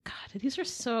these are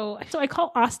so I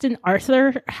call Austin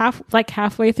Arthur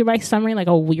halfway through my summary like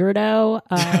a weirdo.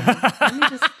 Let me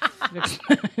just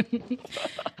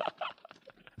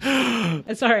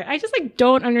sorry, I just like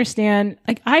don't understand.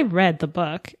 Like I read the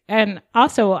book and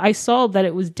also I saw that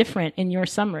it was different in your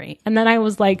summary. And then I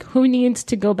was like, who needs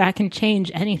to go back and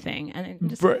change anything? And it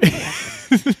just,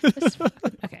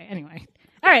 okay, anyway.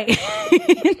 All right.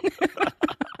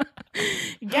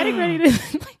 Getting ready to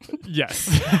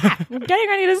yes. Getting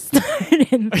ready to start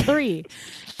in 3,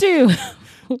 2,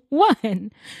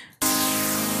 1.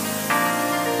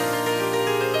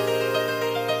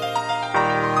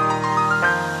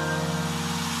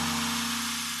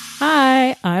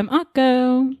 Hi, I'm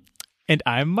Akko. And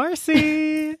I'm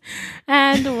Marcy.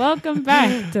 And welcome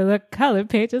back to the Color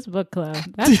Pages Book Club.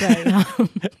 That's right.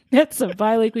 It's a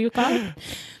bi-weekly podcast.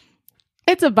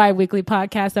 It's a bi-weekly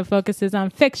podcast that focuses on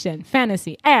fiction,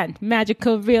 fantasy, and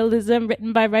magical realism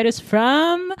written by writers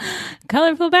from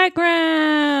colorful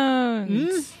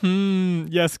backgrounds. Mm-hmm.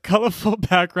 Yes, colorful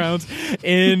backgrounds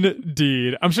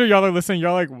indeed. I'm sure y'all are listening.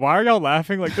 Y'all are like, why are y'all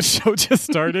laughing? Like the show just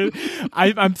started.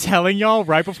 I'm telling y'all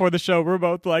right before the show, we're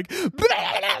both like, and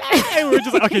we're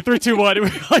just like, okay, 3, 2, 1. And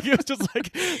we're like, it was just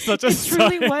like such a it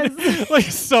truly was like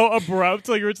so abrupt.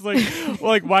 Like we were just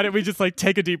like, why didn't we just like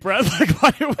take a deep breath? Like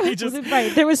why didn't we just?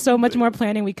 Right, there was so much more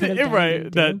planning we could have done. Right,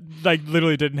 that like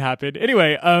literally didn't happen.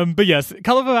 Anyway, but yes,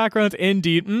 colorful backgrounds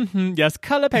indeed. Mm-hmm, yes,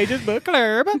 Color Pages Book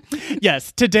Club.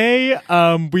 Yes, today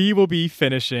we will be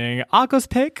finishing Akko's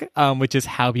pick, which is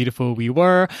How Beautiful We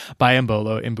Were by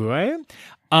Imbolo Mbue.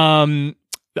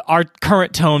 Our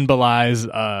current tone belies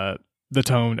the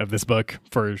tone of this book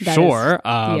for sure.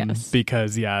 Yes.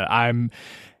 Because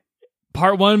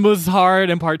part 1 was hard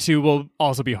and part 2 will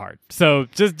also be hard. So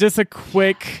just a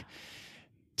quick,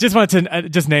 just wanted to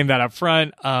just name that up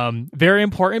front. Very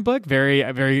important book. Very,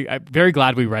 very, very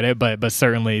glad we read it, but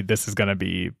certainly this is going to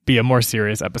be a more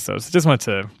serious episode. So just wanted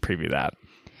to preview that.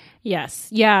 Yes.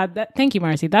 Yeah. Thank you,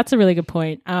 Marcy. That's a really good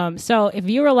point. So if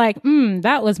you were like,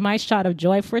 that was my shot of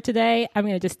joy for today, I'm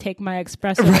going to just take my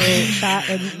espresso shot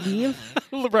and leave.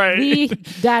 Right.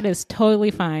 That is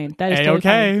totally fine. That is totally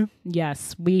fine.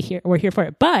 Yes. We're here for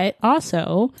it. But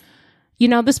also,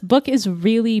 this book is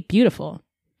really beautiful.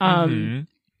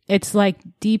 It's like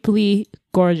deeply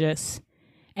gorgeous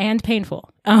and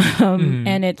painful.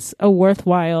 And it's a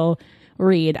worthwhile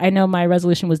read. I know my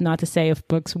resolution was not to say if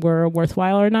books were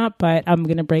worthwhile or not, but I'm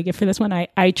going to break it for this one.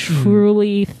 I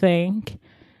truly think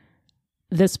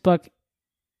this book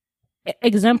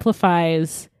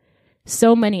exemplifies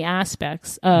so many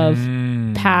aspects of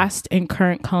past and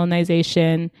current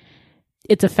colonization,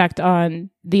 its effect on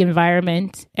the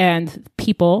environment and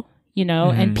people,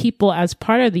 and people as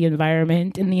part of the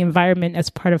environment and the environment as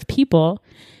part of people,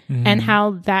 and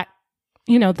how that,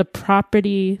 the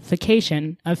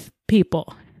propertyfication of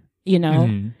people,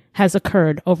 has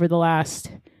occurred over the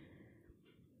last,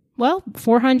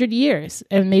 400 years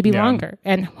and maybe longer,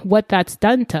 and what that's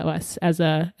done to us as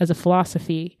a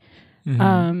philosophy.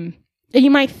 And you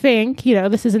might think,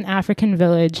 this is an African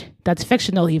village that's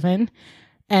fictional even,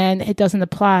 and it doesn't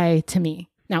apply to me.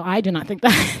 Now, I do not think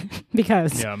that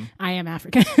because I am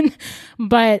African,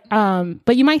 but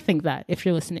you might think that if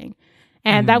you're listening,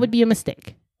 and that would be a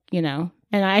mistake, And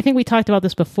I think we talked about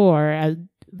this before.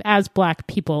 As Black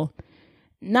people,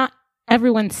 not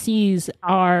everyone sees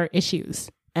our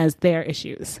issues as their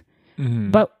issues,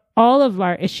 but all of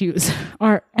our issues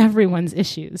are everyone's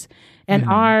issues, and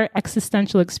our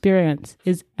existential experience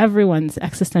is everyone's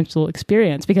existential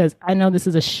experience. Because I know this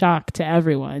is a shock to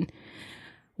everyone.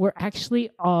 We're actually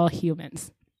all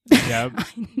humans. Yep.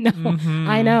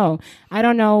 I know. I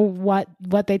don't know what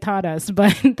they taught us,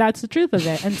 but that's the truth of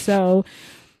it. And so,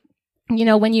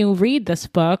 when you read this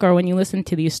book or when you listen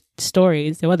to these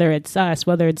stories, whether it's us,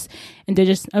 whether it's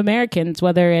Indigenous Americans,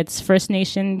 whether it's First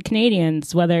Nation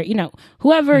Canadians, whether,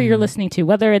 whoever you're listening to,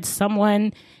 whether it's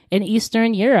someone in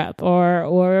Eastern Europe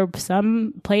or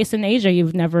some place in Asia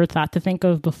you've never thought to think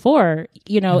of before,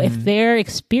 if their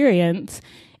experience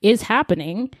is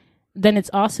happening, then it's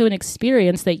also an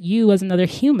experience that you as another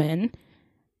human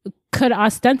could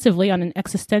ostensibly on an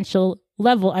existential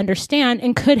level understand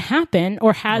and could happen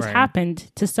or has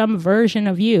happened to some version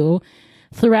of you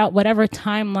throughout whatever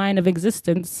timeline of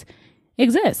existence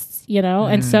exists,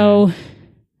 And so,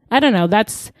 I don't know,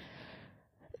 that's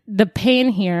the pain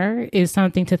here is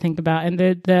something to think about, and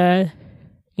the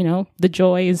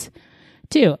joys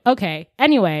too. Okay.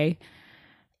 Anyway,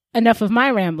 enough of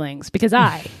my ramblings because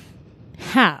I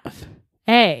have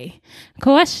a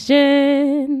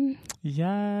question.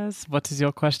 Yes. What is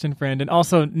your question, friend? And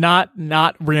also not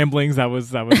ramblings. That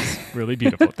was really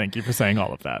beautiful. Thank you for saying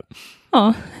all of that.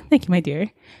 Oh, thank you, my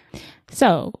dear.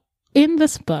 So in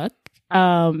this book,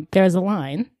 there's a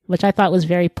line which I thought was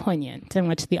very poignant, in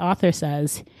which the author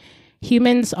says,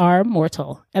 "Humans are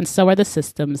mortal, and so are the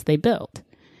systems they build."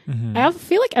 Mm-hmm. I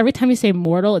feel like every time you say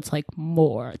mortal, it's like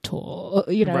mortal.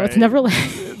 You know, It's never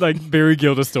like like Barry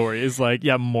Gilda's story is like,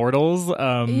 yeah, mortals.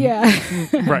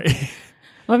 Right.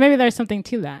 Well, maybe there's something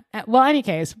to that. Well, any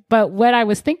case, but what I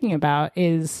was thinking about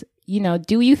is,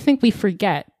 do you think we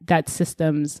forget that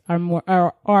systems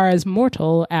are as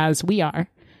mortal as we are?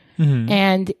 Mm-hmm.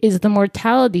 And is the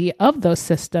mortality of those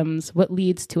systems what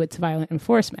leads to its violent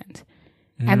enforcement?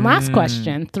 And last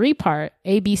question, 3-part,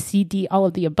 A, B, C, D, all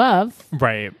of the above.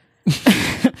 Right.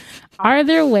 Are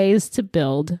there ways to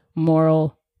build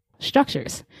moral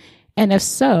structures? And if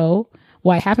so,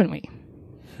 why haven't we?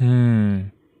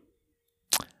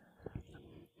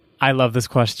 I love this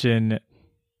question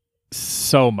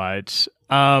so much.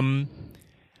 We're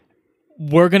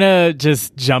gonna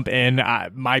just jump in.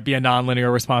 Might be a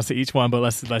non-linear response to each one, but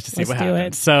let's just see what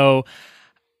happens. So,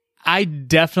 I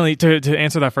definitely to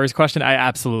answer that first question, I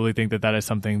absolutely think that is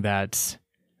something that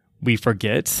we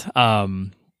forget.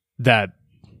 That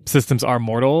systems are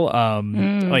mortal.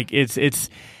 Like it's,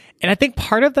 and I think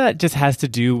part of that just has to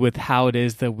do with how it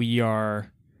is that we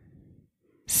are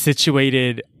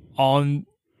situated on.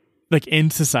 Like in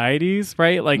societies,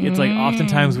 right? Like it's like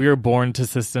oftentimes we are born to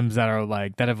systems that are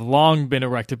like that have long been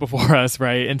erected before us,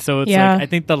 right? And so it's like I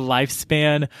think the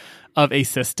lifespan of a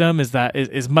system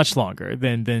is much longer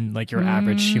than like your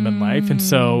average human life. And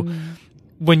so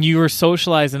when you are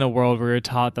socialized in a world where you're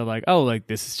taught that like, oh, like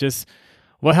this is just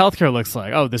what healthcare looks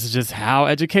like. Oh, this is just how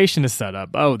education is set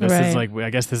up. Oh, this is like, I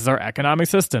guess this is our economic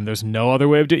system. There's no other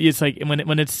way of doing it. It's like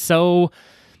when it's so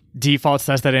default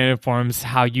says that it informs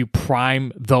how you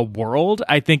prime the world,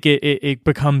 I think it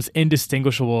becomes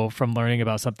indistinguishable from learning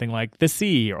about something like the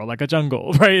sea or like a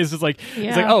jungle, right? It's just like,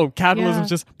 it's like, oh, capitalism is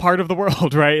just part of the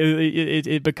world, right?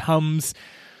 It becomes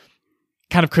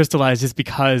kind of crystallized just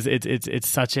because it's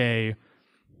such a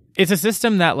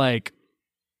system that like,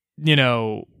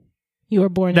 you were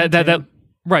born into.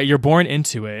 Right, you're born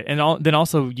into it, and then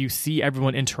also you see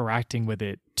everyone interacting with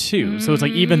it too. So it's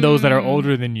like even those that are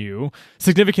older than you,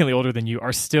 significantly older than you,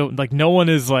 are still like no one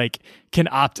is like can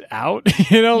opt out. Like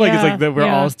it's like that we're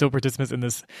all still participants in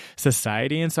this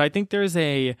society, and so I think there's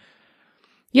I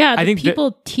think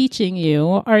people teaching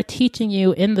you are teaching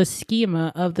you in the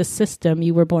schema of the system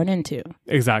you were born into.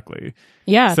 Exactly.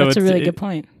 Yeah, so that's a really good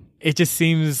point. It just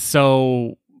seems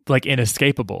so like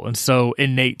inescapable and so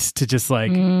innate to just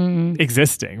like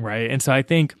existing, right? And so I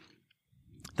think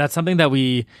that's something that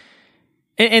we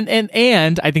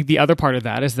and I think the other part of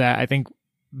that is that I think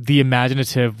the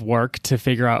imaginative work to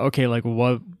figure out, okay, like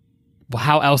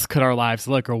how else could our lives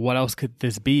look or what else could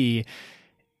this be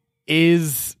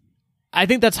is, I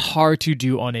think that's hard to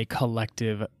do on a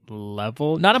collective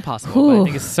level. Not impossible, but I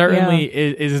think it certainly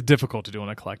is difficult to do on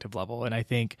a collective level. And I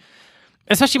think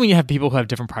especially when you have people who have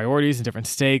different priorities and different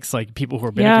stakes, like people who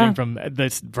are benefiting from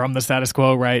the status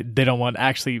quo, right? They don't want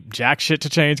actually jack shit to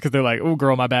change because they're like, oh,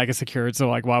 girl, my bag is secured, so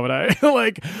like, why would I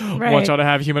want y'all to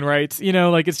have human rights?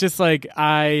 Like it's just like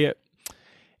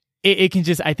it can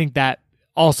just, I think that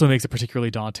also makes it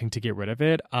particularly daunting to get rid of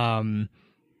it. I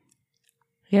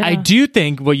do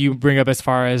think what you bring up as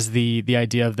far as the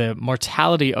idea of the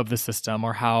mortality of the system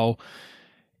or how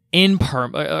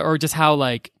or just how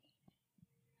like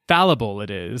fallible it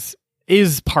is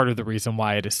part of the reason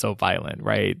why it is so violent,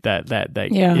 right? That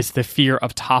it's the fear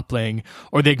of toppling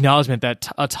or the acknowledgement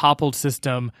that a toppled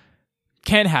system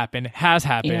can happen, has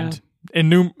happened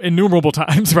innumerable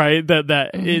times, right?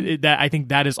 That I think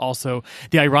that is also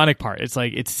the ironic part. It's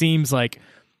like it seems like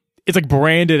it's like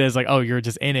branded as like, oh, you're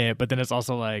just in it, but then it's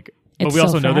also like, but we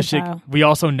also know the shit. We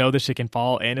also know the shit can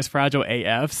fall and it's fragile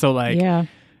AF. So like,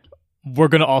 we're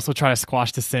going to also try to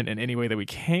squash dissent in any way that we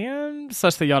can,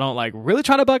 such that y'all don't like really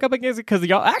try to buck up against it because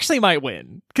y'all actually might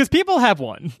win because people have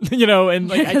won, and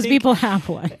like because people have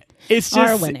won. It's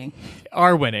just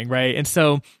are winning, right? And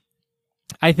so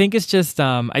I think it's just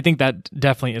I think that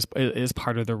definitely is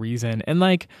part of the reason. And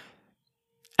like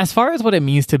as far as what it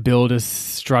means to build a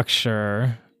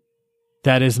structure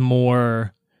that is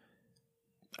more,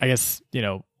 I guess,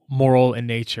 moral in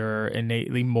nature,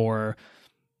 innately more.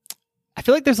 I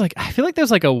feel like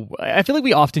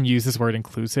we often use this word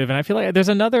inclusive, and I feel like there's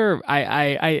another.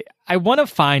 I want to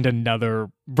find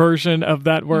another version of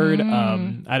that word.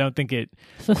 I don't think it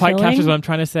quite captures what I'm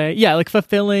trying to say. Yeah, like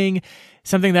fulfilling,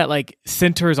 something that like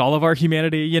centers all of our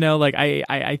humanity. Like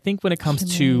I think when it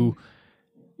comes to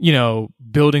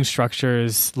building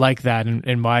structures like that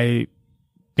and why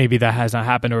maybe that has not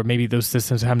happened, or maybe those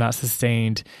systems have not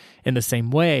sustained in the same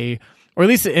way, or at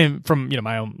least from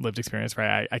my own lived experience,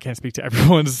 right? I can't speak to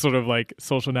everyone's sort of like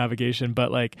social navigation,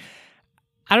 but like,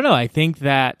 I don't know. I think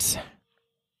that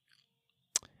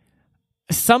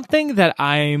something that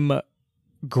I'm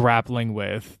grappling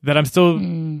with, that I'm still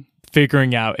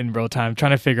figuring out in real time,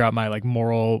 trying to figure out my like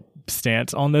moral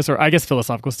stance on this, or I guess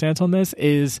philosophical stance on this,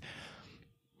 is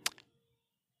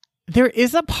there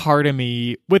is a part of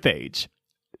me with age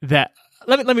that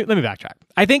let me backtrack.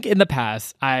 I think in the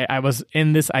past I was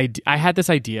in this idea. I had this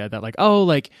idea that like, oh,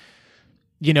 like,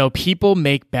 people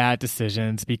make bad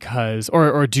decisions because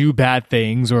or do bad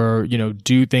things, or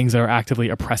do things that are actively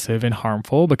oppressive and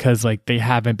harmful because like they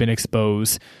haven't been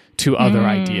exposed to other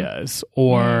ideas,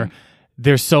 or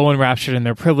they're so enraptured in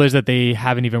their privilege that they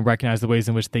haven't even recognized the ways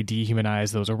in which they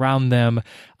dehumanize those around them.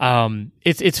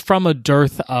 It's from a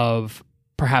dearth of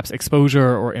perhaps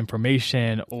exposure or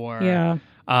information, or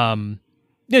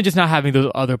just not having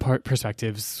those other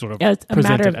perspectives sort of it's a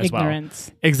presented matter of as ignorance.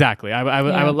 Well. Exactly. I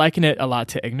would liken it a lot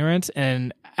to ignorance.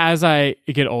 And as I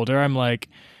get older, I'm like,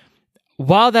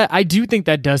 while that I do think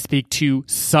that does speak to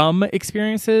some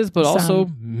experiences, but also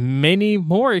many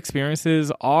more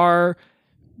experiences are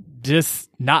just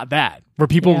not that, where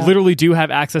people literally do have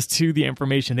access to the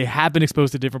information. They have been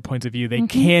exposed to different points of view. They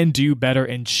can do better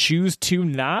and choose to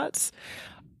not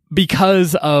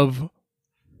because of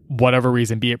whatever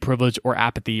reason, be it privilege or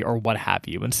apathy or what have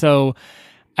you. And so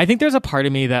I think there's a part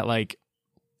of me that like,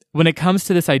 when it comes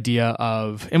to this idea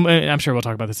of, and I'm sure we'll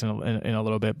talk about this in a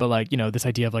little bit, but like, this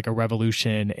idea of like a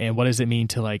revolution and what does it mean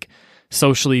to like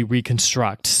socially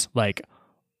reconstruct like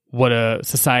what a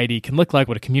society can look like,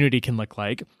 what a community can look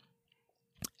like.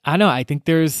 I don't know. I think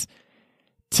there's,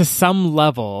 to some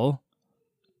level,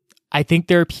 I think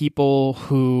there are people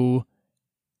who,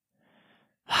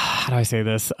 how do I say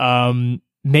this?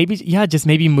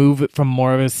 Maybe move from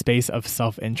more of a space of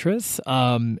self-interest.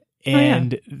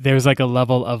 There's like a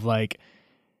level of like,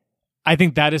 I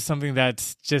think that is something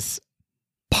that's just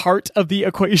part of the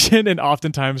equation and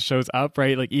oftentimes shows up,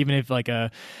 right? Like even if like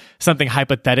something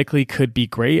hypothetically could be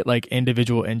great, like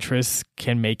individual interests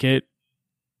can make it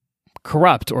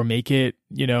corrupt or make it,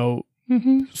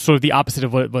 sort of the opposite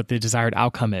of what the desired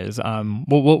outcome is.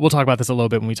 We'll talk about this a little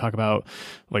bit when we talk about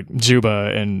like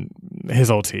Juba and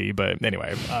his old tea. But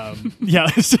anyway,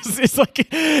 it's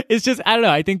just I don't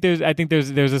know. I think there's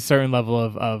a certain level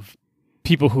of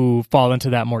people who fall into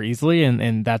that more easily,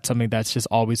 and that's something that's just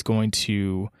always going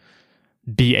to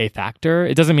be a factor.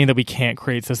 It doesn't mean that we can't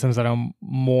create systems that are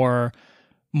more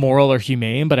moral or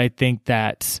humane, but I think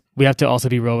that we have to also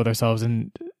be real with ourselves,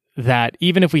 and that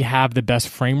even if we have the best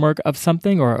framework of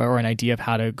something or an idea of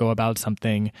how to go about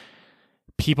something,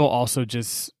 people also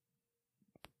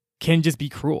can just be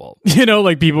cruel.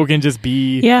 Like people can just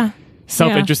be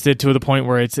self-interested to the point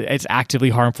where it's actively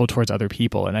harmful towards other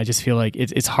people. And I just feel like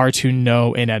it's hard to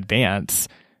know in advance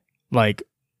like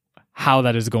how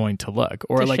that is going to look,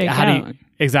 or like how do you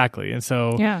exactly. And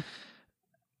so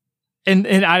And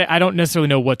I don't necessarily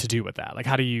know what to do with that. Like,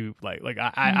 how do you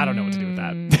I don't know what to do with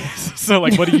that. So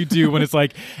like, what do you do when it's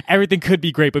like everything could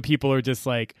be great, but people are just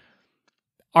like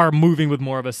are moving with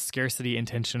more of a scarcity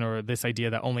intention, or this idea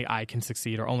that only I can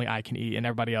succeed or only I can eat and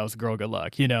everybody else, girl, good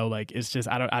luck. Like it's just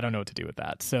I don't know what to do with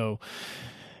that. So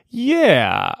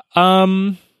yeah.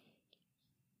 What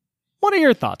are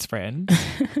your thoughts, Fran?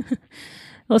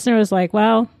 Listener was like,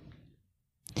 well,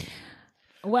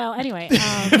 anyway.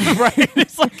 Right.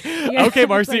 It's like, okay,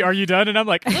 Marcy, are you done? And I'm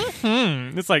like,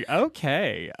 It's like,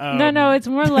 okay. No, it's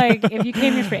more like if you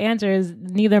came here for answers,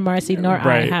 neither Marcy nor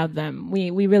I have them. We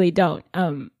really don't.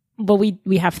 But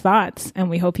we have thoughts, and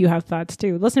we hope you have thoughts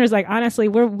too. Listeners, like, honestly,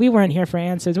 we weren't here for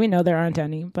answers. We know there aren't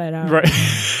any, but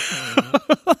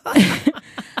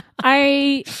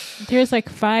there's like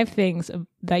 5 things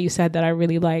that you said that I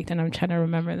really liked, and I'm trying to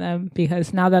remember them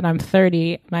because now that I'm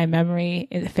 30, my memory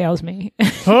fails me.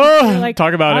 Oh, like,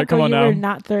 talk about it. Come on now. You were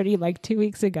not 30 like 2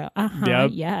 weeks ago.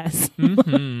 Yep. Yes.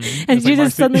 Mm-hmm. And you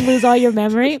just suddenly lose all your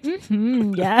memory.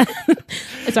 Yeah.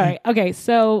 Sorry. Okay.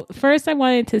 So first, I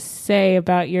wanted to say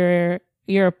about your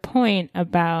point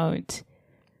about.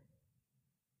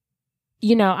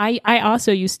 I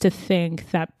also used to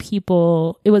think that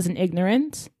it was an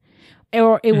ignorance.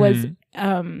 Or it was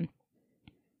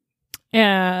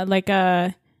like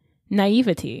a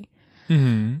naivety.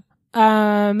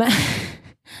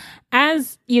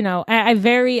 As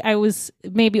I was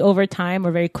maybe over time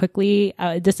or very quickly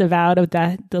disavowed of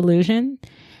that delusion.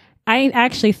 I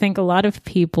actually think a lot of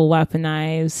people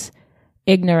weaponize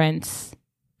ignorance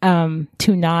to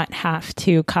not have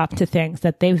to cop to things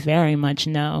that they very much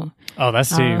know. Oh,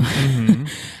 that's deep.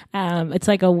 It's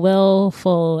like a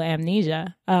willful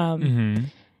amnesia.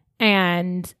 And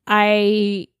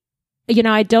I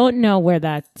don't know where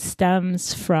that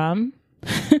stems from.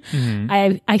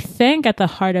 I think at the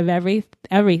heart of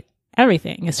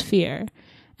everything is fear.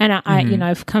 And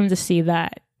I've come to see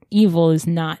that evil is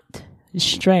not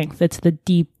strength. It's the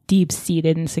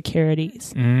deep-seated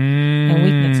insecurities and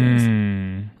weaknesses.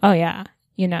 Oh, yeah.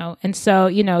 And so,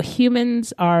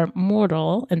 humans are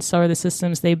mortal, and so are the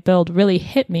systems they build really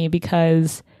hit me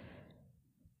because,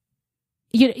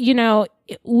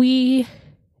 we,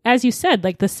 as you said,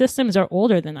 like the systems are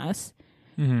older than us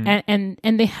and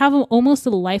they have almost a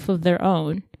life of their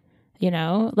own,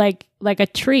 like a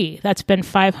tree that's been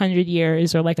 500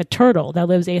 years or like a turtle that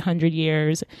lives 800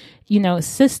 years,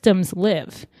 systems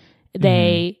live,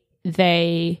 they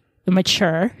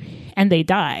mature and they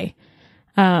die.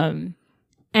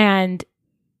 And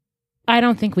I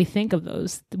don't think we think of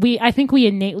those. I think we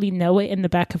innately know it in the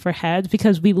back of our heads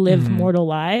because we live mortal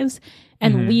lives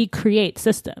and we create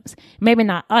systems. Maybe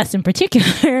not us in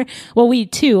particular. Well, we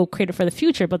too created for the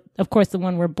future, but of course the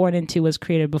one we're born into was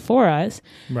created before us.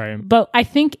 Right. But I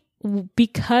think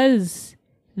because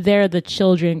they're the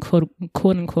children, quote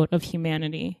unquote, of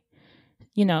humanity,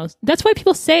 that's why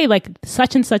people say like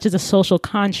such and such is a social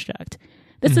construct.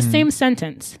 That's the same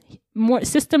sentence.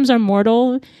 Systems are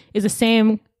mortal is the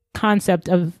same concept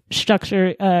of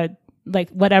structure, like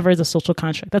whatever is a social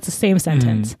construct. That's the same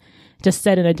sentence, just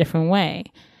said in a different way.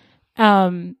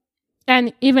 And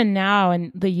even now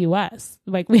in the U.S.,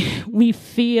 like we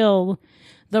feel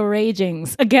the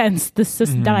ragings against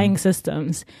the dying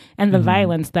systems and the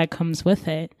violence that comes with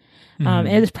it.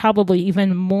 It is probably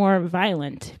even more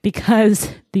violent because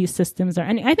these systems are.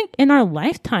 And I think in our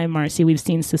lifetime, Marcy, we've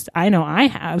seen systems. I know I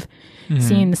have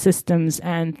seen systems,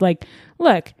 and like,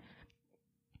 look,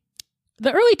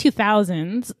 the early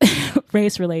 2000s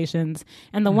race relations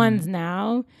and the ones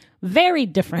now, very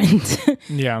different.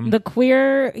 Yeah. The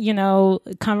queer,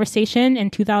 conversation in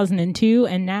 2002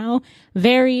 and now,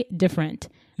 very different.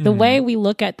 The way we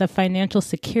look at the financial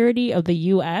security of the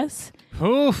U.S.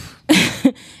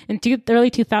 in early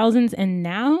 2000s and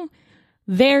now,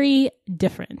 very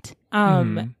different.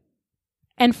 And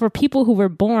for people who were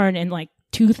born in like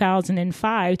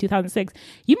 2005, 2006,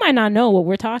 you might not know what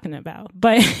we're talking about.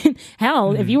 But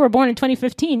hell, if you were born in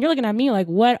 2015, you're looking at me like,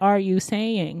 what are you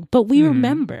saying? But we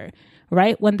remember,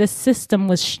 right, when the system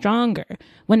was stronger,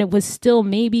 when it was still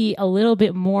maybe a little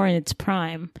bit more in its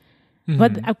prime.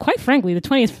 But quite frankly, the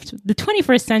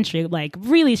 21st century like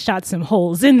really shot some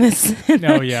holes in this.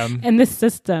 In this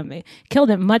system, it killed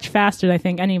it much faster than I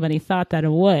think anybody thought that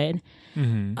it would.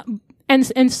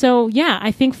 And so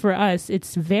I think for us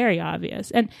it's very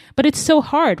obvious, but it's so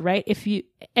hard, right?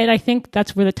 And I think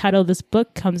that's where the title of this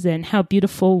book comes in. How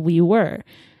beautiful we were.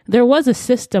 There was a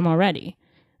system already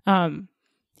in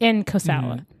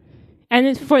Kosawa.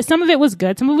 And for some of it was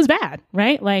good, some of it was bad,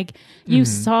 right? Like you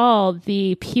saw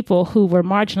the people who were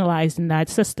marginalized in that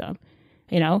system,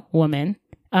 women,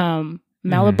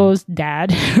 Malibu's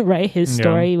dad, right? His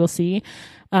story, we'll see,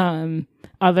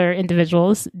 other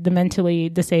individuals, the mentally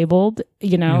disabled,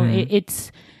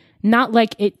 it's not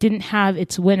like it didn't have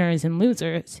its winners and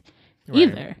losers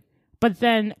either. But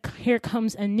then here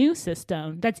comes a new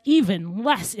system that's even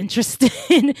less interested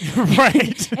in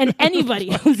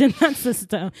anybody who's in that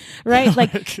system, right?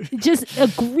 Like just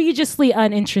egregiously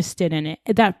uninterested in it.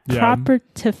 That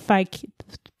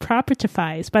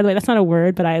propertifies. By the way, that's not a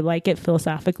word, but I like it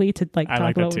philosophically to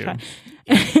talk about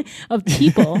of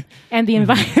people and the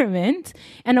environment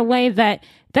in a way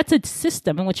that's a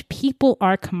system in which people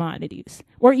are commodities.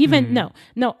 Or even no,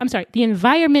 I'm sorry. The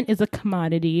environment is a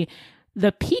commodity.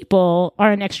 The people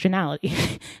are an externality.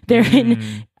 They're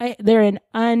an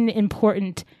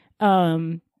unimportant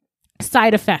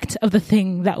side effect of the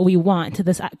thing that we want, to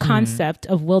this concept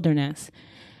of wilderness.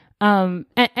 So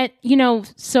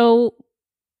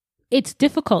it's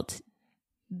difficult.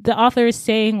 The author is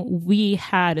saying we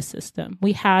had a system.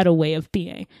 We had a way of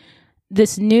being.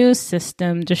 This new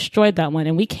system destroyed that one,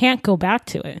 and we can't go back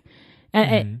to it.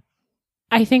 And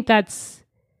I think that's,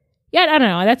 I don't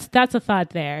know. That's a thought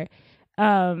there.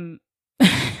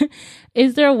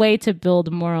 Is there a way to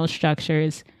build moral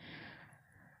structures?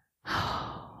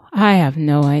 I have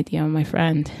no idea, my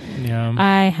friend. Yeah.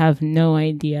 I have no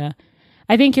idea.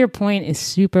 I think your point is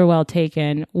super well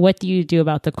taken. What do you do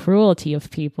about the cruelty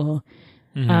of people?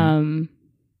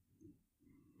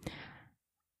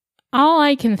 All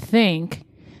I can think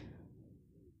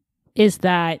is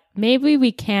that maybe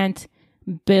we can't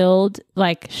build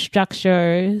like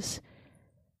structures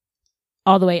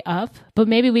all the way up, but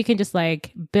maybe we can just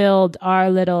like build our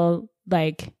little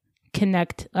like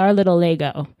connect our little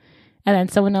Lego. And then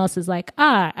someone else is like,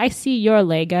 I see your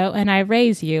Lego and I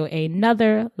raise you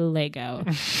another Lego.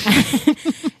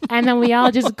 And then we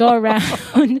all just go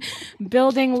around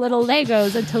building little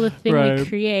Legos until the thing we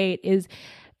create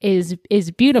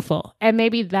is beautiful. And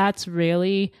maybe that's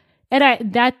really,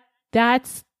 and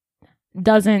that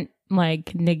doesn't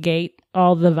like negate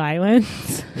all the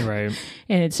violence. Right.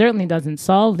 And it certainly doesn't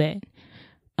solve it.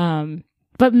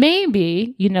 But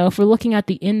maybe, if we're looking at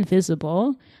the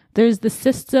invisible, there's the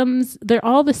systems, there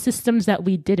are all the systems that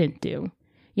we didn't do.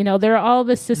 There are all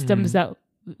the systems that,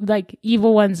 like,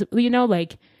 evil ones,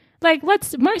 like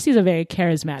Marcy's a very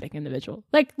charismatic individual.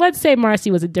 Like, let's say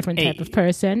Marcy was a different type of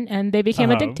person and they became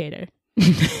a dictator.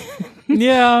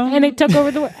 Yeah. And they took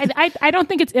over the world. I don't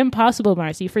think it's impossible,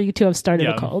 Marcy, for you to have started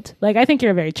a cult. Like, I think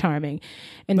you're a very charming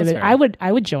individual.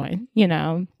 I would join,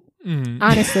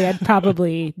 Honestly, I'd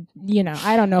probably,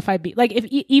 I don't know if I'd be like, if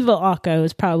evil Akko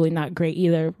is probably not great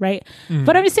either, right?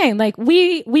 But I'm just saying, like,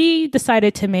 we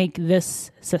decided to make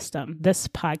this system, this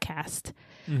podcast.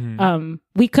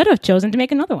 We could have chosen to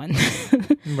make another one,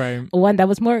 right? One that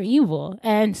was more evil.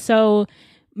 And so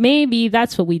maybe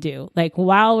that's what we do. Like,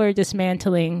 while we're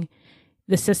dismantling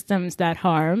the systems that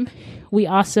harm, we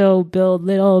also build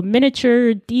little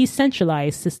miniature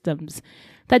decentralized systems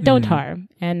that don't harm.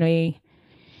 And we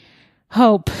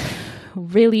hope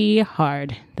really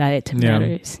hard that it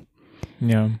matters.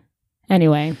 Yeah.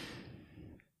 Anyway.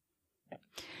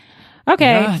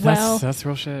 Okay. Yeah, well, that's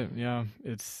real shit. Yeah.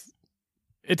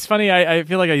 It's funny. I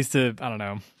feel like I used to, I don't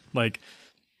know, like,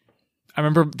 I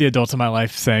remember the adults in my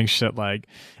life saying shit like,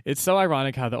 it's so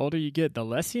ironic how the older you get, the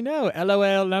less you know,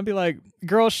 LOL. And I'd be like,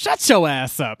 girl, shut your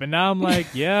ass up. And now I'm like,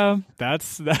 yeah,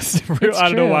 that's real. I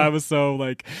don't know why I was so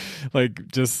like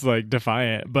just like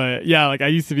defiant. But yeah, like I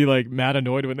used to be like mad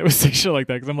annoyed when they would say shit like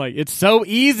that. Cause I'm like, it's so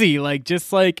easy. Like,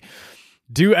 just like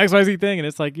do XYZ thing. And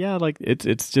it's like, yeah, like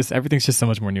it's just, everything's just so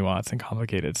much more nuanced and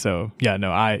complicated. So yeah,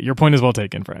 no, your point is well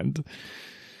taken, friend.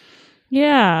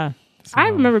 Yeah. So, I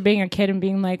remember being a kid and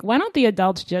being like, why don't the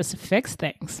adults just fix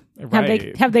things?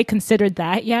 Right. Have they considered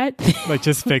that yet? Like,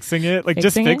 just fixing it? Like,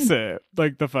 just fix it.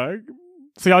 Like, the fuck?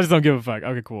 So y'all just don't give a fuck.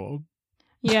 Okay, cool.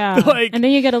 Yeah. Like, and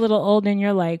then you get a little older and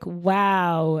you're like,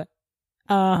 wow,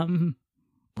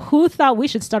 who thought we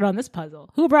should start on this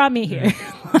puzzle? Who brought me here?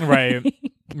 Right.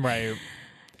 Right.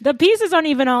 The pieces aren't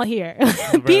even all here.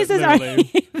 The pieces aren't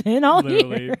even all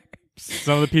here.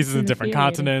 Some of the pieces in different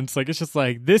continents. Like, it's just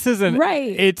like, this isn't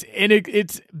right.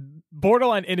 It's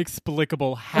borderline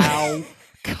inexplicable how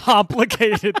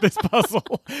complicated this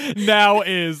puzzle now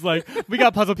is. Like, we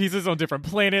got puzzle pieces on different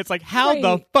planets. Like, how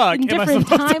the fuck am I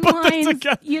supposed to put this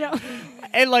together?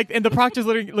 And the proctor's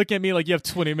looking at me like, you have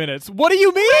 20 minutes. What do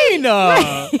you mean?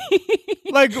 Right.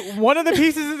 Like, one of the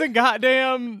pieces is in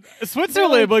goddamn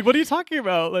Switzerland. Like, what are you talking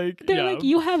about? Like, they're like,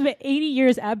 you have 80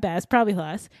 years at best, probably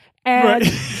less.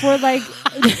 And for like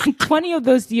 20 of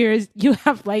those years, you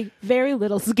have like very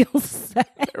little skill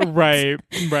set. Right.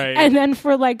 And then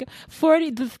for like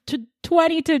 40 to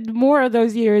 20 to more of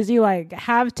those years, you like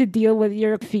have to deal with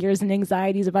your fears and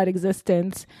anxieties about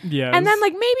existence. Yes. And then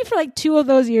like maybe for like 2 of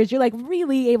those years, you're like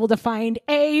really able to find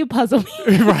a puzzle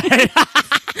piece. Right.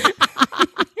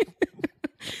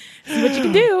 What you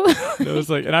can do. It was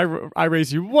like, and I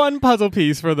raised you one puzzle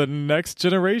piece for the next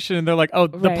generation. And they're like, oh,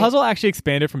 the puzzle actually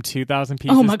expanded from 2,000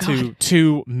 pieces to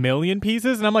 2 million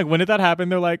pieces. And I'm like, when did that happen?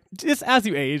 They're like, just as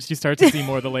you age, you start to see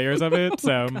more of the layers of it.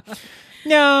 So,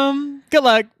 yeah, good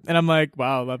luck. And I'm like,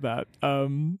 wow, I love that.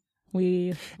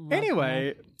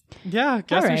 Anyway, yeah,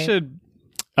 guess we should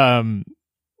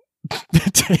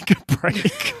take a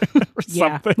break or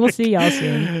something. We'll see y'all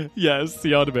soon. Yes,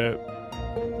 see y'all in a bit.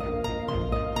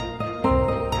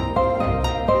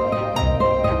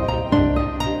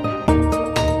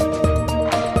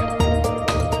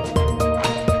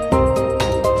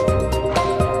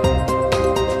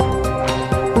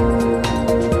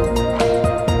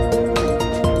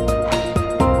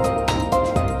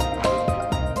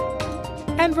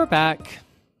 We're back.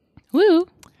 Woo.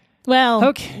 Well,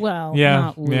 okay. Well, yeah,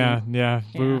 not woo. Yeah.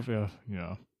 Woo.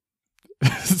 Yeah.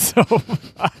 So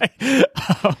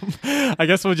I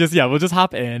guess we'll just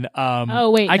hop in.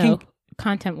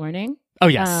 Content warning. Oh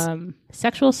yes.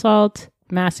 Sexual assault,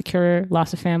 massacre,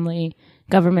 loss of family,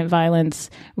 government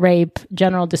violence, rape,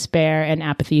 general despair, and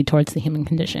apathy towards the human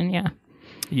condition. Yeah.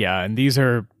 Yeah, and these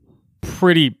are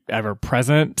pretty ever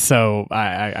present. So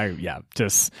I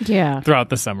just throughout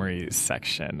the summary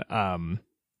section.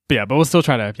 But we'll still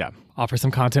try to offer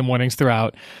some content warnings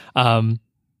throughout.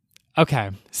 Okay,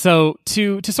 so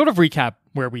to sort of recap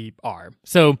where we are.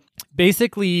 So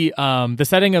Basically, the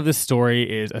setting of this story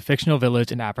is a fictional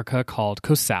village in Africa called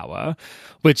Kosawa,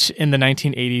 which in the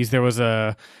 1980s, there was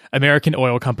a American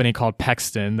oil company called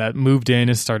Pexton that moved in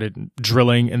and started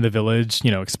drilling in the village,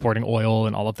 exporting oil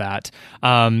and all of that.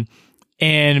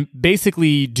 And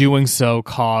basically doing so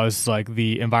caused like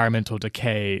the environmental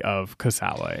decay of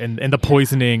Kosawa and the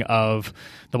poisoning of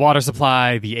the water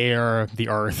supply, the air, the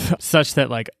earth, such that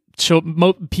like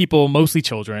people, mostly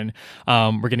children,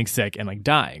 were getting sick and like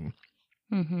dying.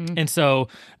 Mm-hmm. And so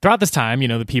throughout this time,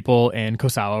 the people in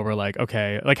Kosawa were like,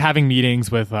 okay, like having meetings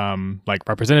with like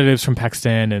representatives from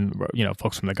Pexton and,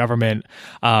 folks from the government,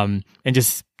 and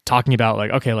just talking about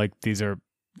like, okay, like these are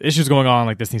issues going on,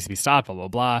 like this needs to be stopped, blah, blah,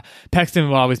 blah. Pexton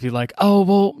will always be like, oh,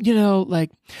 well,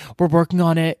 like we're working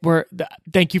on it.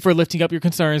 Thank you for lifting up your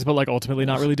concerns, but like ultimately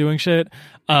not really doing shit.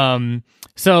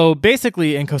 So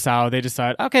basically in Kosawa, they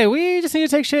decide, okay, we just need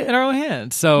to take shit in our own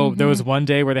hands. So there was one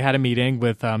day where they had a meeting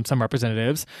with some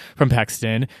representatives from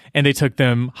Pexton and they took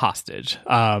them hostage.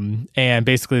 And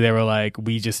basically they were like,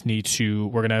 we're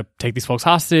going to take these folks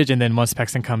hostage. And then once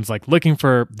Pexton comes like looking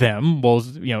for them, we'll,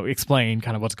 explain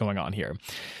kind of what's going on here.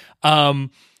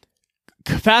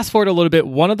 Fast forward a little bit,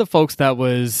 one of the folks that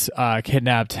was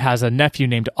kidnapped has a nephew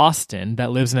named Austin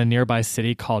that lives in a nearby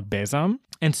city called Bezam.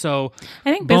 And so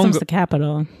I think Bezam's the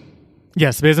capital.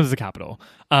 Yes, Bezam's the capital.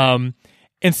 And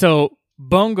so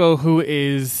Bongo, who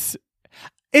is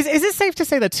it safe to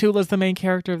say that Tula's the main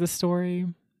character of the story?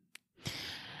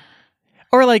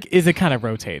 Or like, is it kind of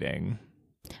rotating?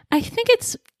 I think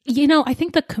it's, I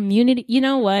think the community,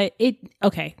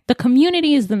 the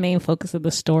community is the main focus of the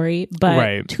story, but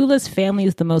right. Tula's family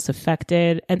is the most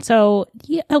affected. And so,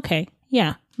 yeah, okay.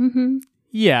 Yeah. Mm-hmm.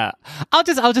 Yeah, I'll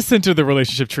just center the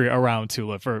relationship tree around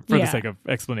Tula for the sake of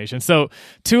explanation. So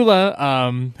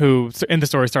Tula, who in the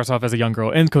story starts off as a young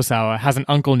girl in Kosawa, has an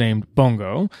uncle named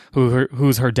Bongo,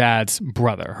 who's her dad's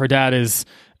brother. Her dad is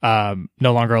no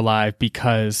longer alive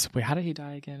because how did he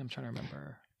die again? I'm trying to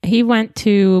remember. He went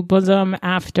to Bosom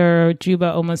after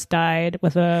Juba almost died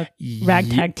with a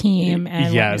ragtag team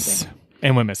and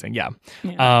went missing. Yeah.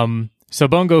 So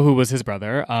Bongo, who was his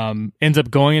brother, ends up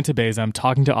going into Bezam,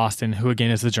 talking to Austin, who again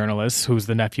is the journalist, who's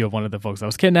the nephew of one of the folks that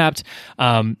was kidnapped,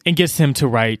 and gets him to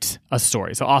write a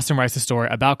story. So Austin writes a story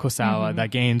about Kosawa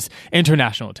that gains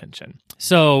international attention.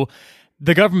 So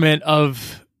the government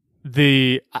of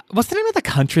what's the name of the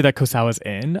country that Kosawa's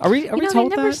in? Are we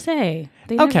told they never that? Say.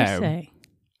 They never say.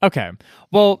 Okay.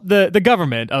 Well, the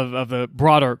government of the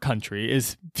broader country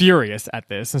is furious at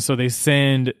this, and so they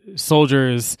send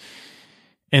soldiers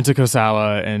into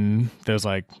Kosawa, and there's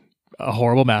like a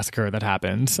horrible massacre that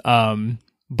happens.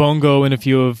 Bongo and a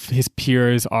few of his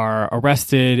peers are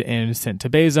arrested and sent to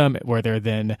Bezam, where they're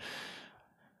then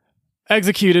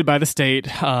executed by the state.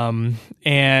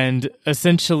 And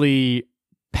essentially,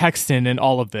 Pexton in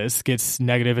all of this gets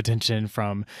negative attention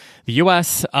from the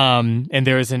U.S. And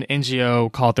there is an NGO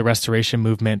called the Restoration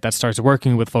Movement that starts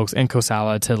working with folks in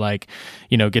Kosawa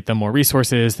to get them more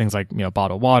resources, things like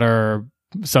bottled water,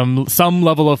 some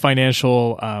level of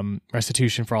financial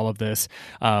restitution for all of this,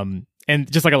 and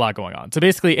just like a lot going on. So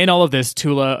basically, in all of this,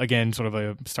 Tula again sort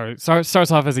of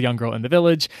starts off as a young girl in the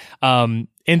village,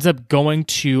 ends up going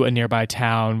to a nearby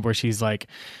town where she's like,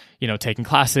 taking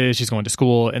classes, she's going to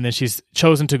school, and then she's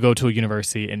chosen to go to a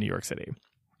university in New York City.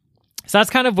 So that's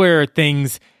kind of where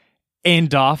things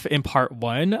end off in part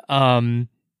one.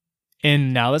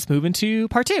 And now let's move into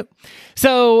part two.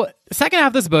 So the second half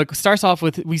of this book starts off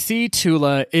with, we see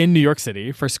Tula in New York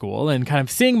City for school and kind of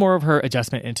seeing more of her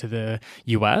adjustment into the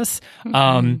U.S.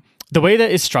 The way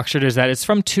that it's structured is that it's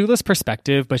from Tula's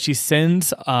perspective, but she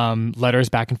sends letters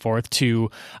back and forth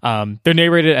to, they're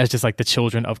narrated as just like the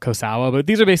children of Kosawa, but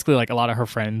these are basically like a lot of her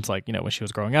friends, like, when she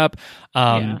was growing up.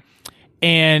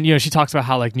 And, she talks about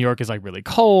how, like, New York is, like, really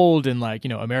cold and, like,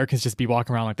 Americans just be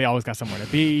walking around like they always got somewhere to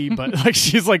be. But, like,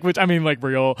 she's, like, which, I mean, like,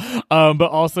 real. But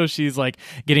also she's, like,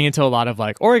 getting into a lot of,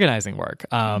 like, organizing work,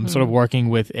 sort of working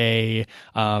with a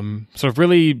sort of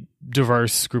really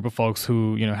diverse group of folks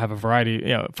who, have a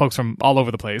variety, folks from all over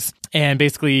the place. And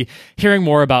basically hearing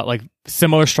more about, like,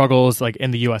 similar struggles like in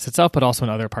the US itself, but also in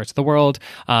other parts of the world,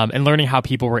 and learning how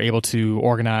people were able to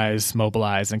organize,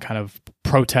 mobilize, and kind of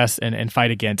protest and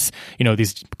fight against,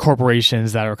 these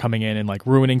corporations that are coming in and like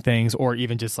ruining things, or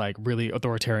even just like really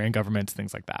authoritarian governments,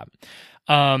 things like that.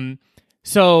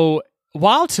 So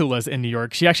while Tula's in New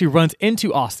York, she actually runs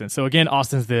into Austin. So again,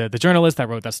 Austin's the journalist that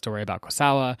wrote that story about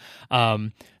Kosawa.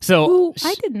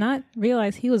 I did not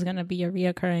realize he was going to be a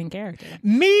reoccurring character.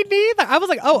 Me neither. I was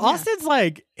like, Austin's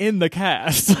like in the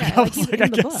cast. Yeah, I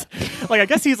was I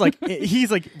guess he's like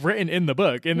written in the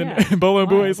book. And then Imbolo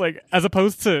and Mbue is like, as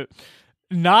opposed to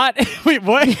Not wait,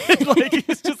 what? Like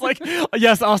it's just like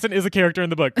yes, Austin is a character in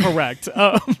the book, correct?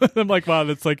 I'm like, wow,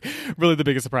 that's like really the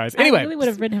biggest surprise. Anyway, I really would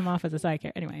have written him off as a side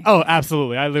character. Anyway, oh,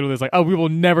 absolutely. I literally was like, oh, we will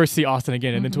never see Austin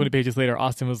again. And then 20 pages later,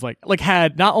 Austin was like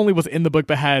had not only was in the book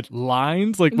but had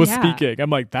lines, like was speaking. I'm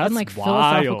like, that's and like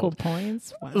wild. philosophical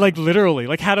points, wow. Like literally,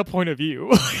 like had a point of view.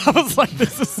 I was like,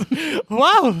 this is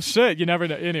wow, shit. You never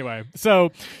know. Anyway, so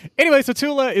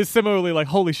Tula is similarly like,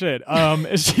 holy shit.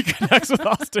 She connects with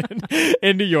Austin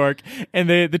in New York, and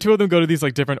the two of them go to these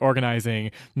like different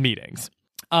organizing meetings.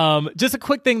 Just a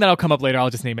quick thing that'll come up later. I'll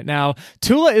just name it now.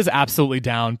 Tula is absolutely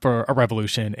down for a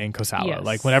revolution in Kosawa. Yes.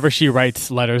 Like whenever she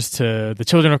writes letters to the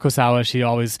children of Kosawa, she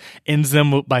always ends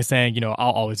them by saying, you know,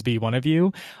 I'll always be one of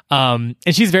you. And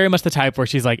she's very much the type where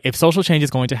she's like, if social change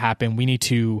is going to happen, we need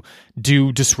to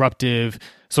do disruptive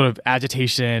sort of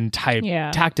agitation type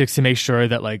tactics to make sure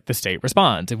that like the state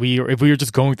responds. If we are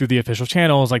just going through the official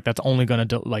channels, like that's only going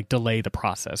to delay the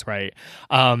process, right?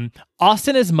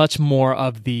 Austin is much more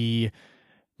of the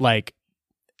like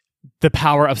the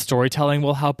power of storytelling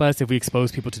will help us if we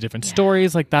expose people to different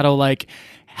stories. Like that'll like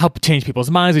help change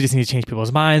people's minds. We just need to change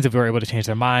people's minds. If we're able to change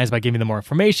their minds by giving them more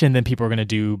information, then people are going to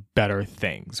do better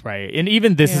things, right? And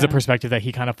even this is a perspective that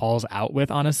he kind of falls out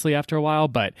with, honestly, after a while.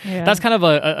 But that's kind of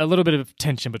a little bit of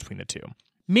tension between the two.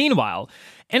 Meanwhile,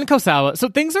 in Kosawa, so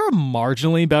things are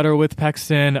marginally better with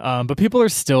Paxton, but people are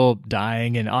still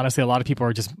dying, and honestly, a lot of people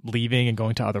are just leaving and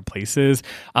going to other places,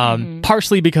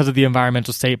 partially because of the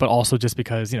environmental state, but also just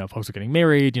because, you know, folks are getting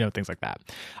married, you know, things like that.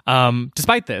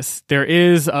 Despite this, there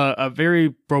is a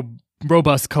very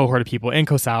robust cohort of people in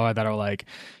Kosawa that are like,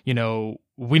 you know,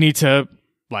 we need to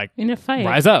fight.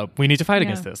 Rise up. We need to fight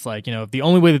against this. Like, you know, the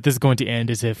only way that this is going to end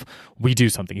is if we do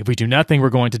something. If we do nothing, we're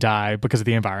going to die because of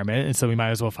the environment. And so we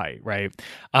might as well fight, right?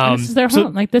 This is their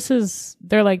home. Like, this is,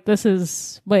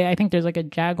 I think there's like a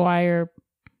jaguar.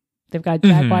 They've got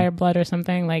jaguar blood or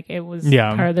something. Like, it was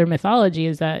part of their mythology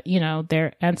is that, you know,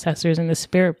 their ancestors and the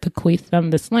spirit bequeathed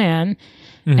them this land.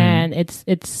 And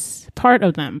it's part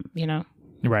of them, you know?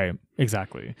 Right.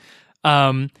 Exactly.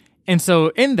 And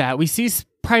so in that, we see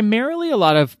primarily a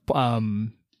lot of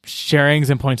sharings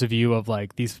and points of view of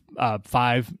like these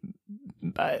five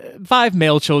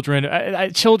male children,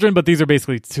 but these are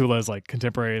basically Tula's like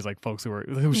contemporaries, like folks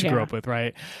who she grew up with,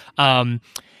 right?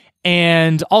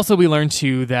 And also we learn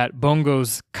too that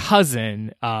Bongo's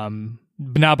cousin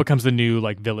now becomes the new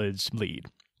like village lead.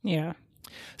 Yeah.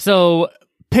 So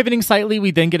pivoting slightly, we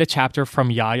then get a chapter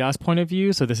from Yaya's point of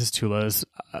view. So this is Tula's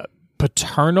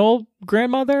paternal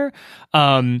grandmother.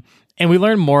 And we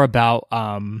learn more about,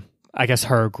 I guess,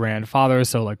 her grandfather,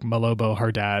 so like Malobo,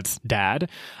 her dad's dad,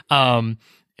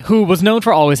 who was known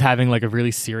for always having like a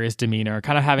really serious demeanor,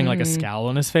 kind of having like a scowl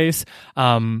on his face.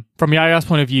 From Yaya's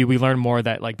point of view, we learn more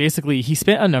that like basically he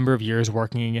spent a number of years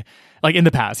working, like in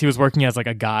the past, he was working as like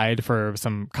a guide for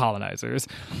some colonizers.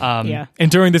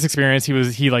 And during this experience,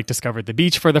 he like discovered the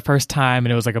beach for the first time,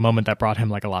 and it was like a moment that brought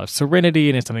him like a lot of serenity,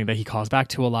 and it's something that he calls back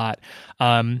to a lot.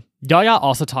 Yaya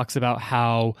also talks about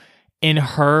how in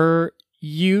her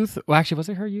youth, well, actually, was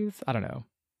it her youth? I don't know.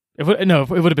 It would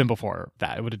have been before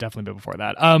that. It would have definitely been before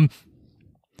that.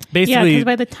 Basically, because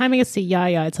by the time it gets to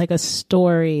Yaya, it's like a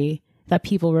story that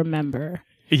people remember.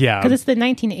 Yeah, because it's the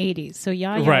 1980s. So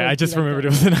Yaya, right? I just remembered it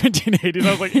was the 1980s.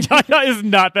 I was like, Yaya is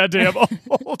not that damn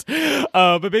old.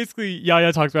 But basically,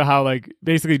 Yaya talks about how like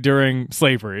basically during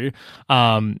slavery,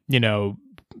 you know,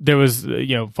 there was,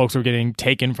 you know, folks were getting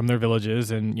taken from their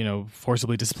villages and, you know,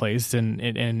 forcibly displaced.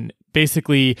 And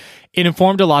basically it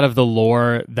informed a lot of the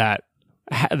lore that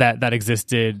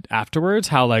existed afterwards,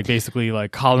 how like basically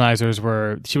like colonizers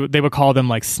they would call them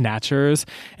like snatchers.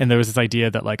 And there was this idea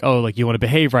that like, oh, like you want to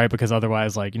behave right because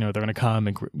otherwise like, you know, they're going to come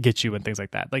and get you and things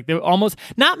like that. Like they were almost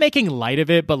not making light of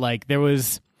it, but like there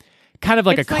was kind of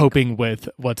like it's a coping with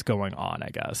what's going on, I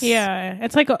guess. Yeah,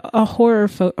 it's like a horror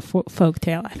folk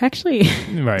tale. I've actually,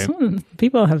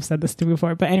 people have said this to me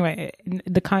before, but anyway,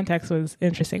 the context was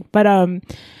interesting. But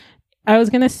I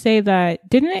was gonna say that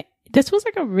this was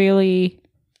like a really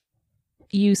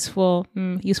useful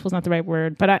is not the right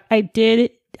word, but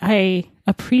I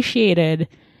appreciated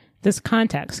this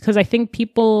context because I think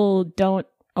people don't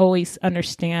always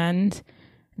understand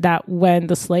that when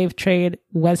the slave trade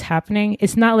was happening,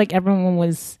 it's not like everyone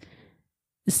was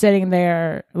sitting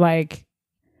there like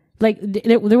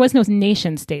there was no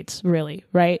nation states really,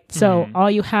 right? So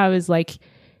all you have is like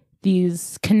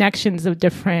these connections of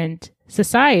different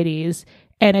societies,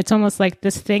 and it's almost like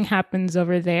this thing happens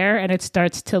over there and it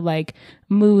starts to like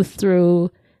move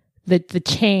through the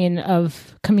chain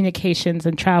of communications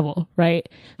and travel, right?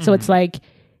 So it's like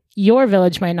your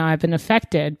village might not have been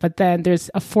affected, but then there's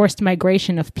a forced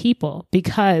migration of people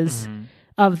because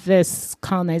of this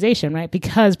colonization, right?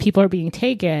 Because people are being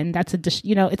taken. That's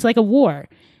it's like a war.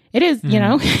 It is, so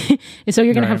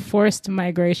you're going to have forced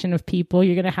migration of people.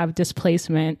 You're going to have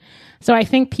displacement. So I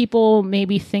think people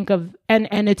maybe think of, and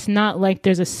it's not like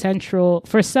there's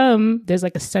for some, there's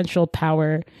like a central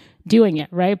power doing it,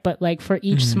 right? But like for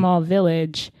each small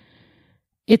village,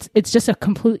 it's just a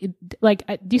complete, like,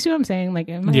 do you see what I'm saying? Like,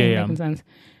 am I making sense?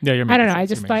 Yeah, I don't know. I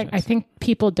just like, I think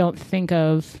people don't think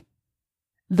of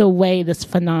the way this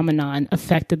phenomenon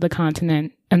affected the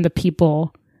continent and the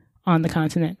people on the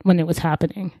continent when it was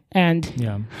happening, and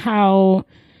how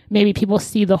maybe people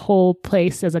see the whole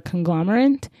place as a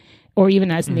conglomerate or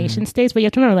even as nation states. But you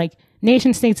have to remember, like,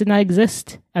 nation states did not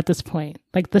exist at this point.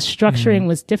 Like, the structuring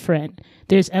was different.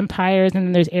 There's empires and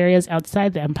then there's areas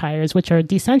outside the empires which are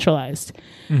decentralized.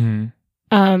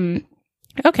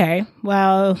 Okay,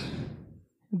 well,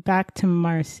 back to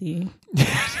Marcy.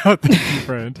 No, thank you,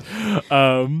 friend.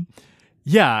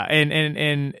 Yeah,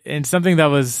 and something that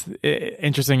was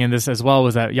interesting in this as well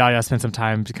was that Yaya spent some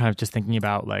time kind of just thinking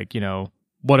about, like,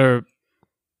 what are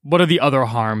the other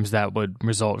harms that would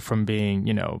result from being,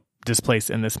 displaced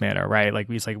in this manner, right? Like,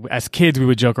 as kids we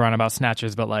would joke around about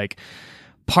snatchers, but like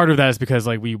part of that is because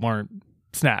like we weren't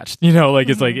snatched, like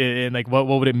it's like, and like what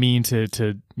would it mean to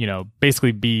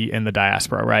basically be in the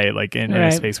diaspora, right? Like in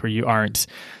a space where you aren't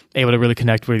able to really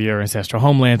connect with your ancestral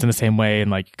homelands in the same way, and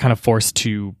like kind of forced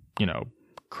to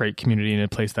create community in a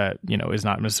place that is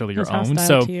not necessarily your own.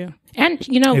 So to you. And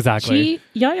exactly,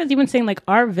 Yaya's even saying, like,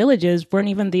 our villages weren't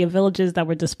even the villages that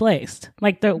were displaced.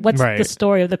 Like, what's the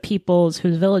story of the peoples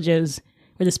whose villages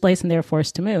were displaced and they were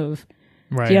forced to move?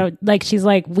 Right. Like, she's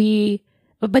like,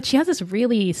 but she has this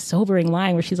really sobering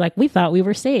line where she's like, we thought we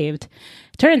were saved.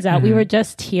 Turns out we were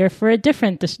just here for a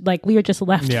different, like, we were just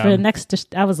left for the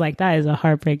next. I was like, that is a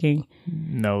heartbreaking.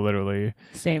 No, literally.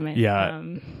 Statement. Yeah.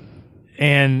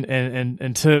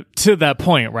 And to that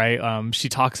point, right? She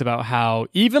talks about how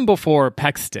even before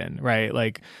Paxton, right,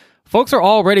 like folks are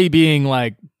already being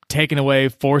like taken away,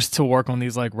 forced to work on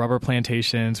these like rubber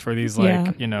plantations for these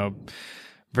like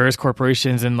various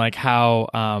corporations, and like how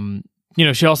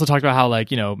she also talked about how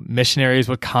like missionaries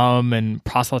would come and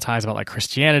proselytize about like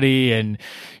Christianity, and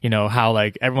how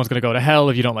like everyone's gonna go to hell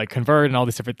if you don't like convert, and all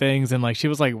these different things. And like she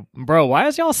was like, bro, why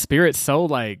is y'all spirit so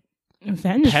like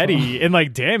vengeful, petty and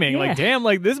like damning? Like, damn,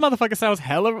 like this motherfucker sounds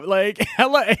hella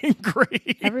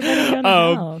angry. Everybody going to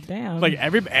hell. Damn. Like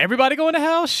everybody going to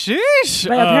hell. Sheesh.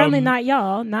 But apparently not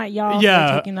y'all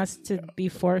for taking us to be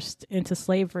forced into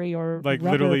slavery or like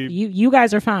rubber. Literally. You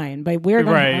guys are fine, but we're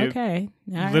going okay.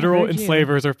 Literal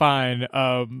enslavers are fine.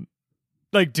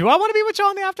 Like, do I want to be with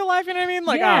y'all in the afterlife? You know what I mean?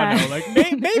 Like, I don't know.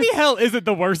 Like, maybe hell isn't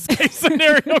the worst case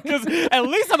scenario, because at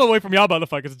least I'm away from y'all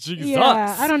motherfuckers. Jesus.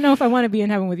 Yeah, I don't know if I want to be in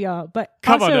heaven with y'all. But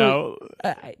come also,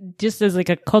 on now. Just as like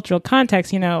a cultural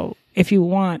context, if you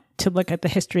want to look at the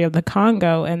history of the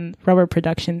Congo and rubber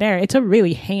production there, it's a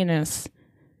really heinous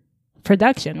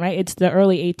production, right? It's the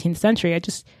early 18th century. I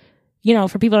just,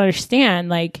 for people to understand,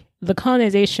 like, the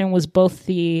colonization was both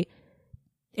the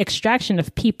extraction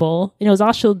of people, and it was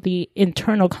also the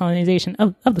internal colonization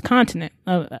of the continent,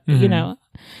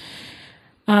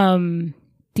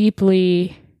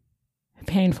 deeply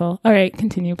painful. All right,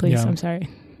 continue, please. I'm sorry.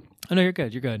 Oh, no, you're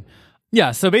good.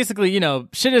 Yeah, so basically,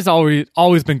 shit has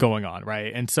always been going on,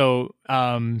 right? And so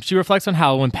she reflects on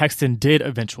how when Paxton did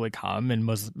eventually come, and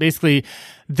was basically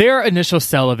their initial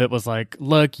sell of it was like,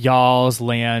 look, y'all's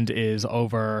land is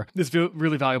over this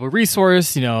really valuable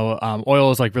resource.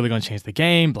 Oil is like really going to change the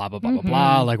game. Blah blah blah blah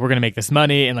blah. Like, we're gonna make this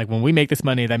money, and like when we make this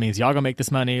money, that means y'all gonna make this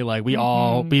money. Like, we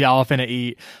all finna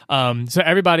eat. So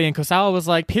everybody in Kosawa was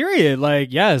like, period. Like,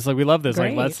 yes, like we love this.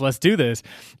 Great. Like let's do this.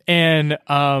 And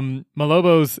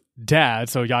Malobo's dad,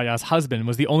 so Yaya's husband,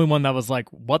 was the only one that was like,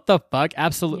 what the fuck?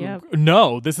 Absolutely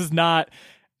no, this is not,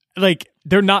 like,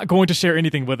 they're not going to share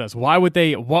anything with us. Why would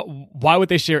they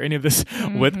share any of this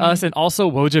with us? And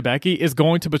also, Wojabeki is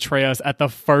going to betray us at the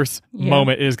first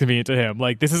moment it is convenient to him.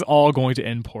 Like, this is all going to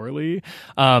end poorly.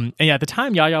 And yeah, at the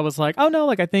time, Yaya was like, oh no,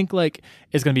 like, I think like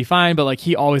it's gonna be fine, but like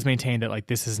he always maintained that like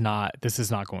this is not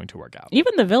going to work out.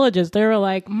 Even the villages, they were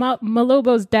like,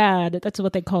 Malobo's dad. That's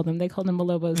what they called him. They called him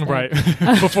Malobo's dad. Right.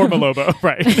 Before Malobo.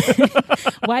 Right.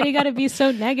 Why do you gotta be so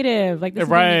negative? Like, this is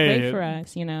gonna be great for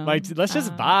us, Like, let's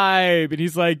just vibe. And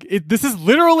he's like, this is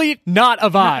literally not a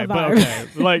vibe. But okay,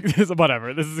 like,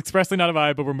 whatever. This is expressly not a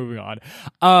vibe, but we're moving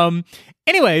on.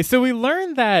 Anyway, so we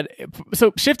learned that,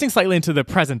 so shifting slightly into the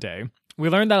present day, we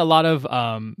learned that a lot of,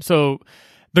 so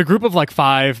the group of like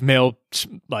 5 male,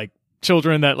 like,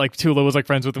 children that like Tula was like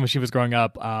friends with when she was growing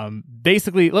up,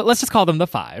 basically let's just call them the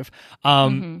five.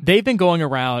 They've been going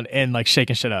around and like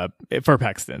shaking shit up for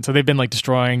Paxton. So they've been like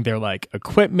destroying their like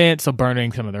equipment, so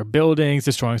burning some of their buildings,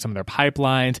 destroying some of their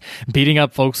pipelines, beating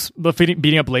up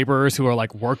laborers who are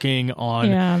like working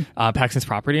on Paxton's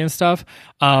property and stuff.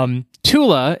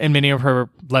 Tula, in many of her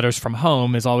letters from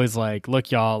home, is always like, look,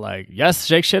 y'all, like, yes,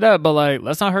 shake shit up, but like,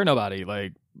 let's not hurt nobody.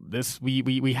 Like this,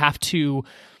 we have to,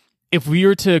 if we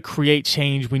are to create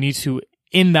change, we need to,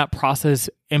 in that process,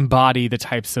 embody the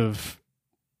types of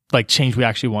like change we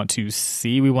actually want to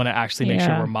see. We want to actually make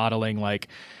sure we're modeling like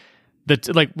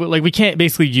we can't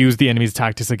basically use the enemy's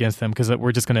tactics against them, because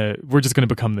we're just gonna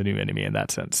become the new enemy in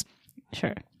that sense.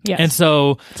 Sure. Yeah. And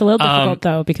so it's a little difficult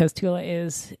though, because Tula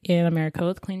is in America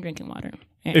with clean drinking water.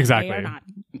 And exactly. They are not.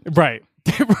 Right.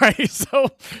 Right. So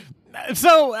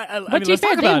but to be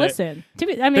fair, they listen.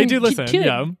 They do listen.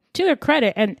 To their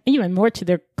credit, and even more to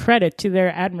their credit, to their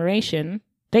admiration,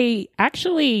 they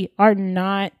actually are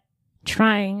not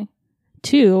trying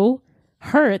to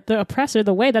hurt the oppressor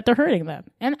the way that they're hurting them,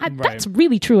 and that's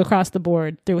really true across the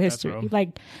board through history.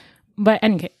 But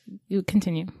anyway, you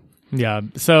continue. Yeah.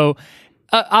 So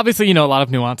obviously, a lot of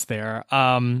nuance there.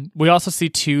 We also see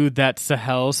too that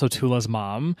Sahel, so Tula's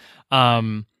mom,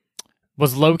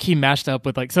 was low-key matched up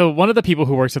with so one of the people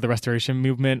who works at the restoration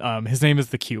movement, his name is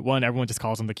the cute one. Everyone just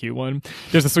calls him the cute one.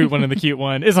 There's a sweet one and the cute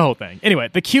one. It's a whole thing. Anyway,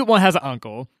 the cute one has an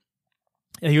uncle.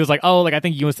 And he was like, oh, I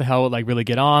think you and Sahel would really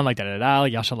get on, da-da-da,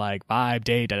 y'all should vibe,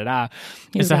 date, da-da-da.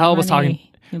 And Sahel was talking,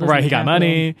 he got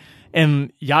money.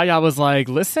 And Yaya was like,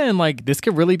 listen, this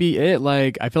could really be it.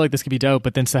 I feel like this could be dope.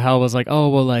 But then Sahel was like, oh,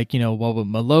 well, what would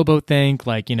Malobo think?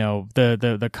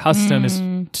 The custom is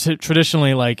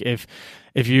traditionally,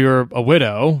 if you're a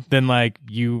widow, then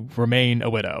you remain a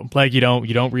widow. You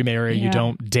don't remarry, you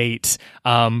don't date.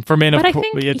 For men, but I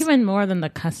think even more than the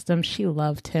custom, she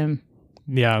loved him.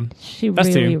 Yeah, she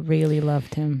really, really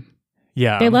loved him.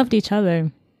 Yeah, they loved each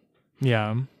other.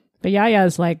 Yeah, but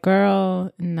Yaya's like,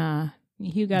 girl, nah.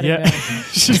 You gotta go.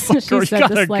 She's like, girl, she said,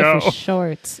 this life is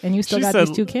short, and you still got these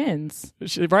two kids.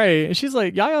 Right. And she's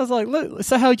like, Yaya's like, look,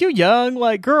 so how you young?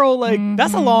 Girl,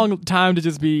 that's a long time to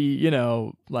just be,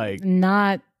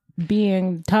 not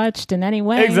being touched in any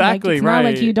way. Exactly, it's right. not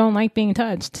like you don't like being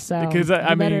touched. So because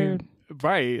I mean,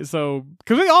 right. So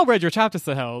because we all read your chapter,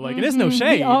 Sahel. And it's no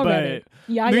shade, we all but read it.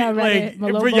 Yaya read it.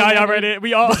 Yaya read it.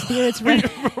 We all. Spirits read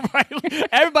it. Right.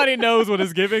 Everybody knows what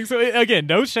it's giving. So again,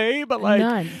 no shade, but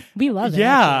none. We love it.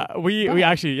 Yeah, we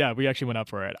actually went up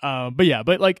for it.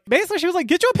 But basically she was like,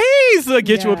 get you a piece.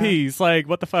 Get you a piece.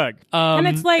 What the fuck? And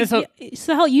it's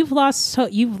Sahel, you've lost.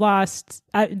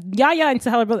 Yaya and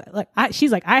Sahel are both,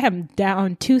 she's like, I have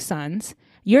down 2 sons.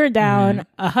 You're down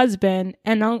a husband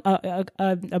and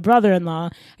a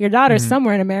brother-in-law. Your daughter's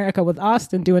somewhere in America with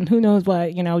Austin doing who knows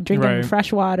what, drinking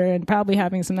fresh water and probably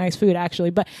having some nice food,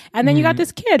 actually. And then you got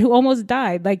this kid who almost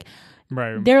died.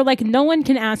 They're no one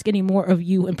can ask any more of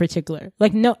you in particular.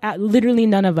 No, literally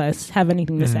none of us have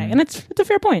anything to say. And it's a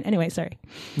fair point. Anyway, sorry.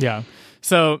 Yeah.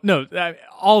 So, no,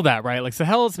 all that, right?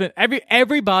 Sahel has been,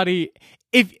 everybody,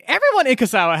 if everyone in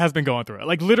Kasawa has been going through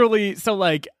it. Literally, so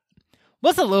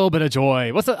what's a little bit of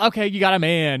joy? Okay, you got a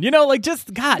man.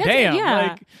 Just goddamn.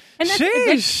 Yeah. And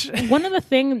that's one of the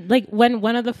things, when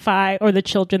one of the 5 or the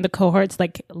children, the cohorts,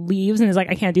 leaves and is like,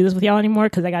 I can't do this with y'all anymore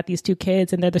because I got these 2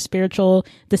 kids and they're the spiritual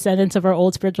descendants of our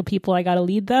old spiritual people. I got to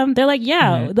lead them. They're like,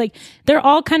 yeah. They're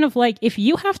all kind of if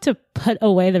you have to put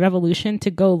away the revolution to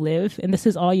go live and this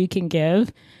is all you can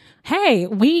give, hey,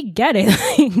 we get it.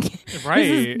 Right.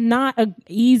 This is not an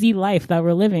easy life that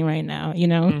we're living right now,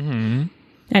 Mm-hmm.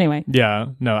 Anyway. Yeah,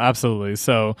 no, absolutely.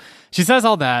 So she says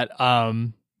all that,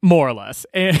 more or less.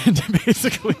 And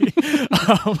basically,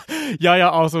 Yaya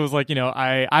also was like,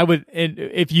 I would,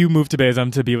 if you move to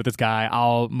Bezam to be with this guy,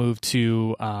 I'll move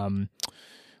to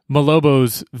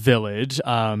Malobo's village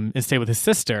and stay with his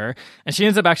sister. And she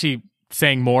ends up actually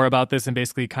saying more about this and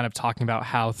basically kind of talking about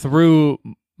how through...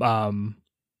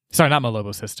 Sorry, not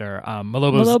Malobo's sister.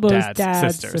 Malobo's dad's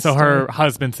sister. So her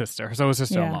husband's sister. So his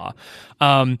sister-in-law.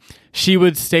 Yeah. She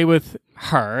would stay with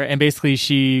her, and basically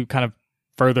she kind of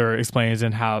further explains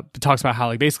and talks about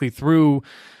how basically through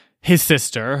his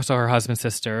sister, so her husband's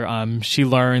sister, she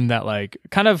learned that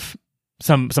kind of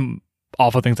some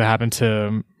awful things that happened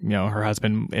to her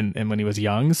husband in when he was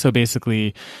young. So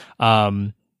basically,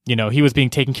 he was being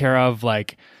taken care of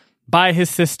by his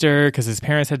sister because his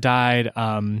parents had died,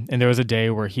 and there was a day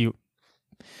where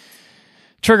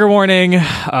trigger warning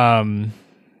of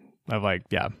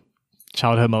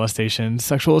childhood molestation,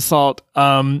 sexual assault,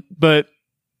 but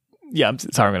yeah, I'm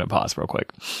sorry, I'm gonna pause real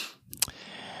quick.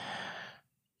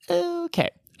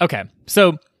 Okay,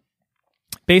 so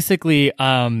basically,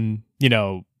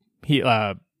 he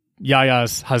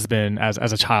Yaya's husband as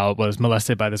a child was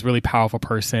molested by this really powerful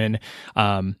person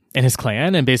in his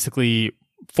clan, and basically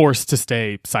forced to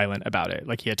stay silent about it.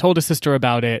 Like, he had told his sister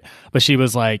about it, but she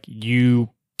was like, you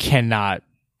cannot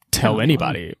tell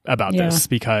anybody about this,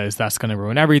 because that's going to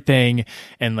ruin everything.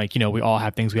 And like, we all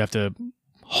have things we have to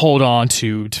hold on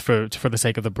to for the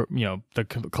sake of the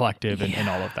collective and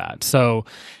all of that. So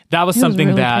that was something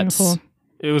really painful.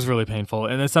 It was really painful.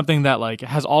 And it's something that like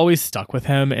has always stuck with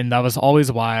him. And that was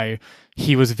always why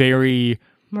he was very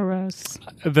morose,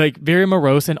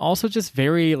 and also just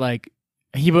very like,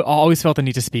 he always felt the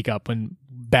need to speak up when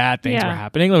bad things were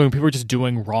happening. Like when people were just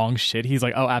doing wrong shit, he's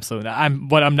like, oh, absolutely.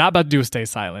 What I'm not about to do is stay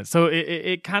silent. So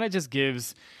it kind of just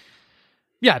gives,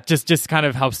 just kind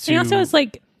of helps to. And also it's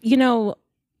like,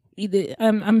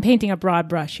 I'm painting a broad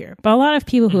brush here, but a lot of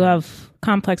people who have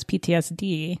complex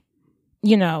PTSD,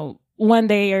 when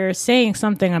they are saying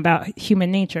something about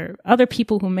human nature, other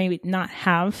people who maybe not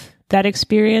have that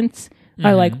experience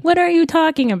are like, what are you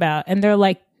talking about? And they're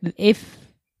like, if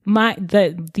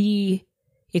the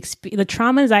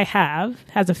traumas I have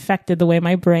has affected the way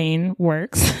my brain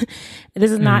works.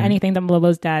 This is not anything that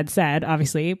Mlobo's dad said,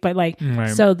 obviously, but like,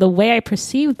 so the way I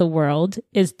perceive the world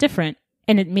is different,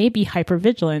 and it may be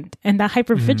hypervigilant, and that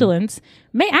hypervigilance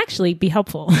may actually be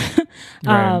helpful.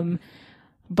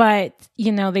 But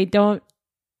they don't,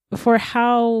 for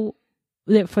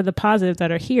the positives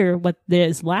that are here, what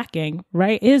is lacking,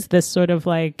 right, is this sort of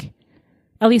like,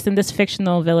 at least in this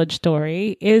fictional village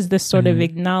story, is this sort of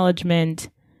acknowledgement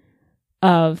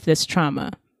of this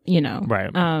trauma,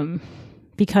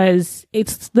 because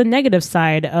it's the negative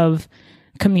side of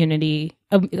community,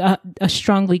 a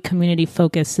strongly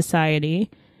community-focused society,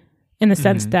 in the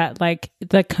sense that like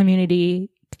the community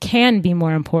can be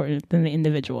more important than the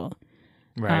individual.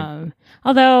 Right.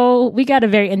 Although we got a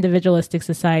very individualistic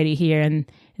society here,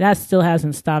 and that still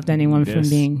hasn't stopped anyone from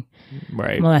being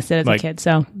molested as a kid.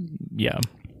 So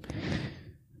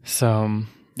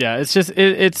it's just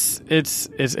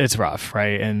it's rough,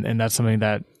 right? And that's something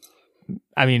that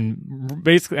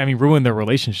ruined their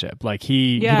relationship. Like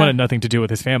he wanted nothing to do with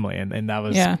his family, and that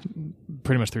was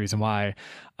pretty much the reason why.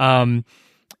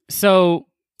 So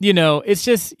it's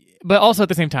just, but also at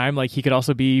the same time, like he could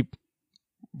also be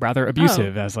rather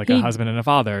abusive as like a husband and a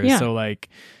father. So like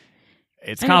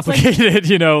it's complicated, it's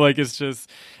like, it's just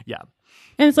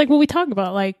and it's like what we talk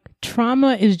about, like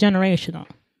trauma is generational,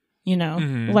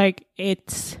 like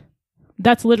this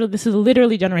is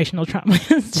literally generational trauma.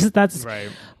 It's just that's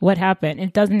what happened.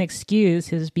 It doesn't excuse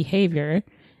his behavior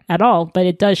at all, but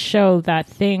it does show that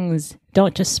things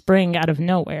don't just spring out of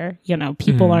nowhere.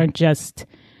 People aren't just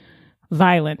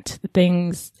violent.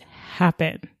 Things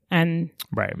happen, and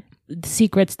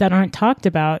secrets that aren't talked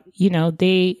about,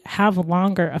 they have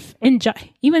longer,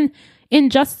 even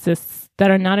injustice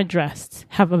that are not addressed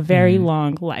have a very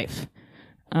long life.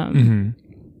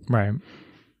 Right.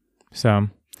 So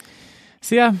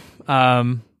yeah,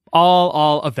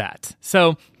 all of that.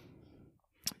 So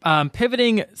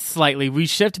pivoting slightly, we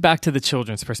shift back to the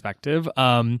children's perspective.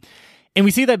 And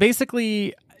we see that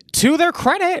basically, to their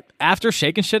credit, after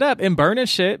shaking shit up and burning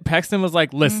shit, Paxton was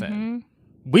like, listen,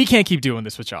 we can't keep doing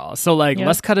this with y'all. So like,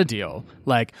 let's cut a deal.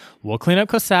 Like, we'll clean up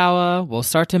Kosawa. We'll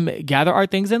start to gather our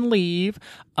things and leave.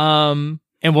 And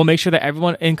we'll make sure that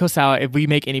everyone in Kosawa, if we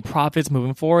make any profits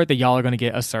moving forward, that y'all are going to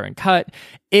get a certain cut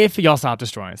if y'all stop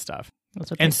destroying stuff.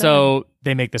 And so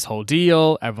they make this whole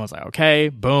deal. Everyone's like, okay,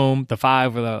 boom. The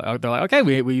five, they're like, okay,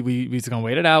 we just gonna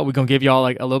wait it out. We're gonna give y'all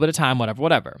like a little bit of time,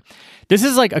 whatever. This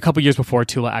is like a couple years before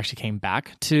Tula actually came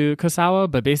back to Kosawa,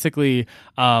 but basically,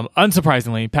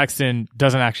 unsurprisingly, Paxton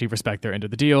doesn't actually respect their end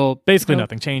of the deal. Basically,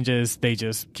 nothing changes. They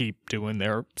just keep doing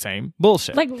their same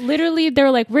bullshit. Like literally,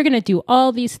 they're like, we're gonna do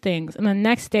all these things, and the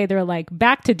next day they're like,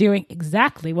 back to doing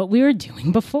exactly what we were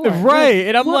doing before. Right,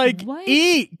 and I'm like,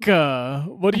 eek.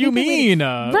 What do you mean?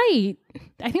 Right.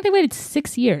 I think they waited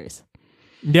 6 years.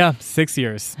 Yeah, 6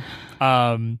 years.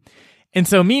 And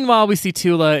so meanwhile, we see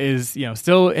Tula is,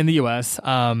 still in the US.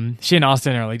 She and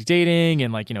Austin are like dating,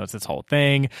 and like, it's this whole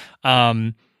thing.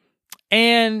 And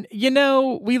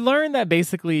we learned that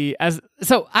basically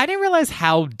so I didn't realize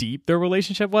how deep their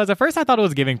relationship was. At first I thought it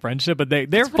was giving friendship, but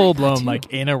they're full blown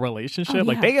like in a relationship.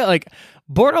 Like they get like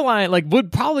borderline, like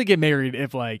would probably get married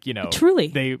if like, truly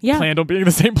they planned on being in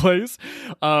the same place.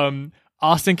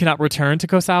 Austin cannot return to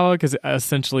Kosawa because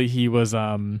essentially he was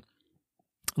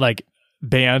like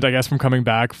banned, I guess, from coming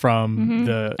back from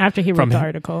after he wrote the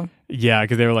article. Yeah,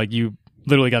 because they were like, you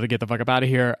literally got to get the fuck up out of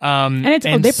here. And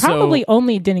they probably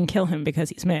only didn't kill him because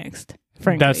he's mixed.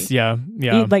 Frankly,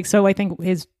 that's so I think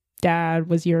his dad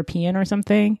was European or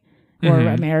something, or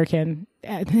American,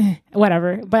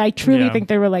 whatever. But I truly think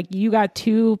they were like, you got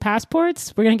 2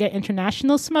 passports. We're going to get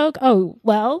international smoke. Oh,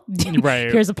 well,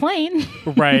 here's a plane.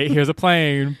 Here's a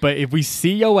plane. But if we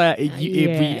see you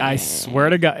I swear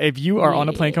to God, if you are on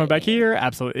a plane coming back here,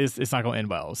 absolutely, it's not going to end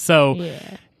well. So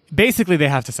basically they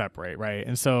have to separate, right?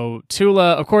 And so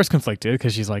Tula, of course, conflicted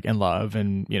because she's like in love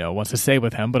and, you know, wants to stay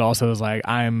with him, but also is like,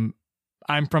 I'm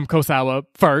from Kosawa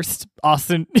first.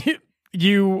 Austin,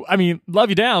 love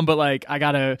you down, but like, I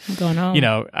gotta, I'm going home. You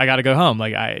know, I gotta go home.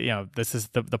 Like this is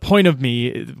the point of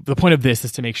the point of this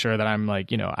is to make sure that I'm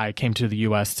like, you know, I came to the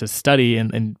US to study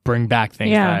and bring back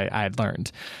things that I had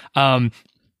learned.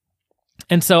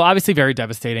 And so obviously very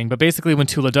devastating, but basically when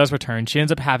Tula does return, she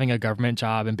ends up having a government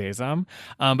job in Beizam,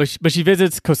 but she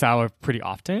visits Kosawa pretty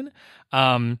often.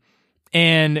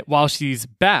 And while she's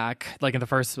back, like in the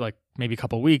first like maybe a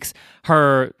couple weeks,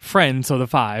 her friends, so the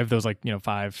 5, those like, you know,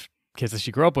 5 kids that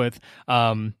she grew up with,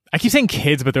 I keep saying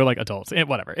kids, but they're like adults,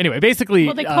 whatever. Anyway, basically,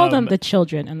 well, they call them the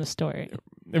children in the story,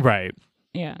 right?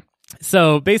 Yeah.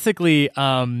 So basically,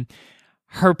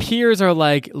 her peers are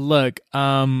like, look,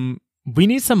 we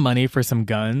need some money for some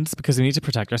guns because we need to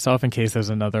protect ourselves in case there's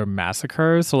another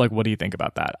massacre. So like, what do you think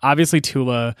about that? Obviously,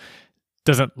 Tula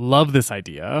doesn't love this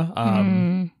idea,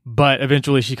 but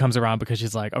eventually she comes around because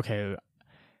she's like, okay,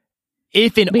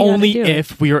 if and only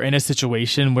if we are in a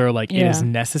situation where like it is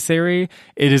necessary,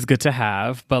 it is good to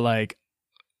have, but like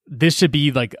this should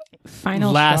be like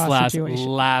final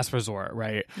last resort,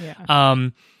 right? Yeah.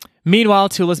 Meanwhile,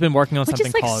 Tula's been working on something which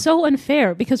is like called so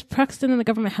unfair because Prexton and the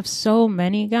government have so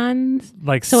many guns,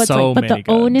 like so it's so like, but many the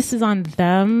guns. onus is on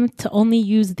them to only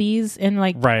use these in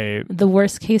like the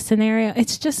worst case scenario.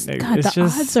 It's just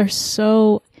odds are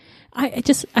so. I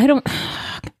don't.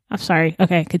 I'm sorry.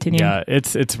 Okay, continue. Yeah,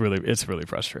 it's really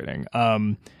frustrating.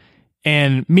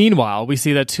 And meanwhile, we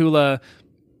see that Tula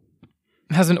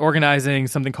has been organizing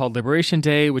something called Liberation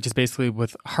Day, which is basically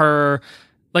with her.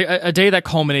 Like a day that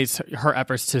culminates her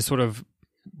efforts to sort of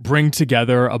bring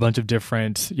together a bunch of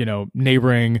different, you know,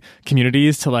 neighboring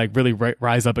communities to like really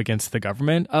rise up against the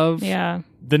government of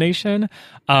the nation.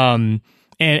 And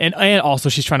also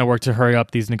she's trying to work to hurry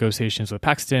up these negotiations with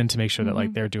Paxton to make sure that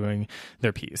like they're doing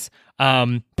their piece.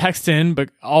 Paxton, but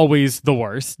always the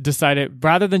worst, decided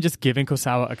rather than just giving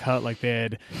Kosawa a cut like they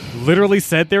had literally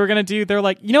said they were going to do, they're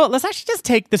like, you know what, let's actually just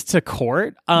take this to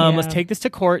court. Let's take this to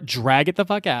court, drag it the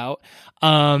fuck out.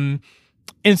 And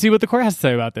see what the court has to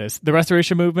say about this. The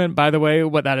Restoration Movement, by the way,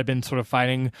 what that had been sort of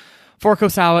fighting for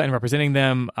Kosawa and representing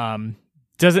them,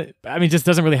 just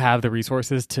doesn't really have the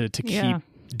resources to keep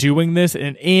doing this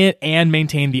and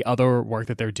maintain the other work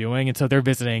that they're doing. And so they're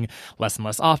visiting less and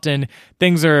less often.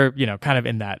 Things are, you know, kind of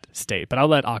in that state. But I'll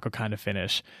let Akko kind of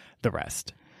finish the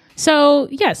rest. So,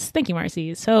 yes, thank you,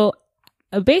 Marcy. So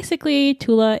basically,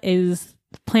 Tula is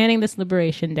planning this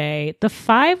Liberation Day. The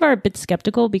 5 are a bit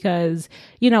skeptical because,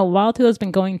 you know, while Tula's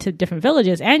been going to different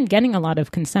villages and getting a lot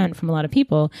of consent from a lot of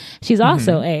people, she's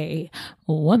also a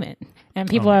woman. And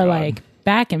people are like,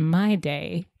 back in my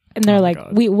day, and they're like,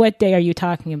 what day are you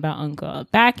talking about, uncle?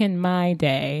 Back in my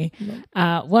day,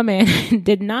 women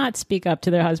did not speak up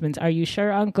to their husbands. Are you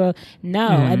sure, uncle? No.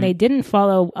 And they didn't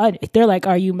follow. They're like,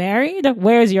 are you married?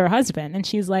 Where's your husband? And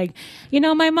she's like, you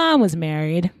know, my mom was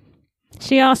married.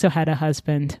 She also had a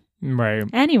husband. Right.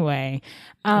 Anyway.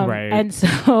 And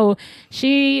so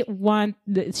she's still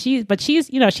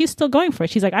going for it.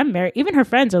 She's like, I'm married. Even her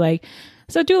friends are like,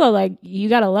 so Tula, like, you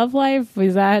got a love life?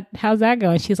 How's that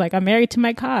going? She's like, I'm married to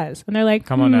my cause. And they're like,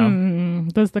 come on now.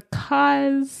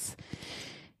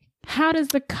 How does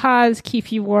the cause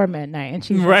keep you warm at night? And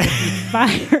she's like,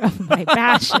 fire of my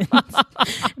passions.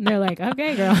 And they're like,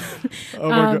 okay, girl. Oh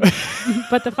my God.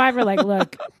 But the 5 are like,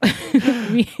 look,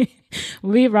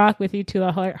 we rock with you to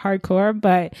the hardcore,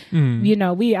 but you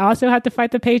know, we also have to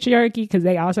fight the patriarchy because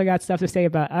they also got stuff to say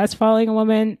about us following a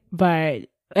woman. But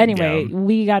anyway,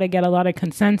 we got to get a lot of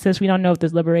consensus. We don't know if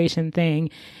this liberation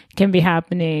thing can be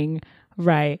happening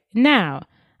right now.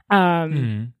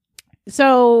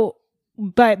 So,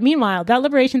 but meanwhile, that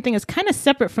liberation thing is kind of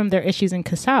separate from their issues in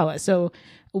Kosawa. So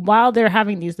while they're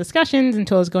having these discussions,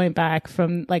 until it's going back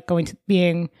from like going to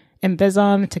being in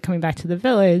Beizam to coming back to the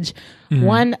village,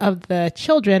 one of the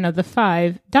children of the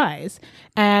 5 dies.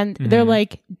 And they're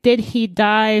like, did he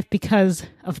die because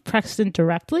of Prexton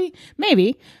directly?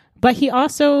 Maybe. But he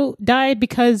also died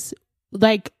because,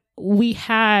 like, we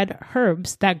had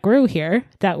herbs that grew here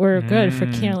that were good for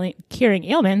curing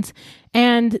ailments.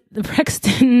 And the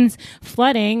Prexton's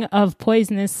flooding of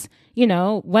poisonous, you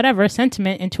know, whatever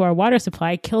sentiment into our water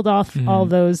supply killed off all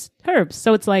those herbs.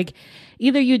 So it's like,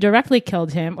 either you directly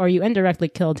killed him or you indirectly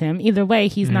killed him. Either way,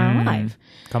 he's not alive.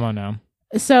 Come on now.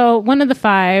 So one of the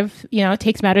five,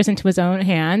 takes matters into his own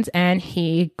hands, and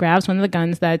he grabs one of the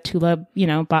guns that Tula,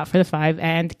 bought for the five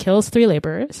and kills 3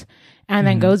 laborers, and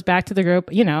then goes back to the group.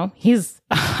 He's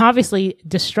obviously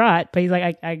distraught, but he's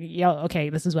like, I yell, okay,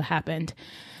 this is what happened.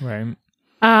 Right.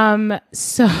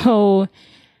 So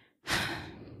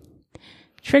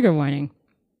trigger warning.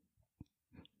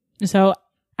 So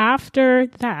after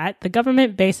that, the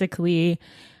government basically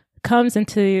comes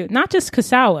into not just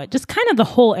Kusawa, just kind of the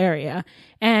whole area,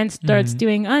 and starts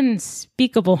doing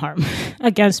unspeakable harm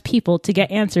against people to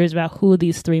get answers about who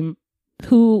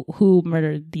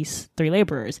murdered these 3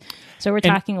 laborers. So we're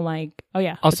talking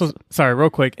Also, sorry, real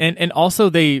quick, and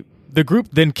also the group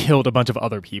then killed a bunch of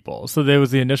other people. So there was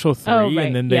the initial 3, right.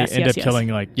 and then they ended up killing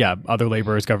other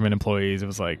laborers, government employees. It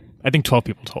was I think 12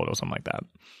 people total, something like that.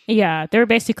 Yeah, they were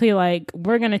basically like,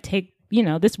 we're gonna take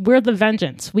this. We're the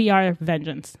vengeance. We are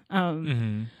vengeance.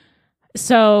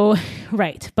 So,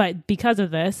 right. But because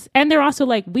of this, and they're also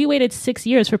like, we waited 6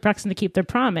 years for Prexon to keep their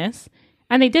promise,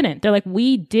 and they didn't. They're like,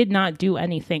 we did not do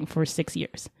anything for 6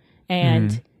 years,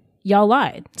 and y'all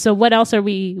lied. So what else are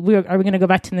we going to go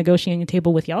back to the negotiating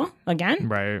table with y'all again?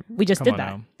 Right. We just did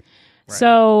that. Right.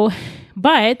 So,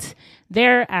 but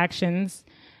their actions,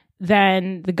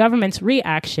 then the government's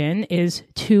reaction is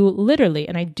to literally,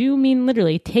 and I do mean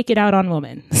literally, take it out on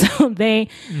women. So they,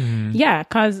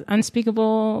 cause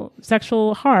unspeakable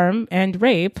sexual harm and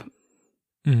rape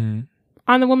on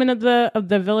the women of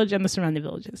the village and the surrounding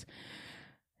villages.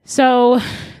 So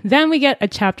then we get a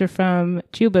chapter from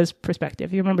Juba's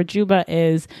perspective. You remember Juba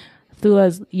is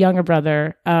Thula's younger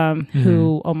brother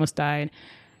who almost died.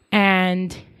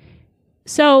 And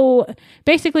so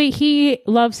basically he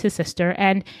loves his sister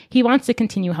and he wants to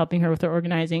continue helping her with her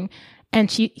organizing. And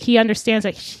he understands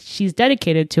that she's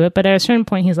dedicated to it. But at a certain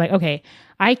point, he's like, okay,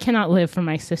 I cannot live for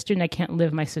my sister and I can't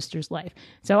live my sister's life.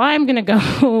 So I'm going to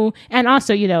go. And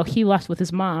also, he left with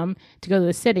his mom to go to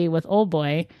the city with Old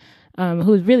Boy,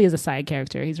 who really is a side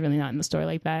character. He's really not in the story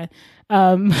like that.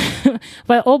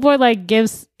 But Old Boy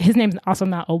gives, his name's also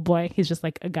not Old Boy. He's just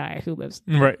like a guy who lives.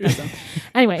 Right.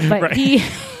 Anyway, but right. he...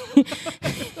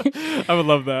 I would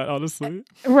love that, honestly.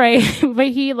 Right. But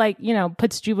he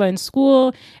puts Juba in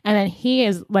school, and then he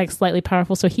is slightly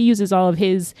powerful. So he uses all of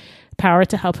his power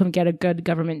to help him get a good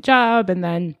government job. And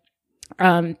then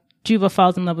Juba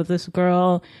falls in love with this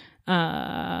girl.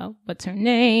 What's her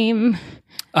name?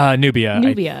 Nubia.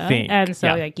 I think. And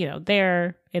so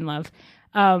they're in love.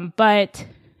 But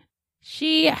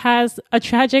she has a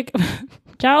tragic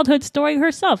childhood story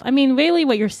herself. I mean, really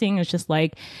what you're seeing is just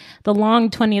the long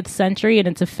 20th century and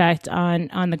its effect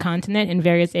on the continent in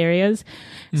various areas.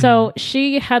 So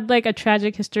she had a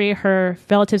tragic history. Her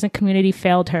relatives and community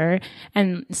failed her.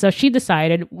 And so she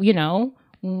decided,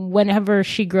 whenever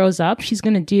she grows up, she's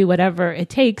going to do whatever it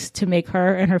takes to make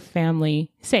her and her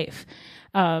family safe.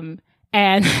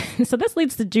 And so this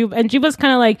leads to Juba. And Juba's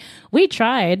kind of we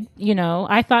tried,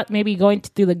 I thought maybe going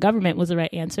through the government was the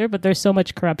right answer, but there's so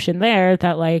much corruption there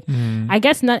that I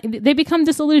guess they become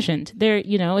disillusioned. They're,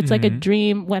 it's like a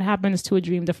dream. What happens to a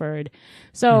dream deferred?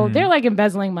 So they're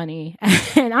embezzling money.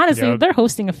 And honestly, they're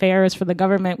hosting affairs for the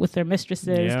government with their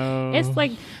mistresses.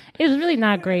 It's really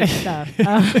not great stuff,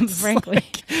 frankly.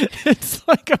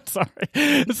 I'm sorry.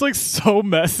 It's so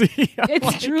messy.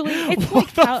 It's truly,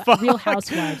 Real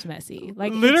Housewives messy.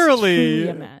 Literally. It's truly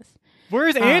a mess.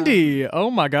 Where's Andy? Oh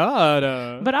my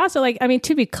God. But also,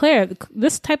 to be clear,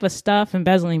 this type of stuff,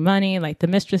 embezzling money, the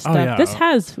mistress stuff, this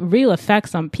has real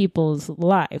effects on people's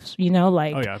lives, oh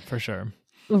yeah, for sure.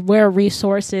 Where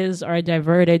resources are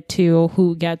diverted to,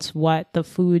 who gets what, the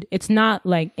food. It's not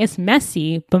it's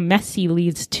messy, but messy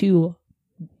leads to,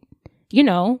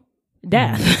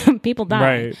 death. People die.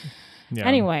 Right. Yeah.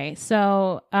 Anyway,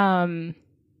 so,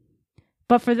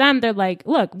 but for them, they're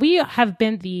look, we have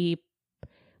been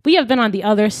on the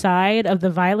other side of the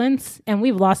violence and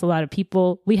we've lost a lot of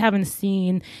people. We haven't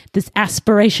seen this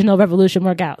aspirational revolution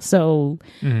work out. So,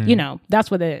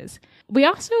 that's what it is. We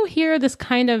also hear this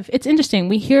it's interesting.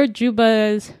 We hear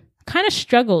Juba's kind of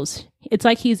struggles. It's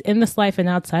he's in this life and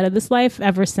outside of this life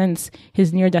ever since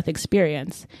his near-death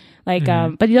experience.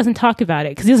 But he doesn't talk about it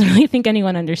because he doesn't really think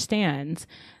anyone understands.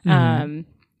 But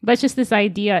it's just this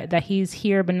idea that he's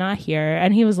here but not here.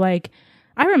 And he was I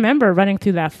remember running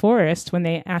through that forest when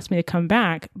they asked me to come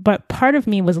back, but part of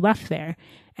me was left there.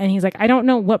 And he's I don't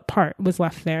know what part was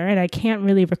left there, and I can't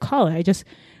really recall it. I just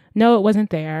know it wasn't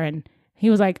there. And he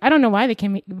was I don't know why they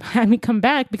had me come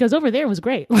back, because over there was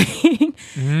great.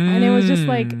 And it was just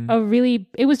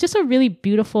it was just a really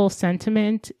beautiful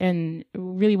sentiment and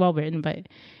really well written. But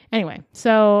anyway,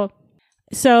 so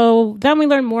then we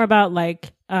learn more about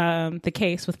the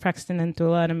case with Prexton and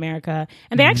Thula in America.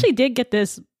 And they actually did get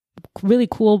this really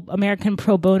cool American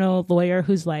pro bono lawyer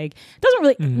who's like, doesn't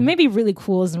really, maybe really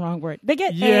cool is the wrong word. They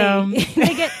get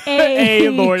they get a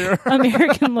lawyer,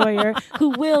 American lawyer who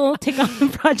will take on the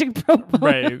project pro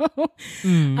bono.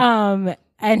 Right.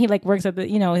 And he like works at the,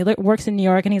 he works in New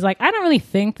York, and he's like, I don't really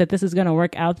think that this is going to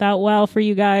work out that well for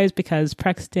you guys because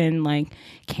Prexton like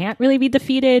can't really be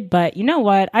defeated. But you know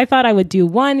what? I thought I would do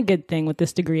one good thing with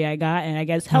this degree I got, and I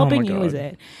guess helping you is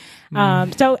it.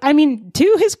 So, I mean,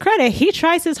 to his credit, he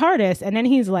tries his hardest, and then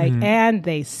he's like, and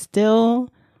they still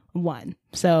won.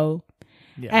 So,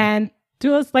 and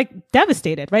Thula's like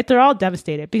devastated, right? They're all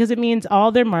devastated because it means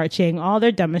all their marching, all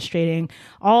their demonstrating,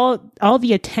 all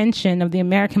the attention of the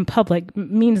American public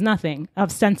means nothing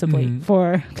ostensibly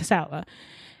for Kasawa.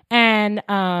 And,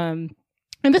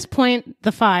 at this point,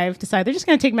 the five decide they're just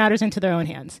going to take matters into their own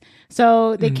hands.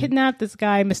 So they kidnap this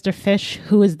guy, Mr. Fish,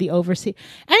 who is the overseer.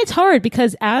 And it's hard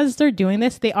because as they're doing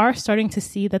this, they are starting to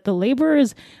see that the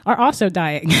laborers are also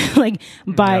dying, like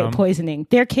by poisoning.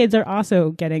 Their kids are also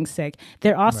getting sick.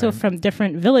 They're also from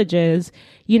different villages,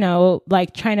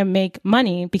 like trying to make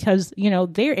money because,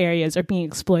 their areas are being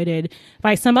exploited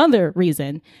by some other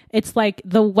reason. It's like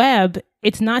the web.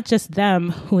 It's not just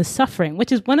them who is suffering,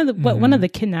 which is what one of the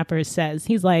kidnappers says.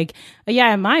 He's like,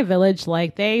 yeah, in my village,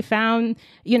 like they found,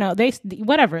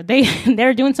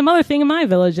 they're doing some other thing in my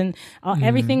village, and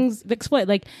everything's exploited.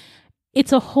 Like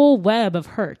it's a whole web of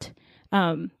hurt.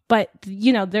 But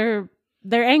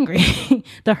they're angry.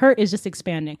 The hurt is just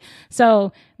expanding.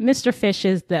 So Mr. Fish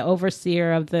is the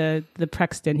overseer of the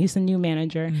Prexton. He's the new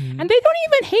manager. And they don't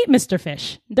even hate Mr.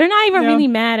 Fish. They're not even really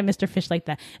mad at Mr. Fish like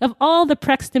that. Of all the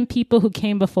Prexton people who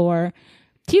came before,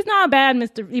 he's not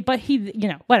bad, but he,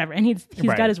 whatever. And he's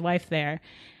got his wife there.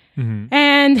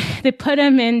 And they put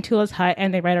him in Thula's hut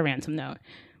and they write a ransom note.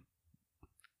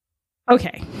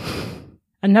 Okay.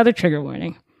 Another trigger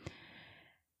warning.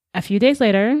 A few days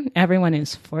later, everyone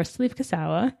is forced to leave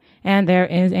Kasawa, and there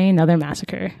is another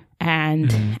massacre.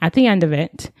 And at the end of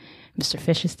it, Mr.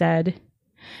 Fish is dead,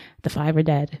 the five are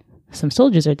dead, some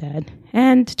soldiers are dead,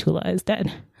 and Thula is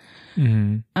dead.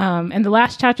 And the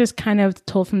last chapter is kind of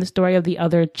told from the story of the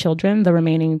other children, the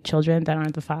remaining children that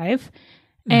aren't the five.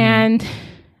 And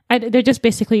they're just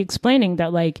basically explaining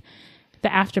that, like,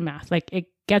 the aftermath. Like, it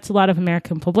gets a lot of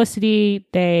American publicity.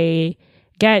 They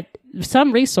get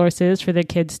some resources for their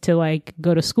kids to like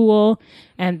go to school,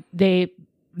 and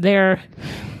their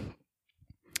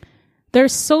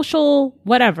social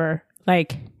whatever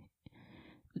like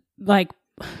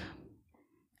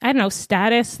I don't know,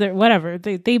 status, their whatever,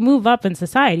 they move up in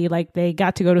society. Like they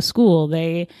got to go to school,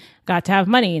 they got to have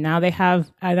money, now they have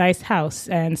a nice house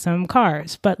and some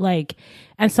cars. But like,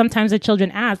 and sometimes the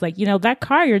children ask, like, that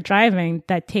car you're driving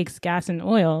that takes gas and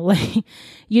oil, like,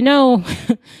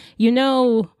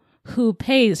 who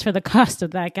pays for the cost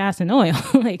of that gas and oil?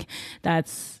 Like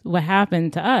that's what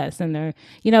happened to us. And their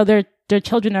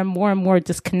children are more and more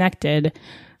disconnected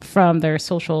from their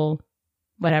social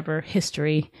whatever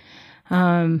history.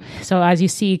 So as you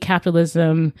see,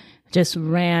 capitalism just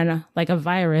ran like a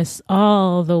virus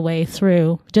all the way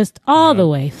through, the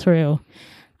way through.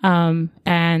 And,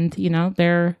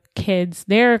 their kids,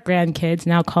 their grandkids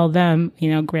now call them,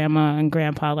 grandma and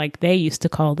grandpa, like they used to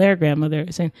call their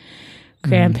grandmothers and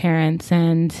grandparents.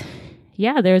 And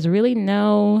there's really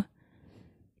no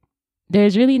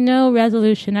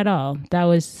resolution at all. That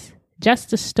was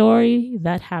just a story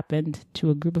that happened to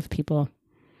a group of people.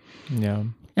 Yeah.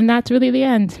 And that's really the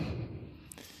end.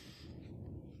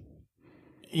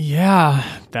 Yeah,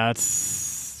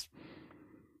 that's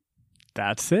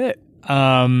it.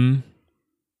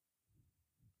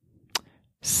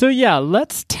 So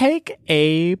let's take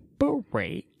a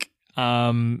break.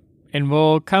 And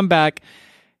we'll come back,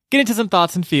 get into some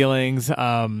thoughts and feelings, and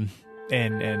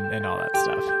all that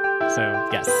stuff. So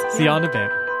yes, see you in a bit.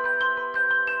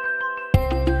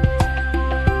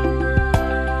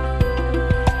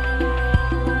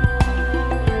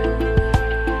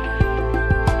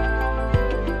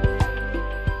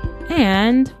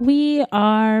 And we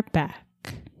are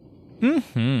back.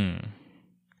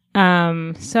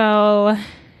 So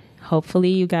hopefully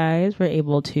you guys were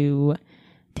able to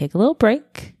take a little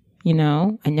break. I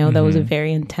know that was a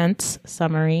very intense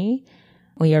summary.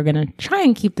 We are going to try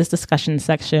and keep this discussion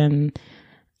section,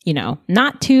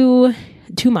 not too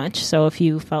much. So if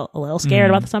you felt a little scared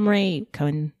about the summary,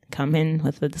 come in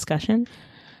with the discussion.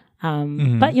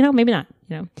 But maybe not.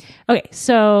 Okay.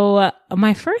 So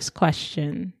my first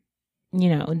question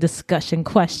discussion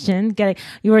question.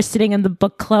 You were sitting in the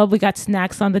book club. We got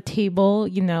snacks on the table.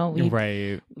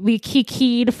 We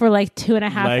kikied for like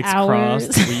 2.5 Legs hours.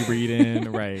 Crossed, we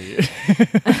reading, right.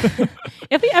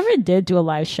 If we ever did do a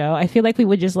live show, I feel like we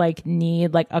would just like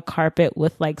need like a carpet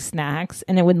with like snacks,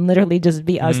 and it would literally just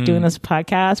be us doing this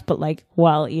podcast, but like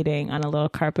while eating on a little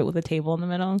carpet with a table in the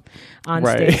middle on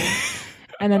stage.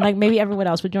 And then like maybe everyone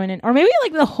else would join in, or maybe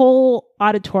like the whole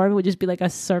auditorium would just be like a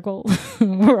circle.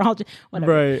 We're all just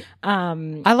whatever. Right.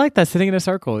 I like that, sitting in a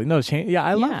circle. I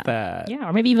love that. Yeah,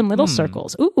 or maybe even little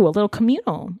circles. Ooh, a little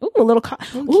communal. Ooh, a little.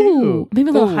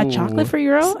 Maybe a little hot chocolate for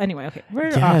Euro. Anyway, okay. We're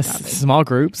off topic. Small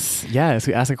groups. Yes,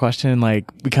 we ask a question, like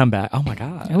we come back. Oh my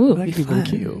god. Ooh, that could be really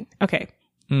cute. Okay.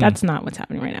 That's not what's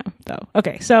happening right now, though.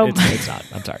 Okay, so it's not.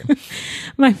 I'm sorry.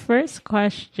 My first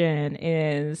question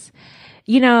is,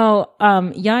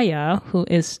 Yaya, who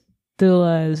is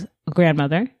Thula's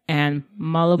grandmother and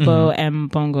Malabo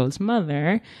and Bongo's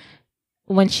mother,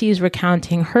 when she's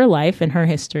recounting her life and her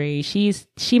history, she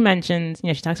mentions,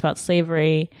 she talks about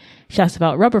slavery, she talks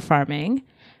about rubber farming,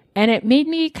 and it made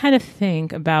me kind of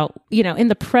think about, in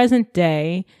the present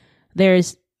day,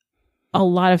 there's a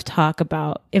lot of talk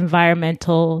about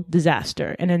environmental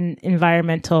disaster and an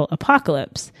environmental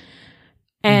apocalypse.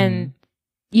 And,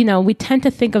 we tend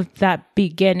to think of that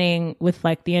beginning with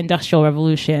like the Industrial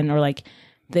Revolution or like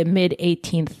the mid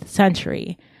 18th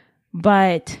century.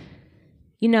 But,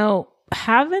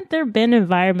 haven't there been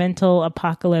environmental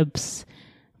apocalypse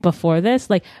before this?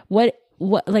 Like what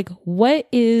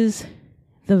is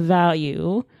the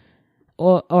value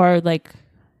or like,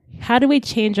 how do we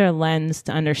change our lens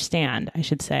to understand, I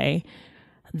should say,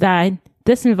 that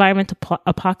this environmental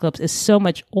apocalypse is so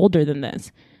much older than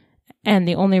this? And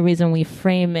the only reason we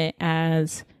frame it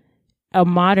as a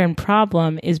modern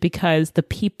problem is because the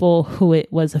people who it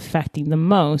was affecting the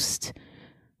most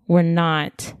were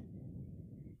not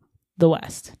the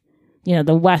West.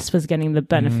 The West was getting the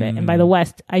benefit. And by the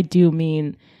West, I do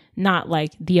mean not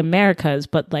like the Americas,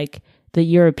 but like the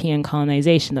European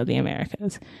colonization of the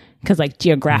Americas. Because like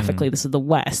geographically, this is the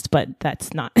West, but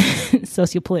that's not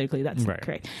sociopolitically, that's not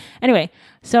correct. Anyway,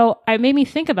 so it made me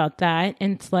think about that.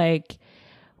 And it's like,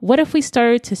 what if we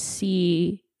started to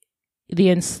see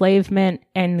the enslavement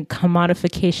and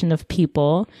commodification of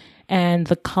people and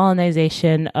the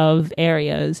colonization of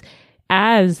areas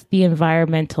as the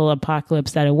environmental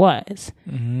apocalypse that it was?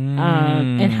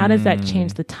 And how does that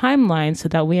change the timeline so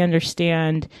that we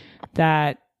understand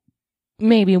that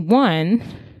maybe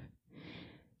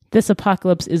this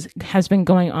apocalypse has been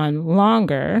going on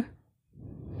longer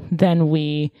than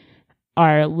we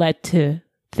are led to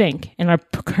think in our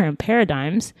current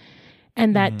paradigms.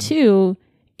 And that too,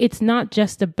 it's not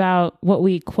just about what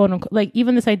we quote unquote, like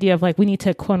even this idea of like, we need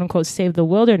to quote unquote save the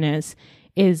wilderness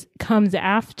comes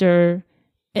after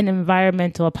an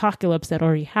environmental apocalypse that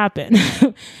already happened.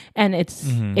 And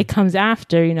it comes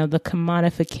after, the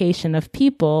commodification of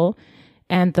people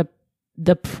and the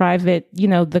private,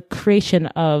 the creation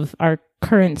of our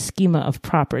current schema of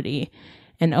property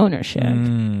and ownership.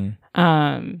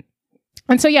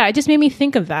 And so, yeah, it just made me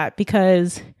think of that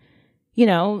because,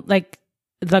 like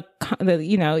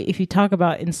if you talk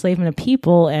about enslavement of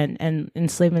people and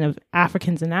enslavement of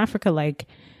Africans in Africa, like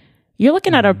you're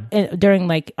looking at during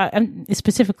like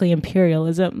specifically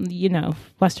imperialism,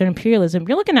 Western imperialism,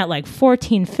 you're looking at like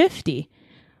 1450,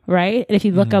 right? And if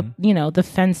you look up, the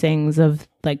fencings of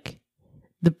like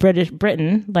the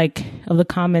Britain, like of the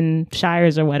common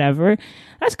shires or whatever,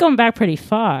 that's going back pretty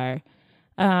far.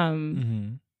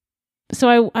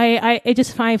 So I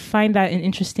just find that an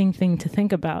interesting thing to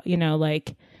think about,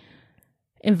 like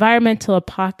environmental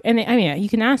and I mean, you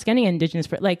can ask any indigenous,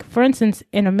 like for instance,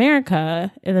 in America,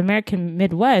 in the American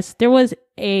Midwest, there was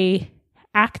a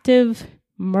active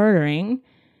murdering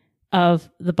of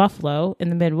the buffalo in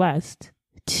the Midwest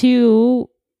to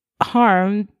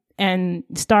harm and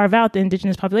starve out the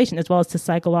indigenous population, as well as to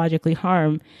psychologically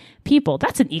harm people.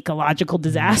 That's an ecological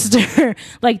disaster.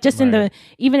 Like just in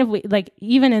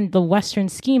even in the Western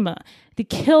schema, to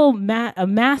kill a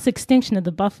mass extinction of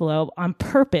the buffalo on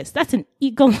purpose, that's an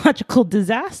ecological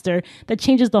disaster that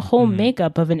changes the whole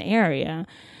makeup of an area.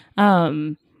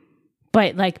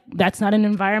 But like, that's not an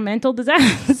environmental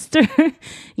disaster,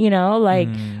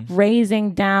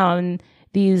 raising down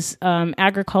these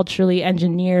agriculturally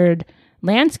engineered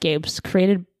landscapes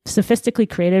sophisticately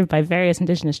created by various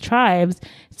indigenous tribes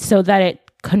so that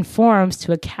it conforms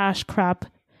to a cash crop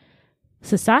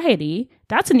society.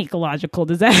 That's an ecological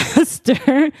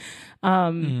disaster.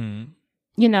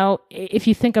 If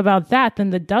you think about that,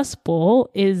 then the Dust Bowl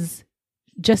is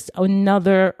just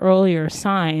another earlier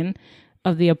sign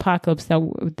of the apocalypse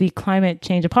the climate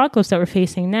change apocalypse that we're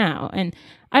facing now. And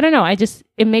I don't know,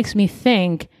 it makes me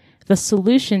think the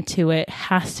solution to it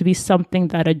has to be something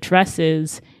that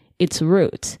addresses its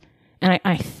roots. And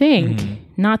I think,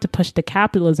 not to push the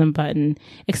capitalism button,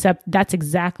 except that's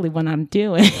exactly what I'm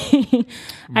doing.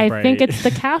 I think it's the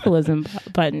capitalism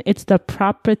button. It's the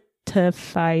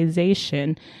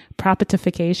propitification.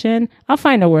 I'll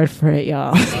find a word for it,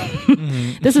 y'all.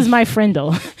 This is my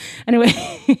friendle. Anyway,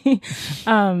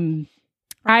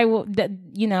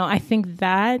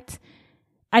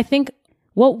 I think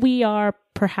what we are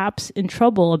perhaps in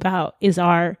trouble about is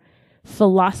our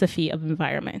philosophy of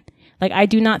environment. Like, I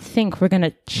do not think we're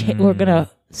gonna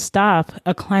stop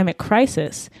a climate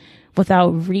crisis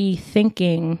without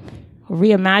rethinking,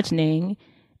 reimagining,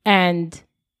 and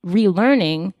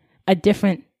relearning a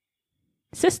different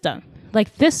system.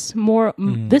 Like, this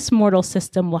mortal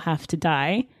system will have to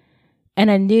die, and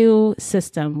a new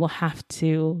system will have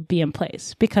to be in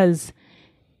place, because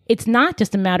it's not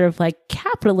just a matter of like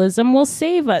capitalism will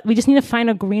save us. We just need to find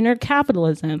a greener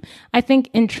capitalism. I think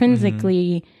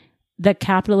intrinsically, the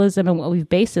capitalism and what we've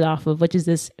based it off of, which is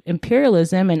this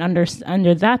imperialism, and under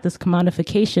that, this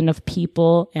commodification of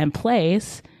people and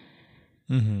place,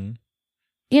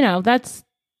 that's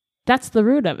the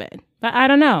root of it. But I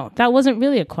don't know. That wasn't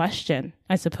really a question,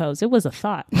 I suppose. It was a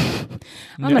thought. I'm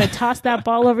going to toss that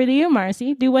ball over to you,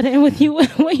 Marcy. Do what you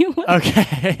want.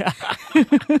 Okay.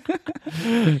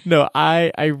 No,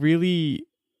 I really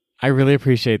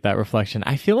appreciate that reflection.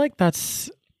 I feel like that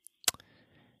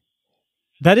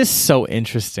is so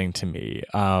interesting to me.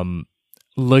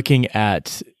 Looking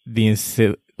at the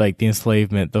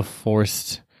enslavement, the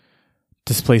forced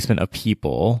displacement of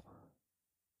people,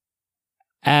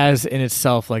 as in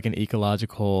itself like an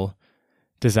ecological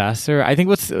disaster. I think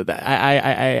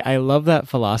I love that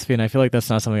philosophy, and I feel like that's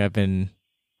not something I've been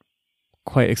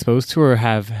quite exposed to or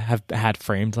have had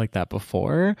framed like that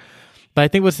before. But I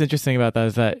think what's interesting about that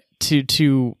is that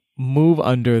to move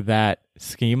under that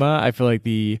schema, I feel like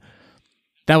that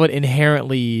would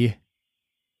inherently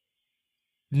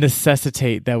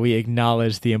necessitate that we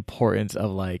acknowledge the importance of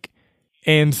like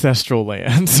ancestral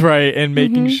lands, right? And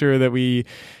making sure that we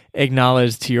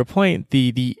acknowledge, to your point,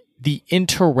 the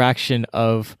interaction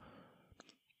of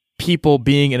people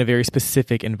being in a very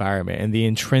specific environment and the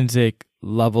intrinsic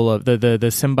level of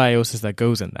the symbiosis that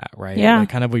goes in that, right? Yeah. Like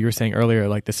kind of what you were saying earlier,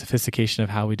 like the sophistication of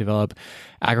how we develop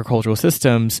agricultural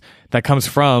systems that comes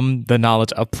from the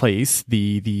knowledge of place,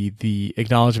 the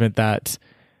acknowledgement that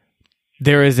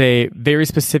there is a very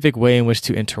specific way in which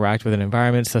to interact with an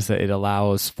environment such that it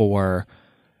allows for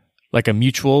like a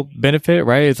mutual benefit,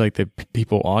 right? It's like the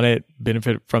people on it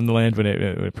benefit from the land when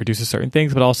it produces certain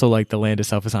things, but also like the land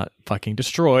itself is not fucking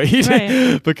destroyed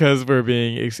because we're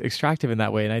being extractive in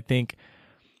that way. And I think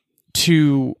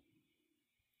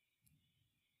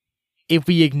if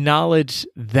we acknowledge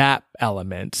that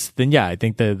element, then yeah, I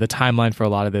think the timeline for a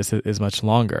lot of this is much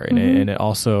longer. And it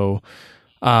also,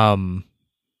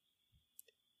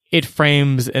 it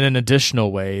frames in an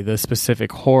additional way the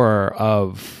specific horror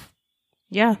of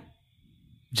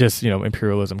just,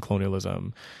 imperialism,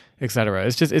 colonialism, etc.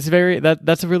 It's very,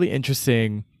 that's a really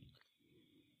interesting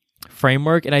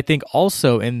framework. And I think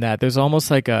also in that there's almost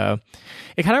like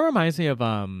it kind of reminds me of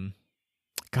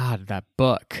that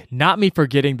book, not me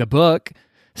forgetting the book,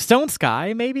 Stone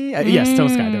Sky, maybe. Yes, Stone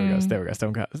Sky. There we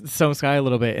go. Stone Sky a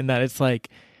little bit. In that it's like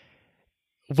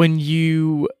when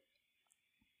you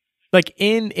like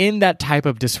in that type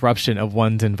of disruption of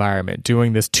one's environment,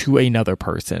 doing this to another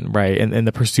person, right? And in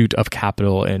the pursuit of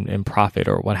capital and profit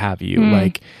or what have you,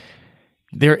 like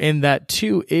there in that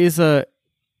too is a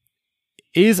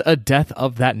death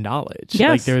of that knowledge. Yes.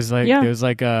 Like there's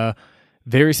like a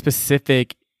very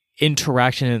specific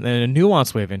interaction and a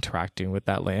nuanced way of interacting with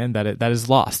that land that is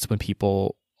lost when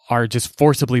people are just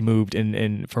forcibly moved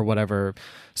in for whatever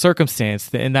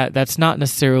circumstance, and that's not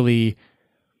necessarily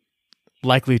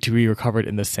likely to be recovered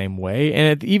in the same way.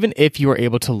 And even if you are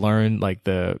able to learn like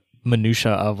the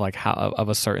minutia of like how of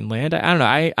a certain land, I don't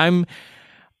know. I'm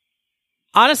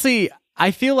honestly, I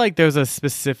feel like there's a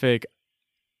specific.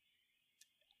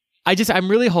 I'm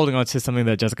really holding on to something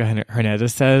that Jessica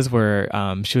Hernandez says, where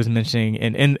she was mentioning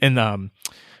in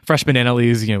Fresh Banana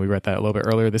Leaves, we read that a little bit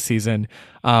earlier this season,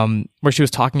 where she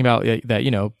was talking about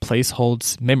that, place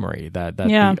holds memory,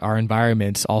 that our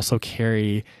environments also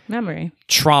carry memory,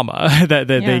 trauma, that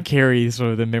they carry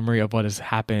sort of the memory of what has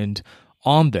happened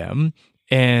on them,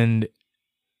 and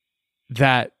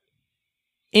that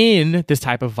in this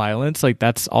type of violence, like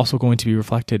that's also going to be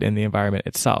reflected in the environment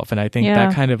itself. And I think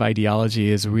that kind of ideology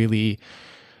is really,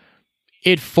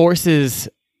 it forces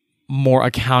more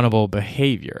accountable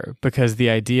behavior, because the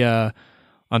idea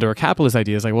under a capitalist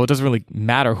idea is like, well, it doesn't really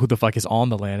matter who the fuck is on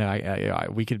the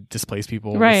land. We could displace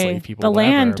people, slave people, the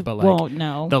whatever, land but like, won't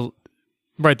know.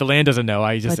 The land doesn't know.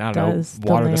 I don't know,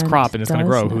 water this crop and it's going to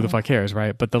grow. Who the fuck cares,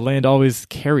 right? But the land always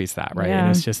carries that, right? Yeah.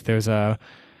 And it's just,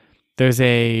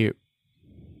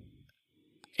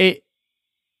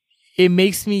 it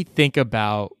makes me think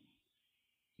about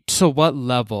to what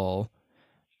level,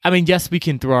 I mean, yes, we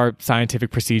can through our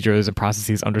scientific procedures and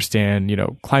processes understand,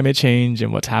 climate change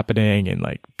and what's happening and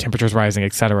like temperatures rising,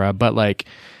 etc. But like,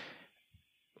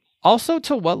 also,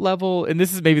 to what level, and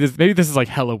maybe this is like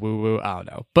hella woo-woo, I don't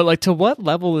know. But like, to what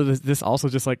level is this also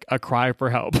just like a cry for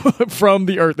help from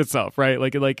the earth itself, right?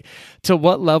 Like to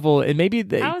what level, and maybe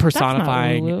personifying. That's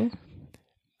not woo-woo.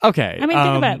 Okay. I mean,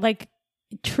 think about it. Like,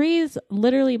 trees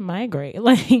literally migrate.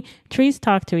 Like, trees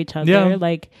talk to each other. Yeah.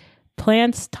 Like,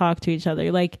 plants talk to each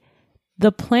other. Like,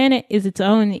 the planet is its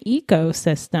own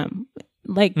ecosystem.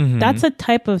 Like, that's a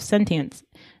type of sentience.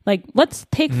 Like, let's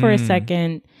take for a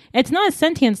second. It's not a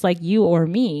sentience like you or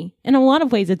me. In a lot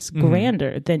of ways, it's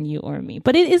grander than you or me.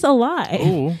 But it is alive.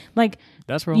 Ooh, like,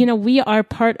 that's real. We are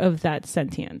part of that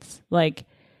sentience. Like,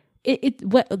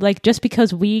 like just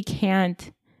because we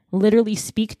can't literally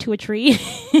speak to a tree.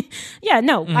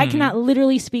 I cannot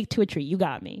literally speak to a tree. You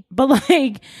got me. But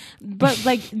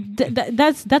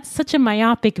that's such a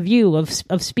myopic view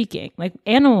of speaking. Like,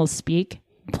 animals speak.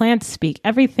 Plants speak.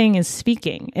 Everything is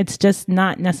speaking. It's just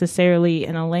not necessarily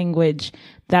in a language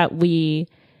that we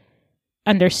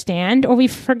understand or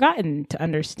we've forgotten to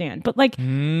understand. But like that,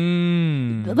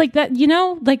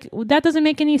 that doesn't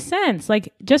make any sense.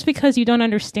 Like, just because you don't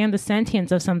understand the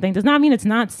sentience of something does not mean it's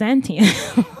not sentient.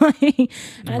 Right.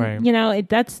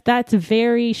 That's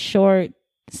very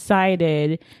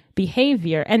short-sighted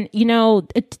behavior. And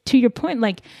to your point,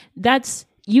 like,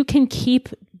 you can keep.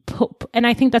 And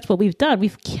I think that's what we've done.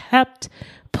 We've kept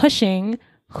pushing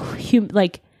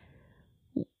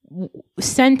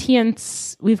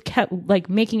sentience. We've kept like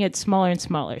making it smaller and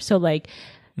smaller. So like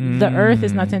the earth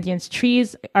is not sentience.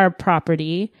 Trees are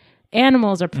property.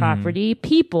 Animals are property.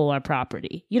 People are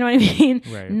property. You know what I mean?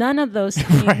 Right. None of those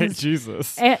things. Right,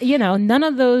 Jesus. None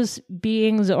of those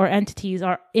beings or entities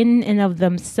are in and of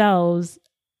themselves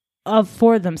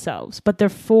for themselves, but they're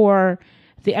for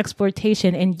the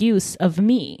exploitation and use of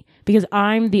me, because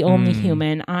I'm the only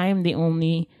human. I'm the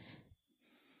only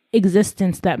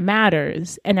existence that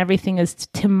matters, and everything is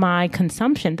to my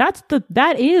consumption.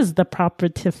 That is the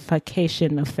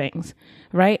propertification of things,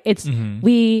 right? It's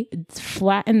we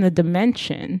flatten the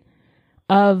dimension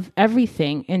of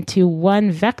everything into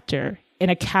one vector in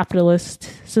a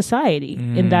capitalist society,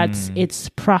 and that's its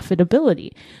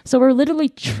profitability. So we're literally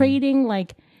trading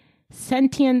like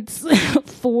sentience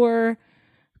for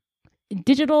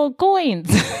digital coins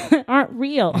that aren't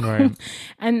real. Right.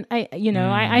 And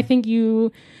I think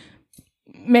you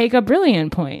make a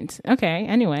brilliant point. Okay.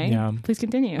 Anyway, please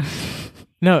continue.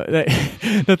 No, no,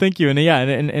 thank you. And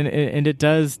and it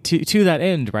does to that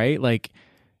end, right? Like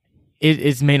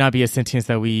it may not be a sentience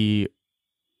that we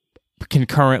can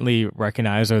currently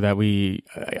recognize, or that we,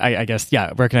 I guess,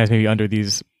 recognize maybe under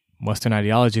these Western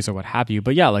ideologies or what have you.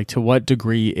 But like, to what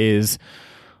degree is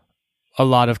a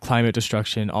lot of climate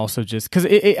destruction also just because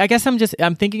I guess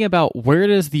I'm thinking about, where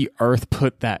does the earth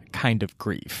put that kind of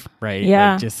grief, right?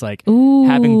 Yeah. Like, just like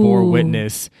having bore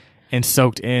witness and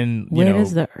soaked in,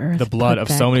 the blood of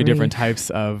so many different types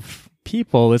of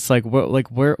people. It's like,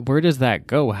 where does that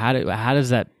go? How is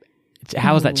that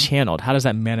channeled? How does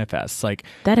that manifest? Like,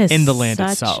 that is in the land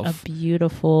such itself. A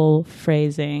beautiful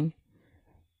phrasing.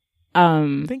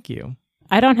 Thank you.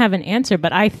 I don't have an answer,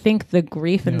 but I think the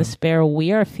grief and despair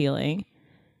we are feeling,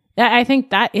 I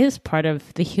think that is part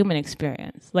of the human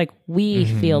experience. Like, we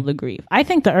feel the grief. I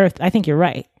think you're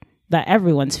right, that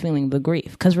everyone's feeling the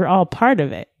grief because we're all part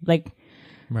of it. Like,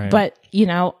 right. But,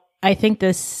 I think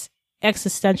this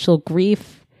existential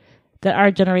grief that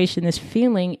our generation is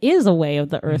feeling is a way of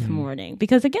the earth mourning,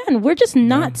 because again, we're just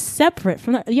not separate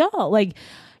from y'all. Like,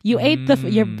 you ate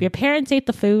your parents ate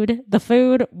the food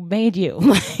made you.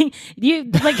 Where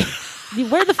did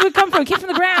the food come from? It came from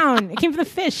the ground. It came from the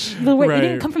fish. It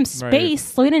didn't come from space.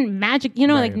 So it didn't magic,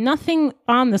 like nothing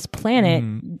on this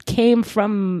planet came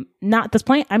from not this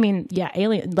planet. I mean,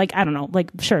 alien, like, I don't know,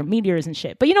 like, sure, meteors and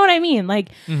shit. But you know what I mean? Like,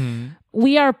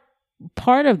 we are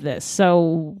part of this.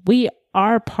 So we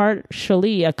are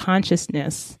partially a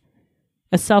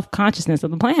self-consciousness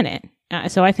of the planet.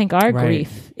 So I think our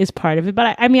grief is part of it.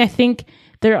 But I think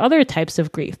there are other types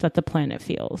of grief that the planet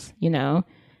feels,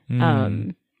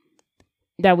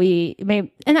 that we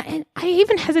may, and I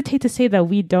even hesitate to say that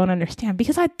we don't understand,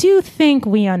 because I do think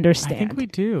we understand. I think we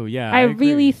do. Yeah. I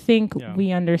really think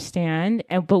we understand.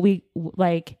 But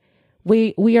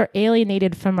we are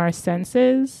alienated from our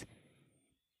senses,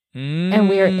 and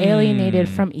we are alienated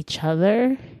from each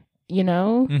other, you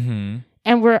know,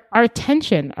 and our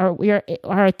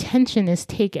attention is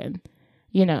taken,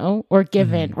 you know, or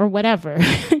given or whatever.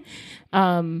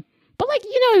 But like,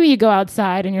 you know, when you go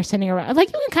outside and you're sitting around, like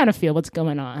you can kind of feel what's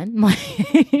going on.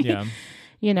 Like, Yeah.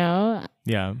 you know?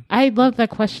 Yeah. I love that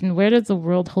question. Where does the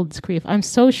world hold its grief? I'm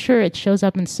so sure it shows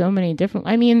up in so many different,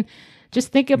 I mean,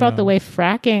 just think about the way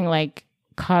fracking like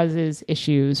causes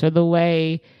issues, or the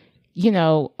way, you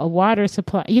know, a water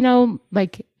supply, you know,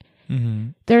 like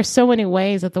there are so many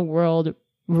ways that the world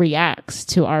reacts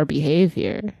to our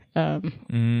behavior.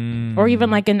 Or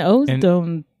even like an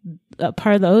ozone,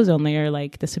 part of the ozone layer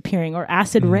like disappearing, or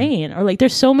acid rain, or like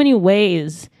there's so many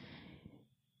ways.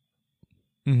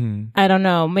 I don't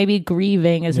know, maybe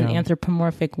grieving is an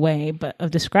anthropomorphic way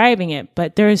of describing it,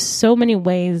 but there's so many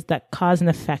ways that cause and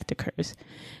effect occurs.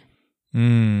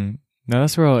 No,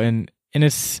 that's real. And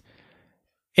it's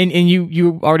and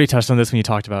you already touched on this when you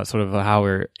talked about sort of how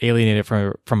we're alienated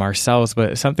from ourselves,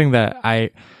 but something that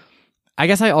I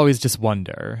guess I always just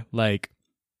wonder, like,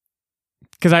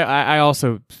 because I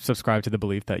also subscribe to the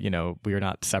belief that, you know, we are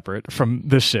not separate from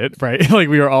this shit, right? Like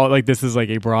we are all, like, this is like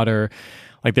a broader,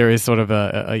 like there is sort of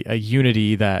a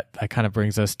unity that kind of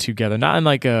brings us together. Not in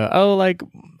like all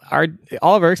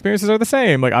of our experiences are the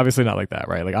same. Like obviously not like that,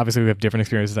 right? Like obviously we have different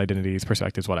experiences, identities,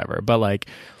 perspectives, whatever. But like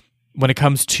when it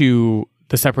comes to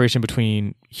the separation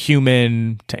between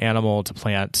human to animal to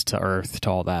plant to earth to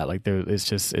all that, like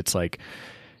it's like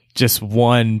just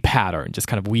one pattern, just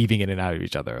kind of weaving in and out of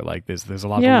each other. Like there's a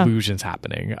lot of illusions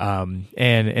happening.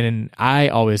 And I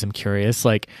always am curious,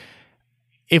 like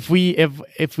if we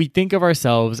think of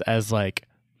ourselves as like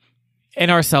in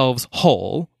ourselves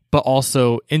whole, but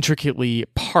also intricately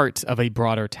part of a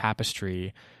broader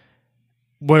tapestry,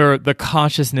 where the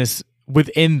consciousness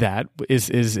within that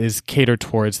is catered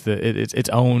towards its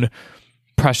own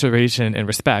preservation and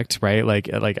respect, right? Like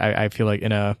I feel like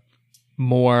in a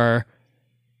more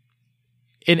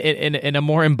in a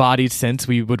more embodied sense,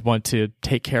 we would want to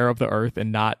take care of the earth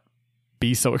and not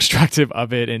be so extractive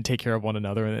of it, and take care of one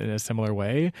another in a similar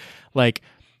way. Like,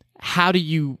 how do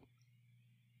you,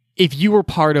 if you were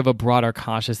part of a broader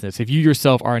consciousness, if you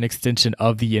yourself are an extension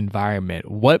of the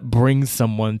environment, what brings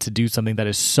someone to do something that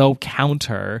is so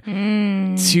counter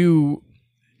to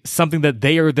something that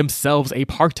they are themselves a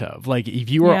part of? Like, if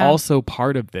you are also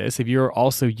part of this, if you're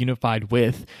also unified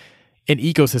with an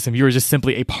ecosystem, you are just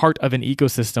simply a part of an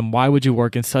ecosystem, why would you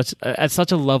work in such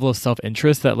a level of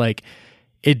self-interest that like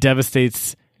it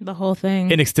devastates the whole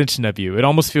thing, an extension of you? It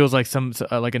almost feels like some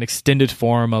like an extended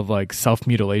form of like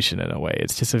self-mutilation in a way.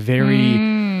 It's just a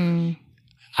very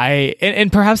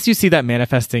and perhaps you see that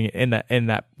manifesting in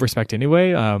that respect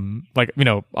anyway. Like, you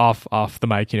know, off the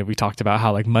mic, you know, we talked about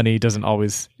how like money does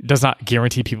not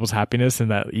guarantee people's happiness, and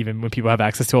that even when people have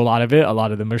access to a lot of it, a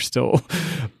lot of them are still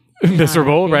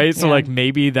miserable, right? So like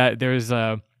maybe that there's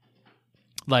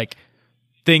like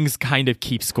things kind of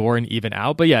keep score and even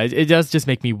out. But yeah, it does just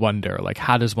make me wonder, like,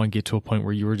 how does one get to a point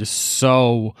where you were just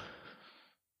so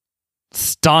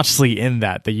staunchly in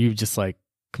that you just like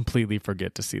completely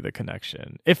forget to see the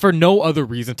connection, if for no other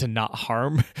reason to not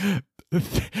harm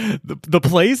the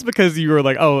place, because you were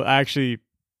like, oh, actually,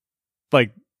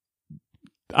 like,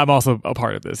 I'm also a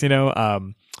part of this, you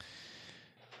know?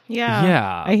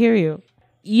 Yeah, I hear you.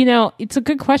 You know, it's a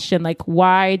good question. Like,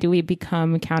 why do we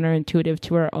become counterintuitive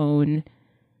to our own,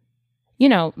 you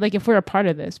know, like if we're a part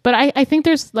of this? But I think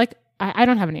there's like, I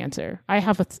don't have an answer. I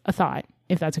have a thought,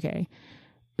 if that's okay.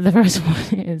 The first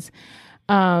one is,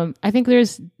 I think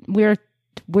we're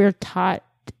taught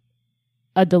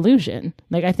a delusion.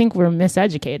 Like, I think we're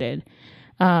miseducated.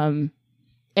 And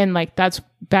like, that's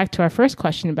back to our first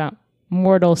question about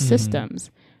mortal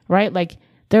systems, right? Like,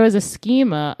 there was a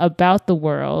schema about the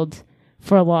world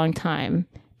for a long time,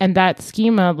 and that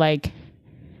schema like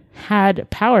had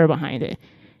power behind it. It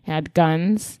had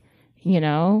guns, you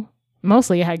know,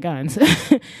 mostly it had guns,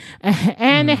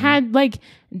 and it had like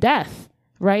death,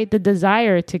 right? The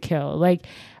desire to kill. Like,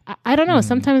 I don't know.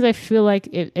 Sometimes I feel like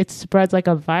it spreads like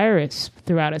a virus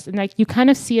throughout us, and like you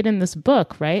kind of see it in this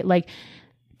book, right? Like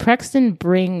Prexton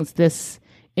brings this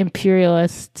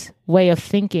imperialist way of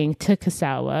thinking to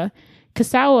Kasawa.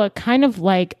 Kasawa, kind of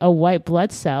like a white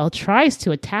blood cell, tries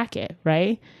to attack it,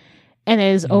 right? And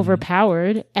is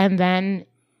overpowered and then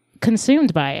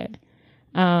consumed by it.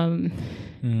 And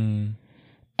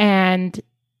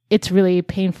it's really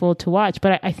painful to watch.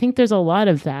 But I think there's a lot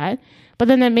of that. But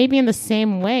then maybe in the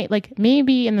same way,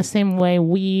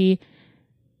 we,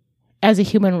 as a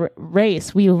human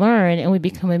race, we learn and we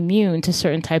become immune to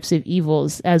certain types of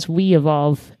evils as we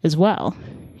evolve as well.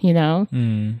 you know?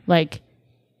 Like,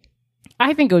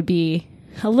 I think it would be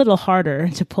a little harder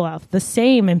to pull out the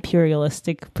same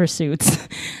imperialistic pursuits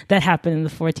that happened in the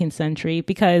 14th century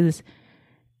because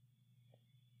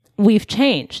we've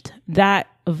changed. That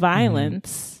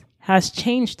violence has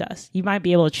changed us. You might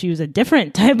be able to choose a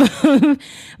different type of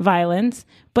violence,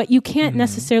 but you can't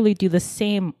necessarily do the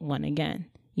same one again,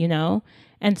 you know?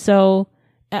 And so,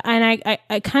 and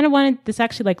I kind of wanted, this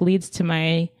actually like leads to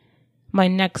my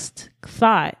next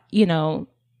thought, you know,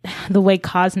 the way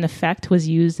cause and effect was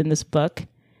used in this book.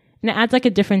 And it adds like a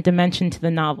different dimension to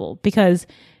the novel because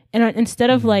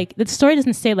instead of like, the story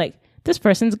doesn't say like, this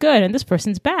person's good and this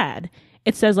person's bad.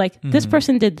 It says like, this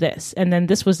person did this and then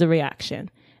this was the reaction.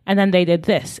 And then they did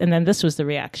this and then this was the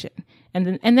reaction.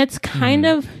 And that's kind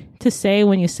of to say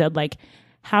when you said like,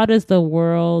 how does the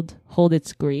world hold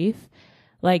its grief?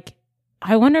 Like,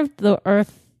 I wonder if the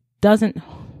earth doesn't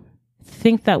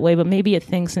think that way, but maybe it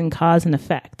thinks in cause and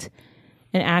effect,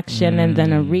 an action and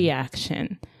then a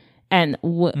reaction. And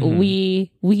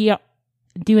we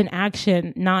do an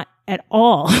action not at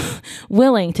all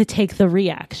willing to take the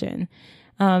reaction.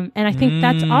 And I think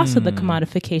that's also the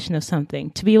commodification of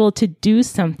something, to be able to do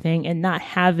something and not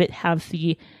have it have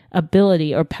the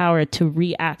ability or power to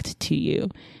react to you.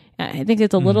 I think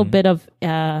it's a little bit of,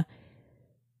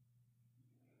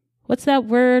 what's that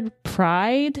word?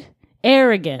 Pride?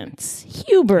 Arrogance.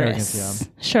 Hubris. Arrogance,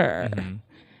 yeah. Sure.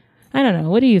 I don't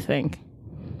know. What do you think?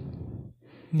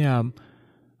 Yeah.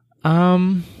 I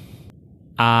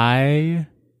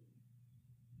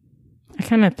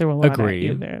kind of threw a lot agree. at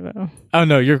you there, though. Oh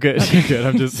no, you're good. You're good.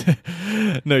 I'm just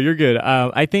no, you're good.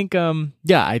 I think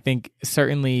I think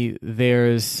certainly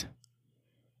there's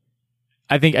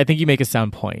I think you make a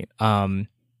sound point.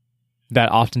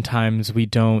 That oftentimes we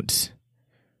don't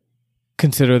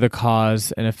consider the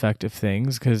cause and effect of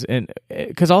things because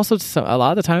also a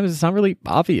lot of the times it's not really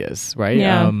obvious, right?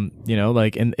 Yeah. You know,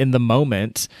 like in the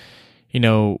moment, you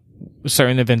know,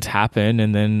 certain events happen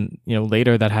and then, you know,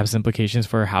 later that has implications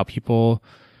for how people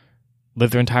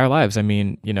live their entire lives. I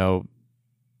mean, you know,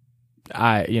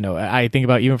 I think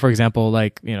about even, for example,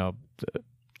 like, you know,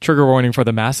 trigger warning for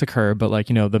the massacre, but like,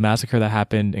 you know, the massacre that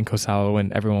happened in Kosawa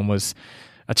when everyone was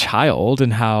a child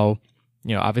and how,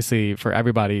 you know, obviously for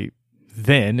everybody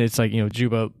then it's like, you know,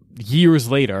 Juba years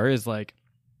later is like,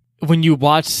 when you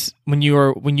watch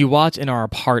and are a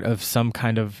part of some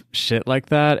kind of shit like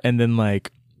that, and then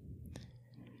like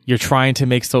you're trying to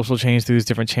make social change through these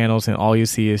different channels and all you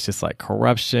see is just like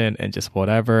corruption and just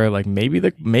whatever, like maybe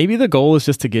the goal is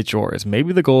just to get yours.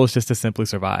 Maybe the goal is just to simply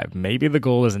survive. Maybe the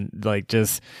goal isn't like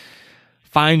just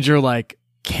find your like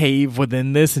cave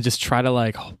within this and just try to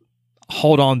like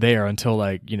hold on there until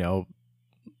like, you know,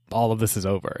 all of this is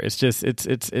over. It's just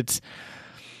it's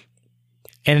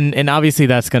and obviously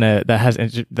that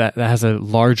has a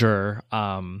larger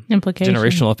implication,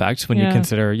 generational effect when you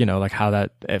consider, you know, like how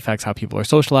that affects how people are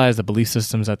socialized, the belief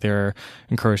systems that they're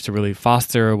encouraged to really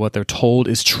foster, what they're told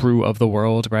is true of the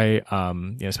world, right?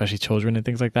 You know, especially children and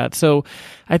things like that. So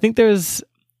I think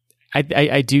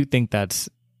I do think that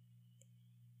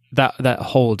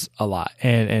holds a lot,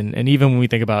 and even when we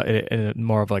think about it in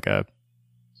more of like a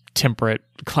temperate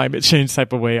climate change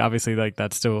type of way, obviously like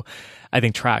that still I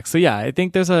think tracks. So yeah, I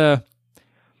think there's a,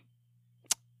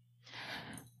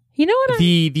 you know what,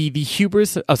 the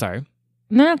hubris. Oh, sorry.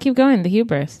 No, keep going. The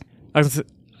hubris. I was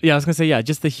gonna say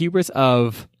just the hubris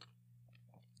of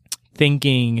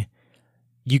thinking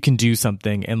you can do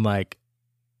something and like,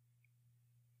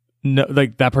 no,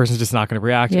 like that person's just not going to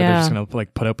react, or they're just going to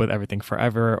like put up with everything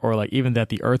forever, or like even that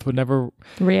the earth would never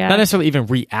react, not necessarily even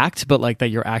react, but like that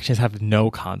your actions have no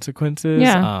consequences.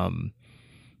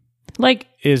 Like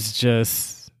is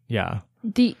just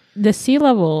the sea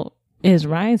level is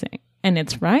rising, and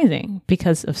it's rising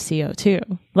because of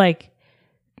CO2. Like,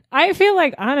 I feel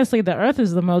like, honestly, the earth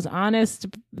is the most honest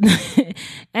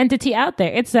entity out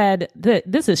there. It said that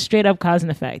this is straight up cause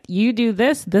and effect. You do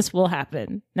this, this will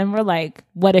happen. Then we're like,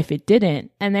 what if it didn't?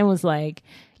 And then was like,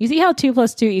 you see how 2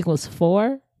 + 2 =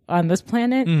 4 on this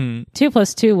planet? 2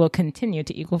 + 2 will continue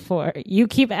to equal 4. You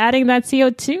keep adding that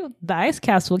CO2, the ice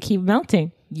caps will keep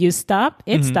melting. You stop,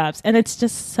 it stops. And it's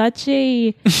just such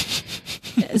a...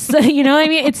 So, you know what I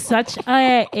mean? It's such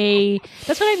a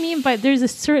that's what I mean by there's a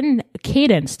certain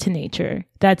cadence to nature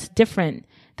that's different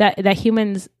that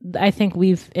humans, I think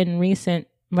we've in recent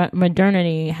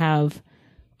modernity have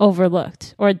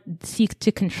overlooked or seek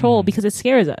to control because it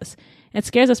scares us. It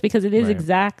scares us because it is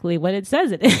exactly what it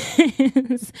says it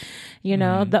is. You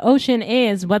know, the ocean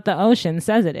is what the ocean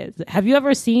says it is. Have you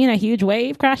ever seen a huge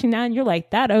wave crashing down? You're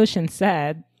like, that ocean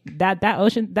said that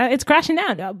ocean, that it's crashing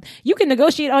down. You can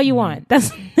negotiate all you want.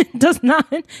 That's it does not,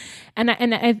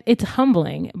 it's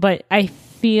humbling. But I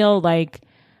feel like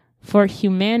for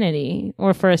humanity,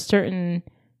 or for a certain,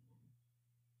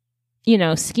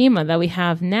 schema that we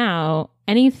have now,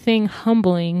 anything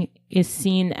humbling is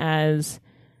seen as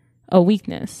a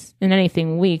weakness, and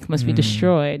anything weak must be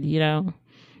destroyed.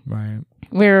 Right.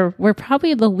 We're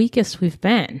probably the weakest we've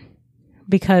been,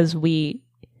 because we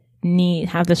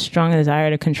have the strong desire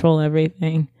to control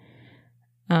everything.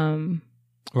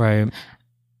 Right.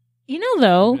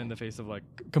 Though, even in the face of like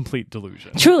complete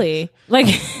delusion. Truly, like,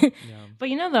 Yeah. but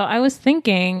though, I was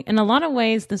thinking, in a lot of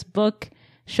ways, this book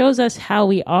shows us how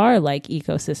we are like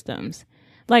ecosystems.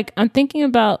 Like, I'm thinking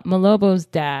about Malobo's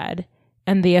dad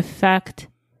and the effect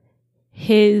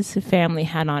his family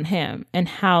had on him, and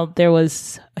how there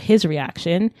was his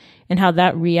reaction, and how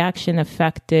that reaction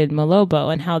affected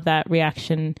Malobo, and how that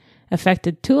reaction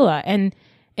affected Tula. And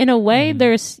in a way,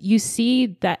 you see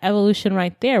that evolution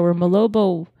right there, where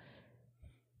Malobo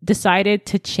decided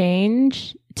to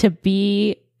change to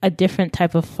be a different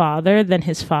type of father than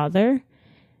his father.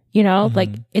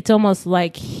 Like, it's almost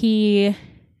like he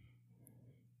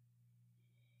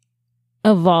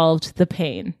evolved the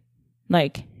pain,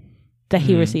 like, that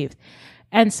he received.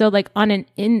 And so, like, on a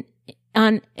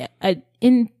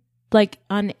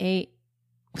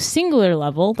singular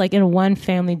level, like in one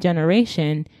family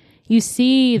generation, you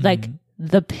see like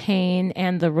the pain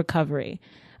and the recovery.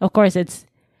 Of course, it's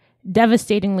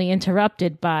devastatingly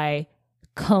interrupted by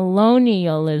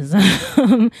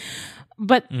colonialism.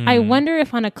 But I wonder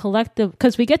if on a collective,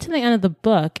 because we get to the end of the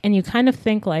book and you kind of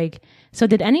think like, so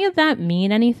did any of that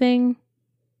mean anything?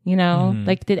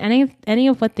 Like, did any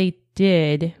of what they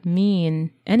did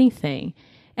mean anything?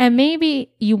 And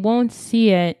maybe you won't see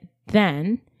it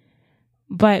then,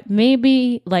 but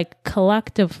maybe like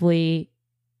collectively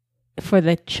for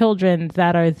the children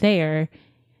that are there,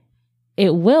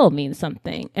 it will mean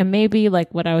something. And maybe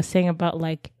like what I was saying about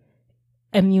like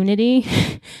immunity,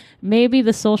 maybe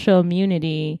the social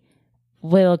immunity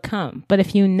will come. But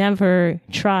if you never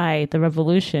try the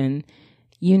revolution,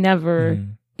 you never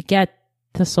get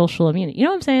the social immunity. You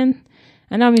know what I'm saying?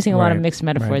 I know I'm using a lot of mixed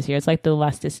metaphors here. It's like the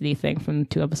elasticity thing from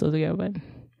 2 episodes ago, but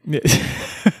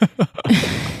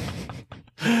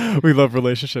we love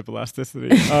relationship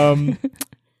elasticity.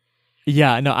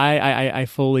 Yeah, no, I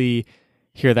fully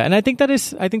hear that, and I think that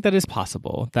is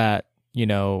possible. That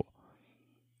in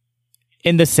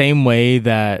the same way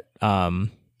that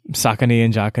Sakani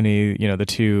and Jakani, the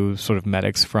two sort of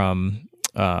medics from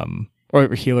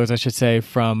or healers, I should say,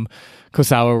 from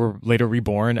Kosawa were later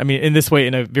reborn. I mean, in this way,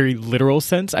 in a very literal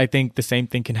sense, I think the same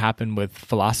thing can happen with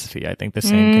philosophy. I think the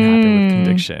same can happen with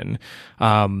conviction.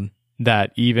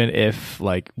 That even if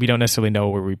like we don't necessarily know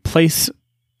where we place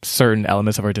certain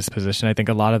elements of our disposition, I think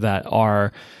a lot of that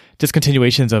are just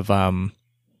continuations of,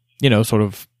 sort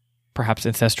of perhaps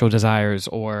ancestral desires,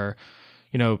 or,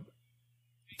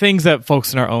 things that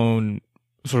folks in our own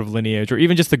sort of lineage, or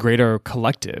even just the greater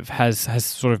collective has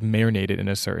sort of marinated in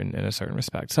a certain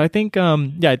respect. So I think,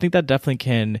 I think that definitely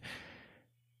can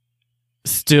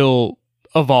still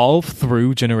evolve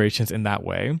through generations in that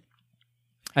way.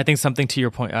 I think something to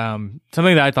your point,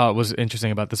 something that I thought was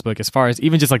interesting about this book, as far as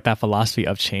even just like that philosophy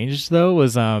of change though,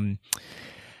 was, I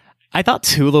thought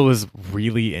Tula was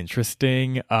really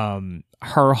interesting.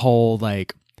 Her whole,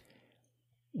 like,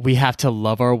 we have to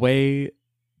love our way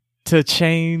to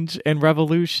change and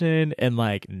revolution, and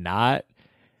like not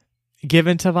give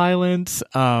into violence.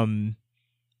 I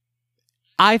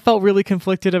felt really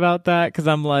conflicted about that, because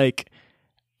I'm like,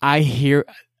 I hear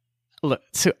you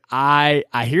too. I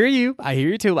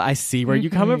see where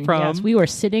you're coming from. Yes, we were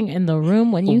sitting in the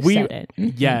room when you said it.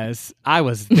 Yes, I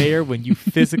was there when you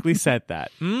physically said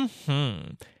that.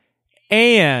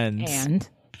 And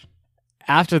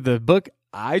after the book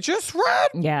I just read,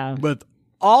 with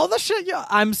all the shit,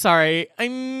 I'm sorry.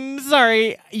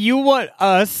 You want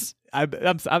us? I'm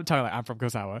talking like I'm from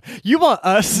Kosawa. You want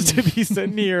us to be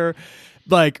sitting here,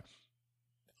 like,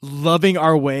 loving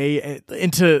our way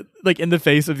into, like, in the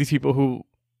face of these people who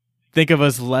think of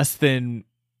us less than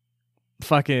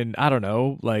fucking, I don't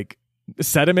know, like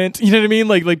sediment. You know what I mean?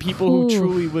 Like people who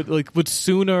truly would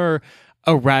sooner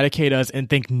eradicate us and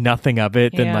think nothing of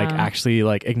it than like actually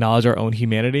like acknowledge our own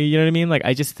humanity. You know what I mean? Like,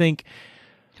 I just think.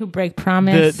 Who break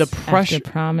promise the pressure, after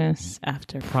promise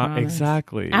after promise.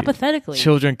 Exactly. Apathetically.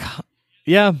 Children,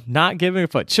 not giving a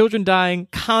fuck. Children dying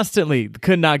constantly,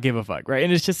 could not give a fuck, right?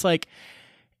 And it's just like,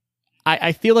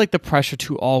 I feel like the pressure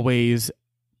to always,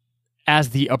 as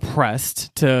the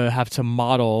oppressed, to have to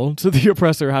model to the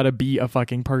oppressor how to be a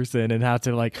fucking person, and how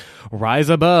to like rise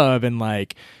above and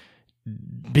like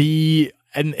be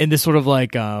in this sort of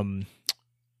like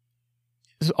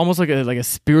it's almost like a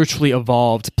spiritually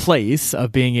evolved place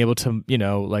of being able to, you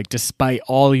know, like despite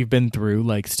all you've been through,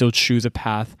 like still choose a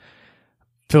path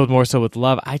filled more so with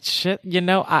love. I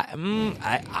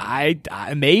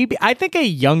maybe I think a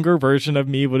younger version of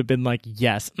me would have been like,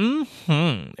 yes,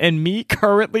 and me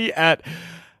currently at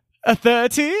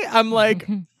 30, I'm like,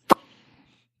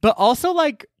 but also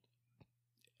like.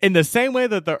 In the same way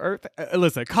that the earth,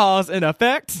 listen, cause and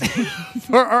effect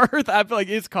for earth, I feel like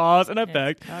it's cause and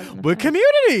effect with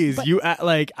communities.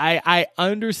 But, I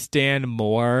understand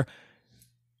more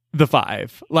the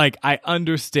 5. Like, I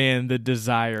understand the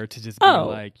desire to just be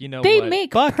like, you know, they what?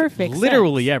 make Fuck perfect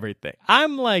literally sense. Everything.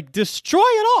 I'm like, destroy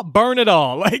it all, burn it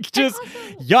all. Like, just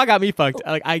y'all got me fucked.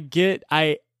 Like, I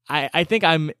think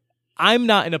I'm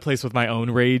not in a place with my own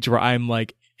rage where I'm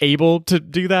like able to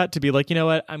do that, to be like, you know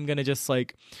what, I'm gonna just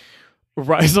like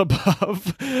rise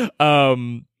above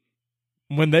when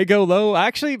they go low.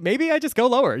 Actually, maybe I just go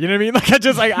lower, you know what I mean? Like, I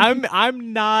just like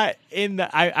I'm not in the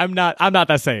I'm not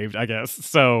that saved, I guess.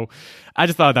 So I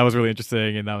just thought that was really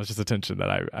interesting, and that was just a tension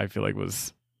that I feel like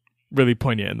was really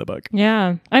poignant in the book.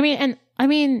 Yeah, I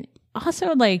mean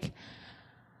also like,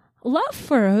 love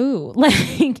for who?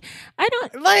 Like, I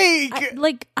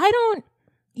don't,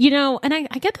 you know, and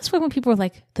I get this way when people are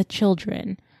like, the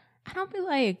children. I don't be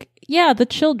like, yeah, the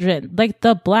children, like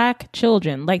the black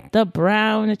children, like the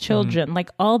brown children, like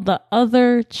all the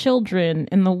other children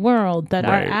in the world that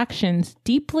our actions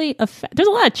deeply affect. There's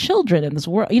a lot of children in this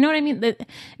world. You know what I mean?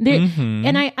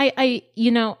 And I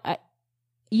you know,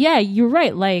 yeah, you're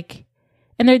right. Like,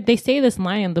 and they say this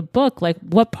line in the book, like,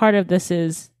 what part of this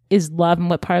is love and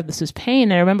what part of this is pain?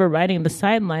 And I remember writing the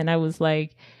sideline, I was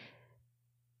like,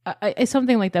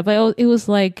 something like that, but it was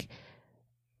like,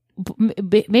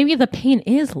 maybe the pain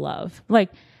is love. Like,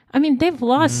 I mean, they've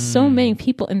lost so many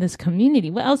people in this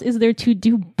community. What else is there to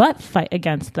do but fight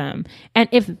against them? And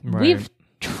if we've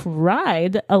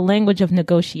tried a language of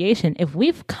negotiation, if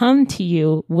we've come to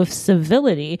you with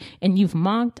civility and you've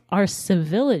mocked our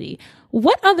civility,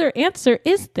 what other answer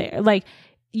is there? Like,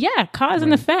 yeah, cause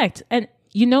and effect. And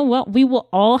you know what? We will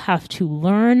all have to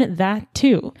learn that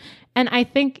too. And I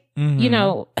think, you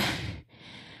know,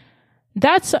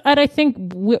 that's, and I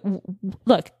think,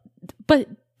 look, but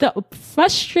the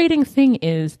frustrating thing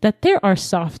is that there are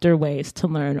softer ways to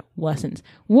learn lessons.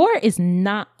 War is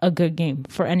not a good game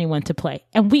for anyone to play.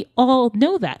 And we all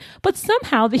know that. But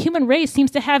somehow the human race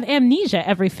seems to have amnesia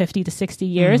every 50 to 60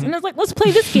 years. And it's like, let's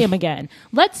play this game again.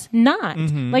 Let's not.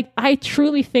 Like, I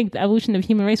truly think the evolution of the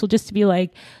human race will just be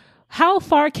like, how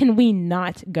far can we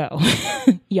not go,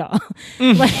 y'all?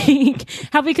 Like,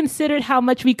 have we considered how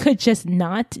much we could just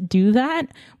not do that?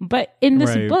 But in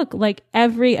this book, like,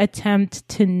 every attempt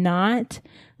to not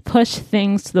push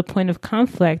things to the point of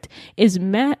conflict is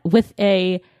met with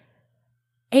a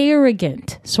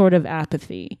arrogant sort of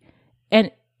apathy. And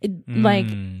like,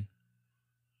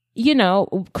 you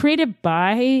know, created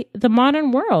by the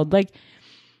modern world. Like,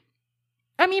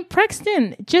 I mean,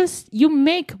 Prexton, just, you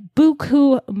make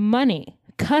buku money,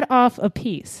 cut off a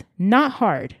piece, not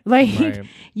hard. Like,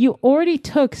 you already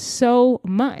took so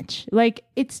much. Like,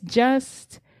 it's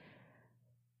just,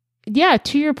 yeah,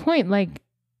 to your point, like,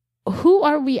 who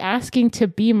are we asking to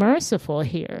be merciful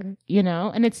here? You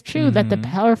know? And it's true that the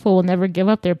powerful will never give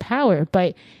up their power,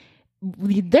 but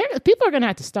people are going to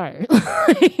have to start.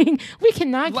 Like, we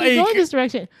cannot keep going this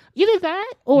direction. Either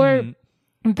that or...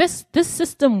 This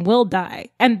system will die,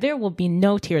 and there will be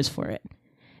no tears for it.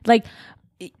 Like,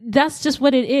 that's just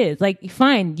what it is. Like,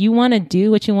 fine, you want to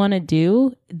do what you want to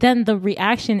do, then the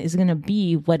reaction is going to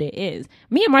be what it is.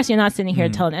 Me and Marcy are not sitting here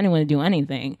telling anyone to do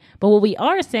anything, but what we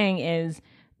are saying is,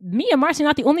 me and Marcy are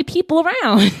not the only people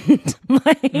around.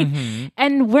 Like,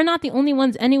 and we're not the only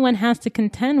ones anyone has to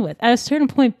contend with. At a certain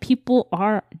point, people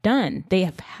are done. They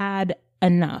have had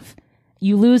enough.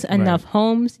 You lose enough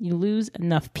homes, you lose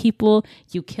enough people,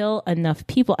 you kill enough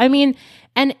people. I mean,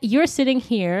 and you're sitting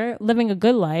here living a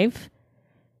good life,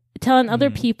 telling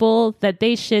other people that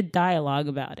they should dialogue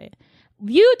about it.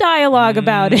 You dialogue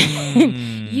about it.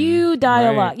 You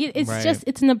dialogue. It's just,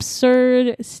 it's an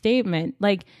absurd statement.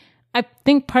 Like, I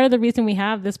think part of the reason we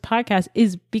have this podcast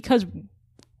is because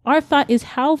our thought is,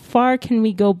 how far can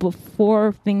we go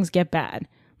before things get bad?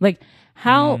 Like,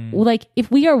 how, like,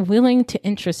 if we are willing to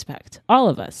introspect, all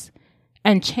of us,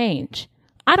 and change,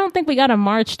 I don't think we got to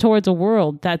march towards a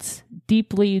world that's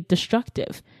deeply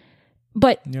destructive.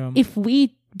 But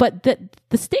but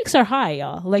the stakes are high,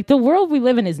 y'all. Like, the world we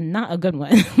live in is not a good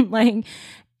one. Like,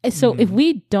 so if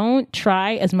we don't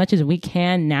try as much as we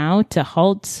can now to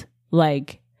halt,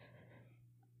 like,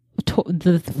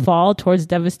 the fall towards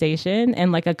devastation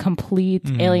and like a complete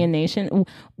alienation,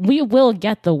 we will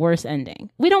get the worst ending.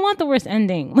 We don't want the worst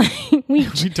ending. Like we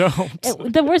don't.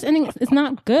 The worst ending is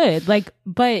not good. Like,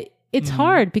 but it's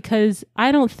hard because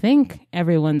I don't think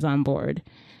everyone's on board.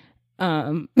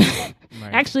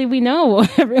 Right. Actually, we know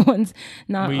everyone's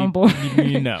not on board.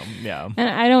 Yeah. And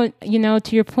I don't,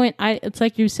 to your point, it's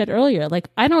like you said earlier, like,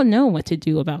 I don't know what to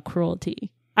do about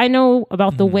cruelty. I know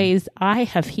about the ways I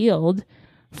have healed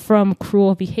from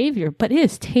cruel behavior, but it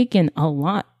has taken a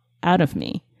lot out of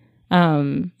me.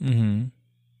 And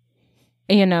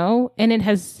it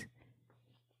has,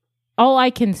 all I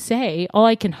can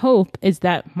hope is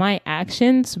that my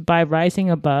actions by rising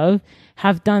above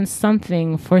have done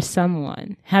something for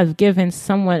someone, have given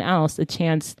someone else a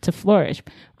chance to flourish.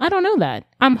 I don't know that.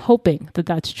 I'm hoping that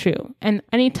that's true. And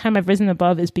anytime I've risen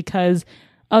above is because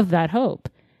of that hope.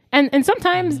 And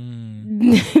sometimes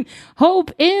hope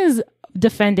is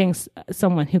defending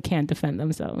someone who can't defend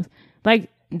themselves. Like,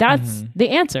 that's the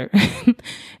answer.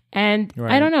 And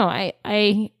right. I don't know.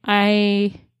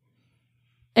 I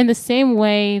in the same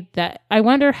way that I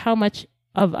wonder how much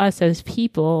of us as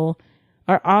people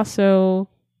are also,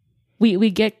 we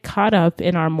get caught up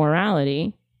in our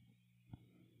morality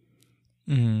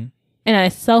in a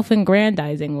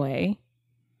self-aggrandizing way,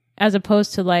 as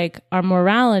opposed to like our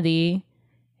morality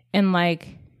in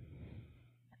like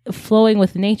flowing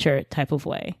with nature type of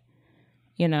way,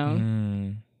 I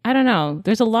don't know.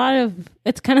 There's a lot of,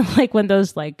 it's kind of like when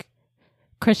those like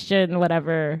Christian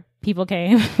whatever people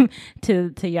came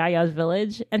to Yaya's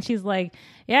village, and she's like,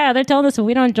 yeah, they're telling us if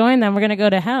we don't join them, we're gonna go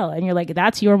to hell. And you're like,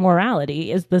 that's your morality,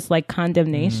 is this like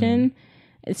condemnation?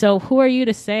 So who are you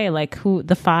to say like who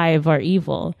the five are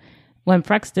evil when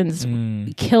Prexton's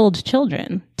killed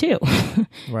children too?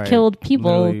 Right. Killed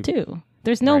people literally, too.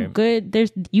 There's no good.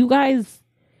 There's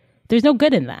no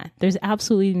good in that. There's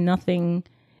absolutely nothing.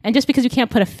 And just because you can't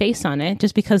put a face on it,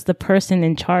 just because the person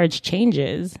in charge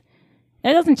changes,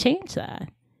 it doesn't change that.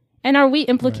 And are we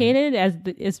implicated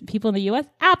as people in the U.S.?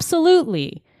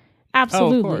 Absolutely.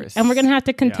 Absolutely. And we're going to have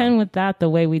to contend with that the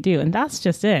way we do. And that's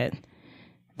just it.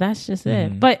 That's just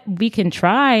it. But we can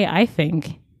try, I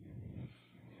think,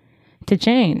 to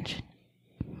change.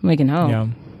 We can hope.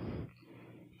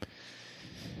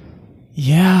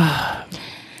 Yeah.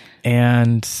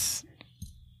 And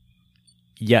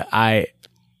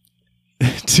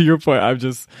to your point, I'm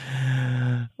just,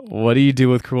 what do you do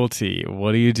with cruelty?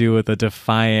 What do you do with a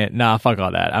defiant, nah, fuck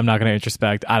all that. I'm not going to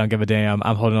introspect. I don't give a damn.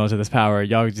 I'm holding on to this power.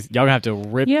 Y'all gonna have to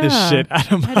rip this shit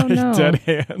out of my dead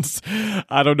hands.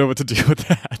 I don't know what to do with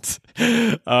that.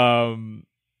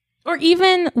 Or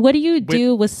even, what do you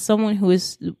do with someone who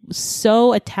is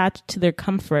so attached to their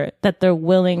comfort that they're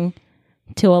willing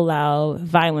to allow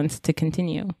violence to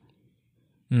continue?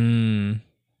 And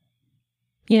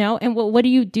what do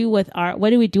you do with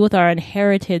our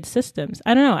inherited systems?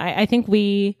 I don't know. I think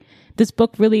this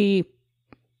book really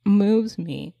moves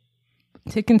me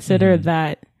to consider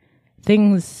that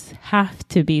things have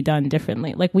to be done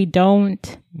differently. Like we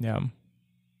don't. Yeah.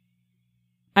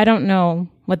 I don't know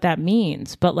what that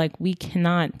means, but like we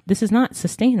cannot. This is not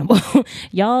sustainable,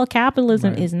 y'all.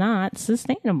 Capitalism is not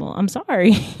sustainable. I'm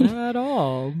sorry. Not at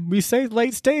all. We say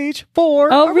late stage for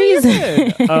a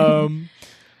reason.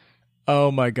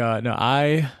 Oh my God. No,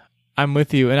 I'm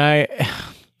with you. And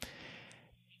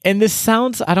this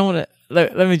sounds, I don't want to,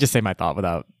 let me just say my thought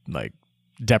without like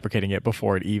deprecating it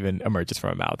before it even emerges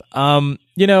from my mouth.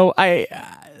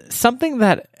 Something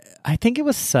that I think it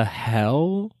was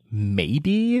Sahel,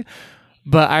 maybe,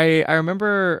 but I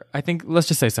remember, I think, let's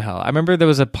just say Sahel. I remember there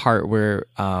was a part where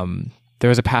there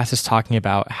was a passage talking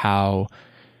about how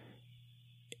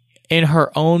in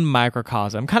her own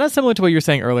microcosm, kind of similar to what you were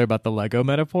saying earlier about the Lego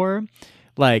metaphor,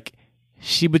 like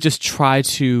she would just try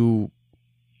to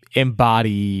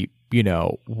embody,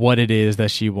 what it is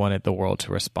that she wanted the world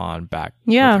to respond back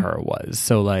with her was.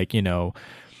 So like, in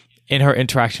her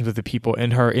interactions with the people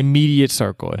in her immediate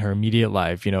circle, in her immediate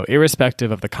life,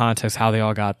 irrespective of the context, how they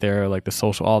all got there, like the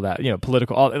social, all that,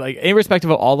 political, all, like irrespective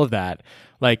of all of that,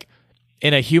 like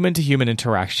in a human to human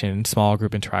interaction, small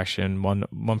group interaction,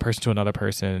 one person to another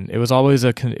person, it was always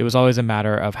a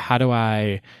matter of how do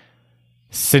I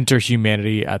center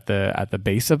humanity at the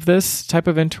base of this type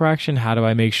of interaction? How do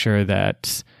I make sure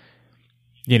that,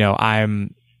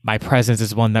 my presence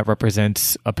is one that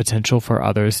represents a potential for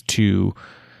others to,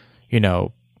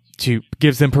 to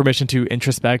gives them permission to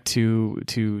introspect,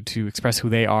 to express who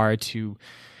they are, to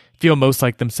feel most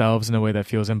like themselves in a way that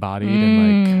feels embodied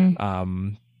and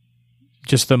like,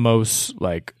 just the most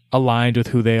like aligned with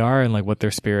who they are and like what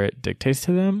their spirit dictates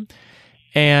to them.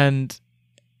 And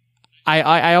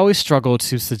I always struggle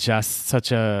to suggest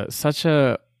such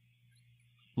a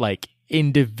like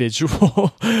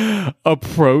individual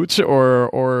approach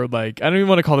or like, I don't even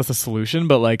want to call this a solution,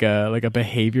 but like a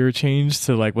behavior change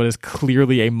to like what is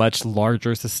clearly a much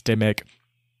larger systemic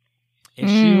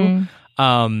issue.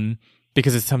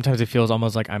 Because sometimes it feels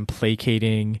almost like I'm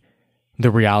placating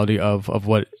the reality of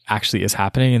what actually is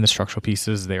happening in the structural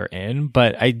pieces they're in.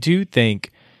 But I do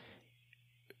think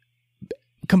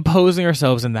composing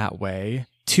ourselves in that way,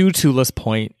 to Tula's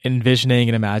point, envisioning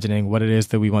and imagining what it is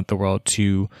that we want the world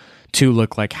to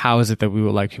look like, how is it that we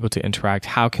would like people to interact,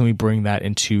 how can we bring that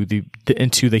into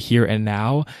the here and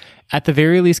now, at the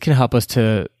very least can help us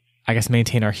to, I guess,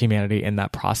 maintain our humanity in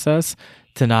that process,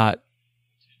 to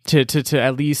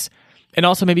at least, and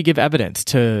also maybe give evidence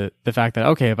to the fact that,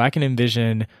 okay, if I can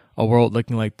envision a world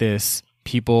looking like this,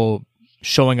 people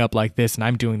showing up like this, and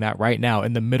I'm doing that right now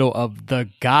in the middle of the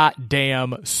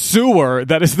goddamn sewer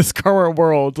that is this current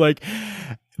world, like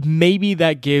maybe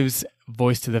that gives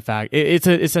voice to the fact.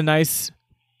 It's a nice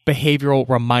behavioral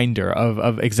reminder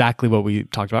of exactly what we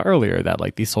talked about earlier, that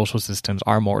like these social systems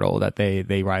are mortal, that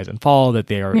they rise and fall, that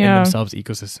they are in themselves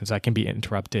ecosystems that can be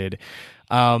interrupted.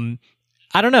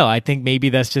 I don't know. I think maybe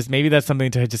that's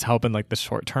something to just help in like the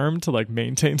short term to like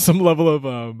maintain some level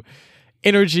of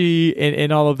energy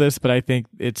in all of this. But I think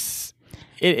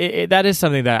that is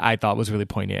something that I thought was really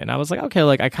poignant, and I was like, okay,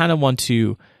 like I kind of want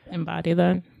to embody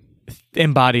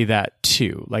that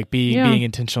too, like being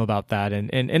intentional about that,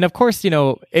 and of course, you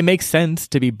know, it makes sense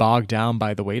to be bogged down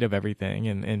by the weight of everything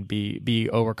and be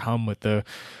overcome with the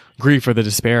grief or the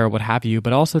despair or what have you,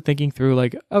 but also thinking through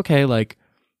like, okay, like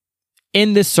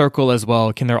in this circle as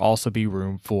well, can there also be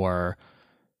room for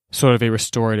sort of a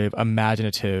restorative,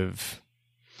 imaginative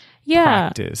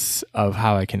practice of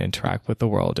how I can interact with the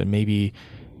world and maybe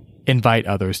invite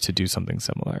others to do something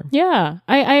similar? Yeah,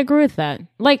 I agree with that.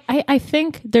 Like, I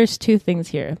think there's two things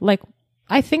here. Like,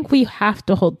 I think we have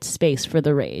to hold space for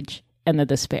the rage and the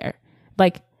despair.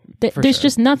 Like, there's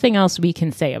just nothing else we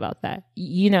can say about that.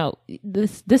 You know,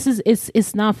 this is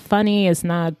it's not funny. It's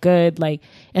not good. Like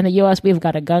in the U.S., we've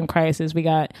got a gun crisis. We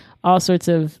got all sorts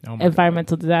of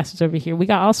environmental disasters over here. We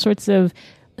got all sorts of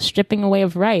stripping away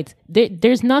of rights.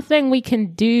 There's nothing we can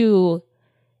do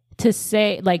to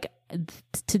say like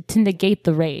to negate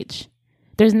the rage.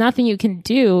 There's nothing you can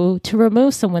do to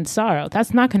remove someone's sorrow.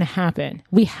 That's not going to happen.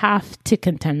 We have to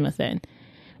contend with it,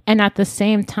 and at the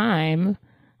same time,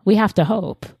 we have to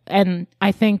hope. And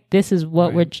I think this is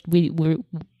what we're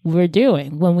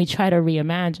doing when we try to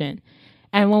reimagine.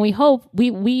 And when we hope, we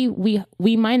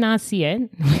might not see it.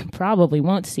 We probably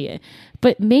won't see it.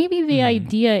 But maybe the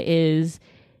idea is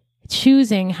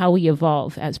choosing how we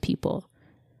evolve as people.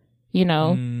 You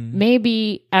know,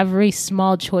 maybe every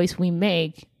small choice we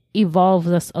make evolves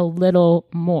us a little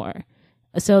more,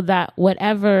 so that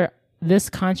whatever this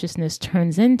consciousness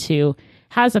turns into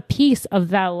has a piece of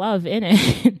that love in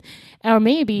it. Or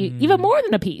maybe even more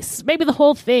than a piece. Maybe the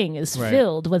whole thing is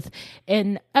filled with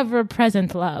an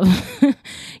ever-present love,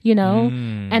 you know?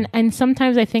 And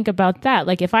sometimes I think about that.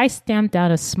 Like, if I stamped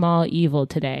out a small evil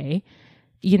today,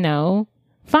 you know,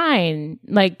 fine.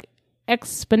 Like,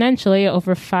 exponentially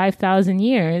over 5,000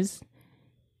 years,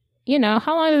 you know,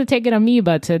 how long did it take an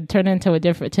amoeba to turn into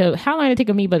how long did it take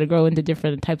amoeba to grow into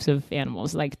different types of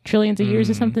animals? Like trillions of years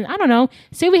or something? I don't know.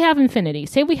 Say we have infinity.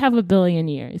 Say we have 1 billion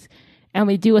years and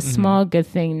we do a small good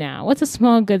thing now. What's a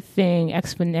small good thing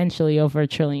exponentially over 1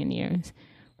 trillion years?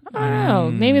 I don't know.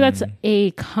 Maybe that's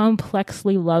a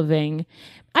complexly loving,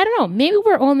 I don't know. Maybe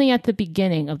we're only at the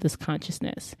beginning of this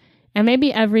consciousness. And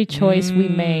maybe every choice we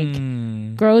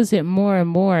make grows it more and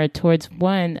more towards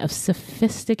one of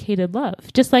sophisticated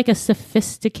love, just like a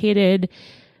sophisticated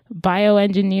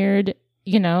bioengineered,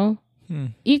 you know,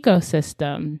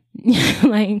 ecosystem.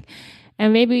 Like,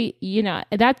 and maybe, you know,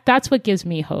 that's what gives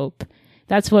me hope.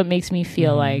 That's what makes me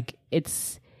feel like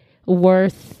it's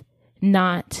worth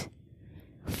not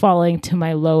falling to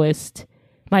my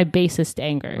basest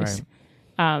angers.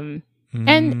 Right.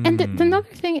 And another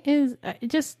thing is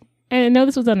and I know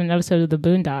this was on an episode of the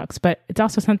Boondocks, but it's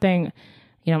also something,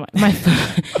 you know,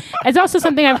 it's also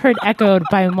something I've heard echoed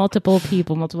by multiple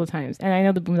people multiple times. And I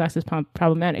know the Boondocks is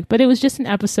problematic, but it was just an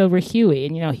episode where Huey,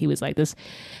 and you know, he was like this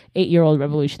 8-year-old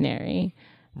revolutionary,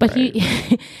 but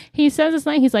he says this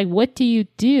line, he's like, what do you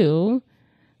do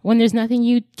when there's nothing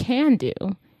you can do?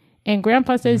 And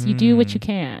Grandpa says, you do what you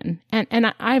can.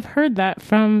 And I've heard that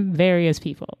from various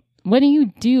people. What do you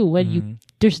do when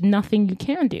there's nothing you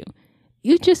can do?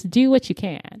 You just do what you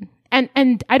can.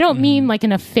 And I don't mean like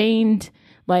in a feigned,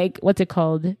 like, what's it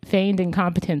called? Feigned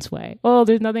incompetence way. Oh,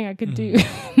 there's nothing I could do.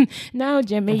 No,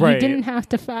 Jimmy, you didn't have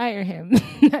to fire him.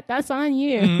 That's on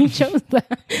you. You chose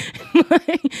that.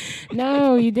 Like,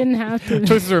 no, you didn't have to.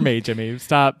 Choices were made, Jimmy.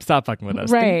 Stop fucking with us.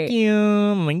 Right.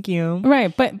 Thank you.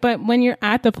 Right. But when you're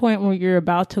at the point where you're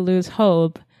about to lose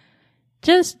hope,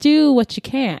 just do what you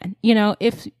can. You know,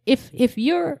 if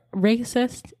you're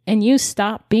racist and you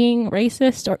stop being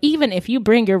racist, or even if you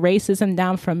bring your racism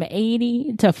down from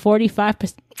 80 to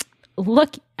 45%,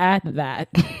 look at that.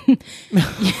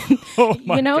 Oh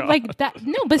my you know, God. like that.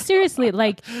 No, but seriously,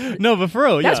 like, no, but for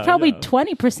real, that's probably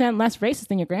 20% less racist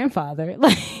than your grandfather.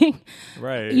 Like,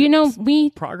 right. You know,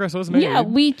 progress was made. Yeah,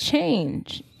 we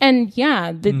change. And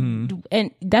yeah,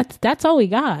 and that's all we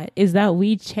got, is that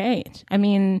we change. I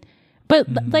mean, but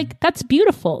like, that's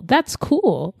beautiful. That's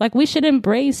cool. Like, we should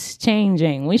embrace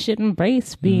changing. We should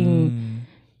embrace being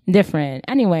different.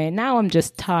 Anyway, now I'm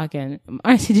just talking.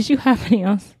 Marcy, did you have anything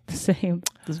else to say about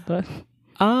this book?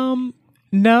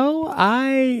 No,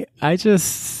 I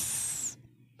just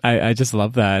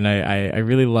love that, and I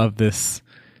really love this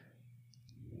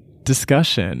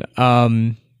discussion.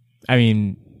 I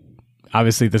mean,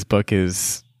 obviously this book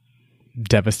is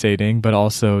devastating, but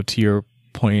also, to your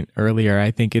point earlier,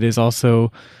 I think it is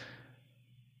also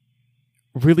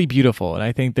really beautiful, and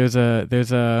I think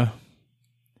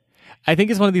I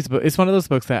think it's one of those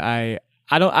books that I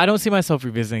don't see myself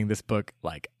revisiting this book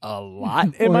like a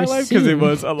lot in my life, because it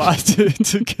was a lot to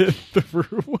get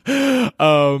through,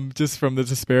 just from the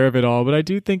despair of it all. But I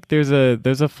do think there's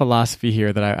a philosophy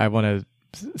here that I want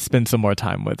to spend some more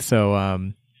time with.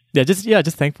 So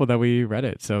just thankful that we read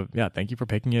it. So yeah, thank you for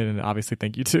picking it, and obviously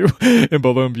thank you to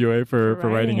Imbolo and Mbue for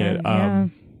writing it. Yeah.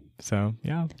 So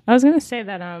yeah, I was gonna say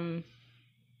that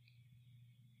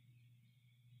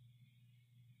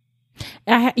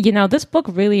this book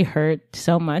really hurt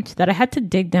so much that I had to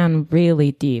dig down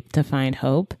really deep to find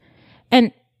hope.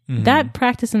 And that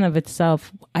practice in of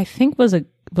itself, I think, was a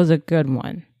good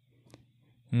one.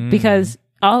 Because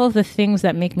all of the things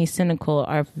that make me cynical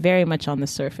are very much on the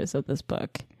surface of this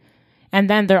book. And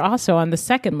then they're also on the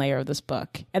second layer of this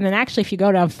book. And then actually, if you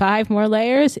go down 5 more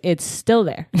layers, it's still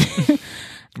there.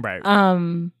 Right.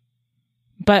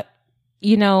 But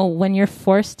you know, when you're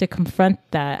forced to confront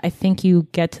that, I think you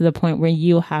get to the point where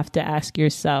you have to ask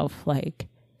yourself, like,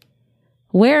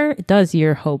 where does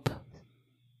your hope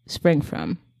spring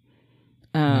from?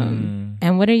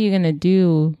 And what are you going to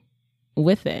do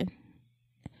with it?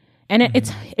 And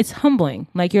it's humbling.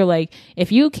 Like, you're like,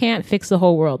 if you can't fix the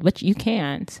whole world, which you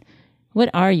can't,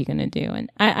 what are you going to do? And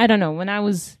I don't know, when I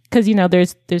was, because, you know,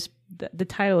 there's the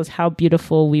title is How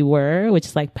Beautiful We Were, which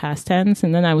is like past tense.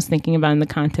 And then I was thinking about, in the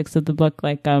context of the book,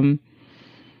 like, the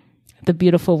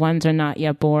beautiful ones are not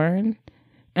yet born.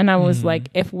 And I was like,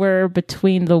 if we're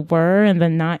between the were and the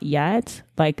not yet,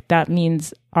 like, that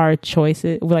means our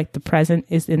choices, like, the present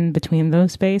is in between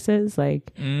those spaces.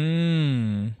 Like,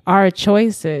 our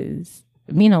choices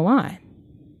mean a lot,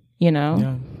 you know?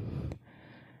 Yeah.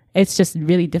 It's just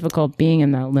really difficult being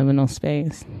in that liminal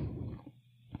space.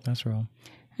 That's real.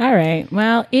 All right.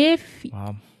 Well,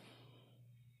 Wow.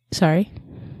 Sorry.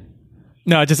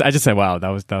 No, I just said wow. That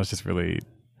was just really.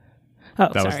 Oh,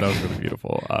 that sorry. was really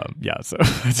beautiful. Yeah. So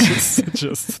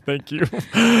just thank you.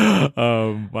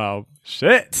 Wow.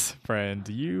 Shit, friend.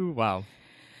 Wow.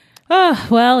 Oh,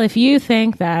 well, if you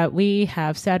think that we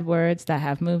have said words that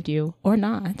have moved you or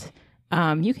not,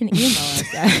 you can email us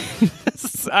at...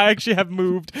 I actually have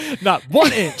moved not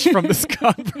 1 inch from this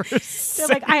conversation. They're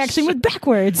like, I actually moved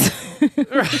backwards.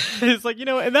 It's like, you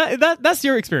know, and that's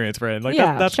your experience, friend. Like,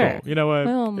 yeah, that's sure. cool. You know what?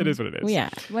 Well, it is what it is. Yeah.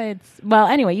 Well,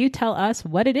 anyway, you tell us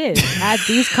what it is at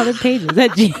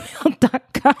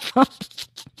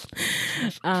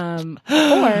thesecoloredpages@gmail.com.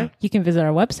 Or you can visit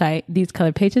our website,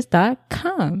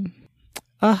 thesecoloredpages.com.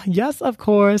 Yes, of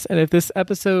course. And if this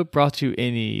episode brought you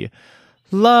any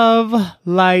love,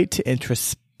 light,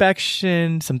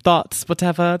 introspection, some thoughts,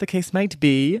 whatever the case might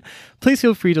be, please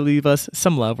feel free to leave us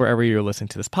some love wherever you're listening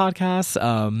to this podcast.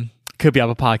 Could be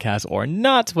Apple Podcasts or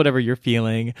not, whatever you're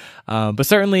feeling. But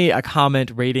certainly a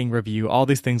comment, rating, review, all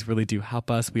these things really do help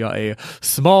us. We are a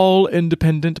small,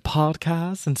 independent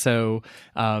podcast. And so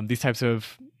these types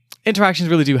of interactions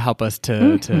really do help us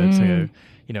to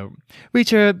you know,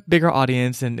 reach a bigger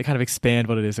audience and kind of expand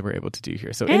what it is that we're able to do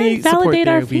here. So and any validate support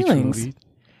there, our feelings.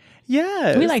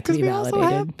 Yes, we like to be we validated.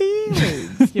 also have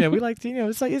feelings. You know, we like to. You know,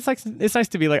 it's nice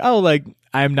to be like, oh, like,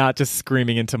 I'm not just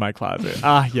screaming into my closet.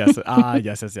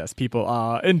 Yes. People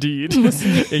are indeed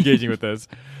engaging with this.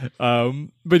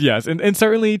 But yes, and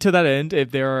certainly to that end,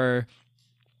 if there are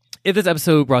if this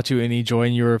episode brought you any joy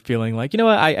and you're feeling like, you know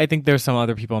what, I think there's some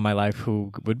other people in my life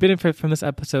who would benefit from this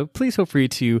episode, please feel free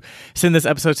to send this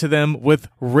episode to them with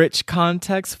rich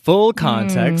context, full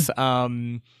context.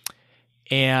 And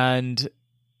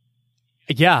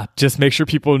yeah, just make sure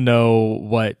people know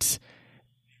what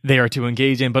they are to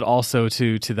engage in, but also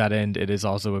to that end, it is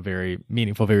also a very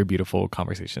meaningful, very beautiful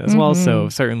conversation as well. So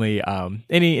certainly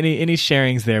any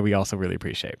sharings there, we also really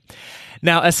appreciate.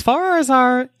 Now, as far as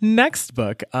our next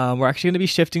book, we're actually going to be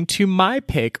shifting to my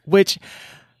pick, which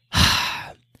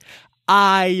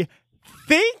I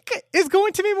think is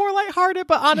going to be more lighthearted,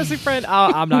 but honestly, friend,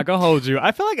 I'm not gonna hold you.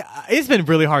 I feel like it's been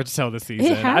really hard to tell this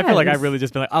season. I feel like I've really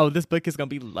just been like, oh, this book is gonna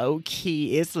be low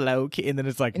key. It's low key, and then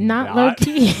it's like not low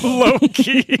key. Low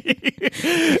key.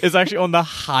 It's actually on the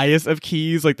highest of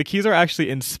keys. Like the keys are actually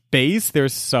in space. They're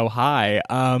so high.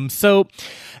 So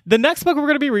the next book we're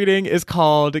going to be reading is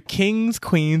called Kings,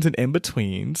 Queens, and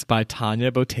In-Betweens by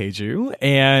Tanya Boteju.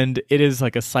 And it is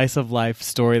like a slice of life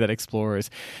story that explores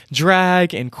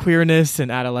drag and queerness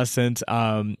and adolescence.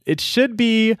 It should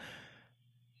be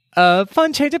a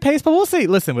fun change of pace, but we'll see.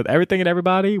 Listen, with everything and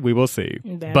everybody, we will see.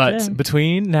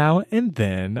 Between now and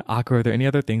then, Aqua, are there any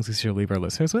other things we should leave our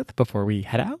listeners with before we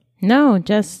head out? No,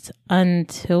 just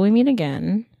until we meet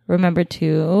again, remember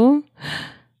to...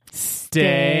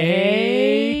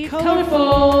 Stay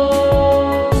colorful.